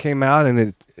 The thing came out,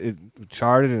 and it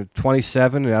charted at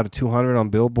 27 out of 200 on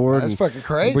Billboard. That's fucking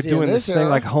crazy. We're doing this thing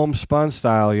like homespun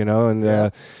style,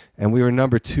 and we were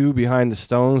number 2 behind the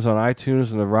Stones on iTunes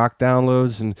and the rock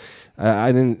downloads. And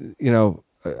I didn't,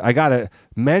 I got to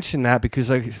mention that because,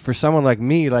 like, for someone like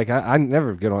me, like, I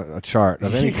never get on a chart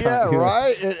of any kind. Yeah,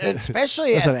 right. And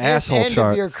especially at an this asshole end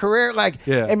chart of your career. Like,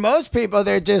 and most people,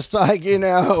 they're just like,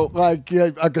 like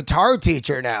a guitar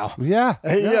teacher now. Yeah.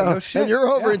 No shit. And you're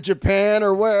over in Japan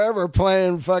or wherever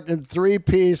playing fucking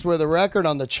 3-piece with a record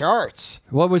on the charts.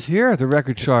 What was here? The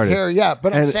record charted. Here, yeah.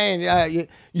 But I'm saying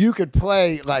you could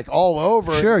play, like, all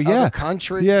over other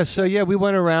countries. Yeah, so, we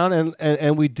went around,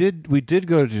 and we did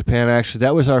go to Japan, actually.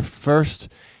 That was our first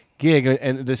gig,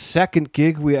 and the second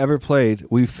gig we ever played,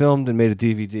 we filmed and made a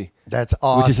DVD. That's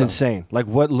awesome. Which is insane. Like,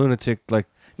 what lunatic, like...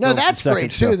 No, that's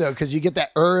great, too, though, because you get that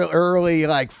early,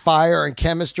 like, fire and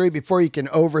chemistry before you can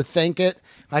overthink it.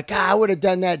 Like, I would have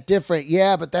done that different.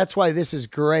 Yeah, but that's why this is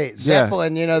great.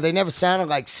 Zeppelin, they never sounded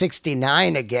like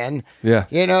 69 again. Yeah.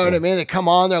 You know what I mean? They come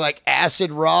on, they're like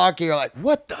acid rock. You're like,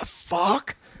 what the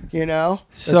fuck?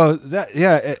 So,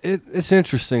 it's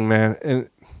interesting, man. And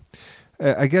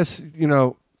I guess,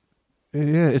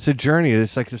 it's a journey.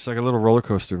 It's like a little roller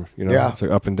coaster, Yeah. It's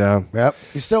like up and down. Yep.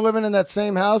 You still living in that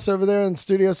same house over there in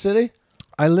Studio City?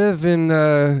 I live in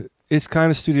it's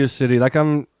kind of Studio City. Like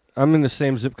I'm in the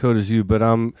same zip code as you, but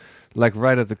I'm like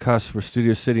right at the cusp where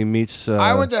Studio City meets.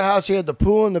 I went to a house. You had the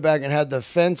pool in the back and had the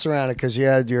fence around it because you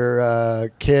had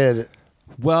your kid.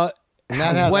 Well,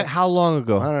 how long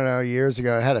ago? I don't know. Years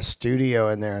ago, it had a studio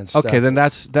in there and stuff. Okay, then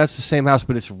that's the same house,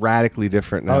 but it's radically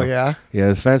different now. Oh yeah. Yeah,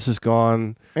 the fence is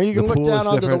gone. And you can look down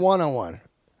onto the 101.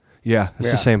 Yeah,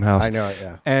 it's the same house. I know it.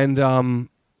 Yeah. And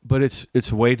but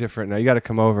it's way different now. You got to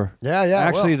come over. Yeah.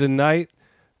 Actually, the night.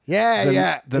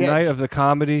 The night of the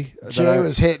comedy. Jay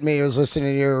was hitting me. He was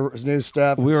listening to your new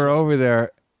stuff. We were over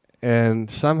there, and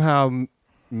somehow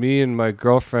me and my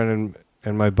girlfriend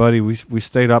and my buddy, we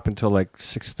stayed up until like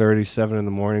 6:30, 7 in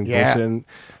the morning, bullshitting,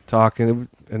 talking,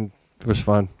 and it was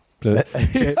fun.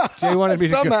 Jay wanted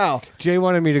me Jay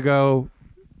wanted me to go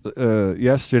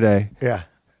yesterday. Yeah.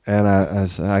 And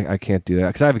I can't do that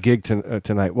because I have a gig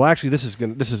tonight. Well, actually, this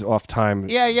is off time.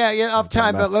 Yeah, off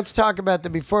time. But let's talk about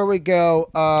that before we go.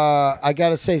 I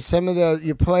gotta say,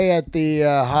 you play at the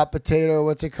Hot Potato.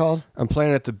 What's it called? I'm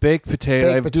playing at the Baked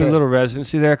Potato. I do a little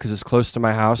residency there because it's close to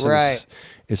my house. Right.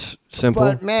 It's simple.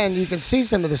 But man, you can see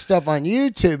some of the stuff on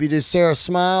YouTube. You do Sarah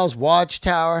Smiles,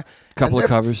 Watchtower. Couple of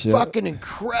covers. Fucking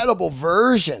incredible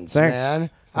versions, Thanks. man.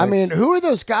 Thanks. I mean, who are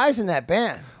those guys in that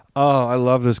band? Oh, I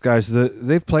love those guys.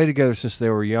 They've played together since they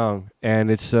were young,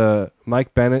 and it's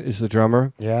Mike Bennett is the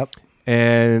drummer. Yep.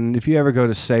 And if you ever go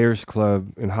to Sayers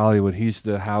Club in Hollywood, he's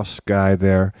the house guy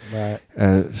there. Right.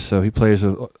 So he plays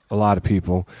with a lot of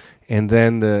people. And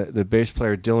then the bass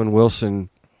player Dylan Wilson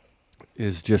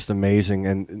is just amazing,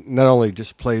 and not only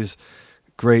just plays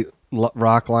great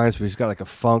rock lines, but he's got like a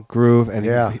funk groove, and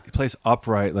he plays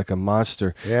upright like a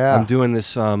monster. Yeah. I'm doing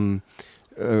this.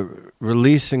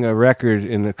 Releasing a record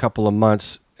in a couple of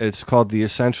months. It's called The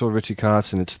Essential Richie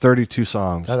Kotzen. It's 32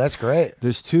 songs. Oh, that's great.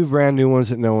 There's 2 brand new ones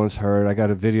that no one's heard. I got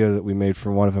a video that we made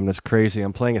for one of them that's crazy.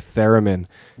 I'm playing a theremin.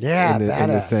 Yeah, in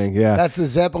the thing. Yeah, that's the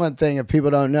Zeppelin thing. If people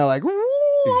don't know, like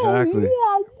exactly.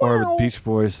 Or Beach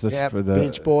Boys. That's for the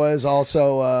Beach Boys.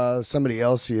 Also, somebody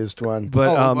else used one.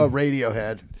 But a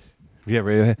Radiohead. Yeah,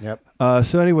 Radiohead. Yep.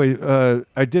 So anyway,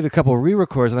 I did a couple of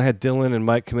re-records, and I had Dylan and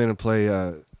Mike come in and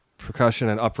play percussion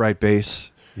and upright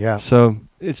bass. Yeah. So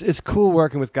it's cool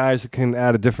working with guys that can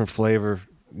add a different flavor.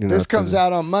 This comes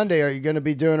out on Monday. Are you going to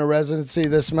be doing a residency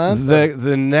this month?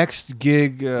 The next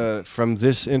gig from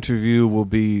this interview will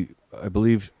be, I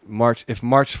believe, If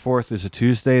March 4th is a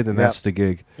Tuesday, then that's the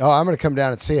gig. Oh, I'm going to come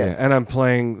down and see it. Yeah, and I'm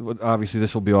playing. Obviously,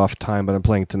 this will be off time, but I'm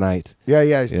playing tonight. Yeah,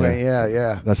 he's playing.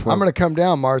 Yeah. That's I'm going to come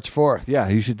down March 4th. Yeah,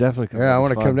 you should definitely come. Yeah, I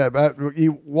want to come down. But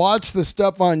you watch the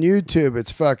stuff on YouTube;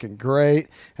 it's fucking great.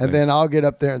 And then I'll get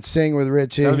up there and sing with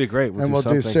Richie. That'd be great. We'll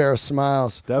do Sarah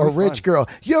Smiles That'd or be Rich fun. Girl.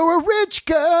 You're a rich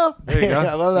girl. There you go.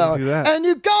 I love that one. Do that. And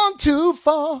you've gone too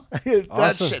far. That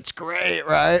Awesome. shit's great,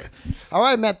 right? All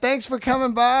right, man. Thanks for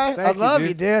coming by. I Thank love you,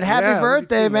 you, dude. dude. Happy Yeah,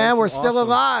 birthday, you too, man. man. We're It's still awesome.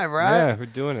 alive, right? Yeah, we're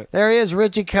doing it. There he is,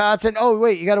 Richie Kotzen. Oh,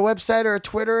 wait, you got a website or a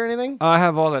Twitter or anything? I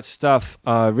have all that stuff,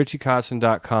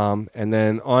 richiekotzen.com, and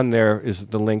then on there is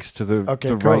the links to the Okay,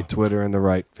 cool. right Twitter and the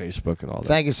right Facebook and all that.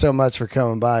 Thank you so much for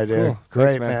coming by, dude. Cool.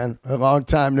 Great, Thanks, man. A long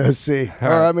time no see. All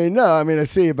Or, right. I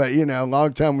see you, but, a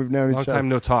long time we've known Long each other. time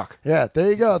no talk. Yeah, there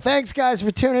you go. Thanks, guys,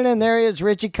 for tuning in. There he is,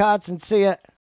 Richie Kotzen. See ya.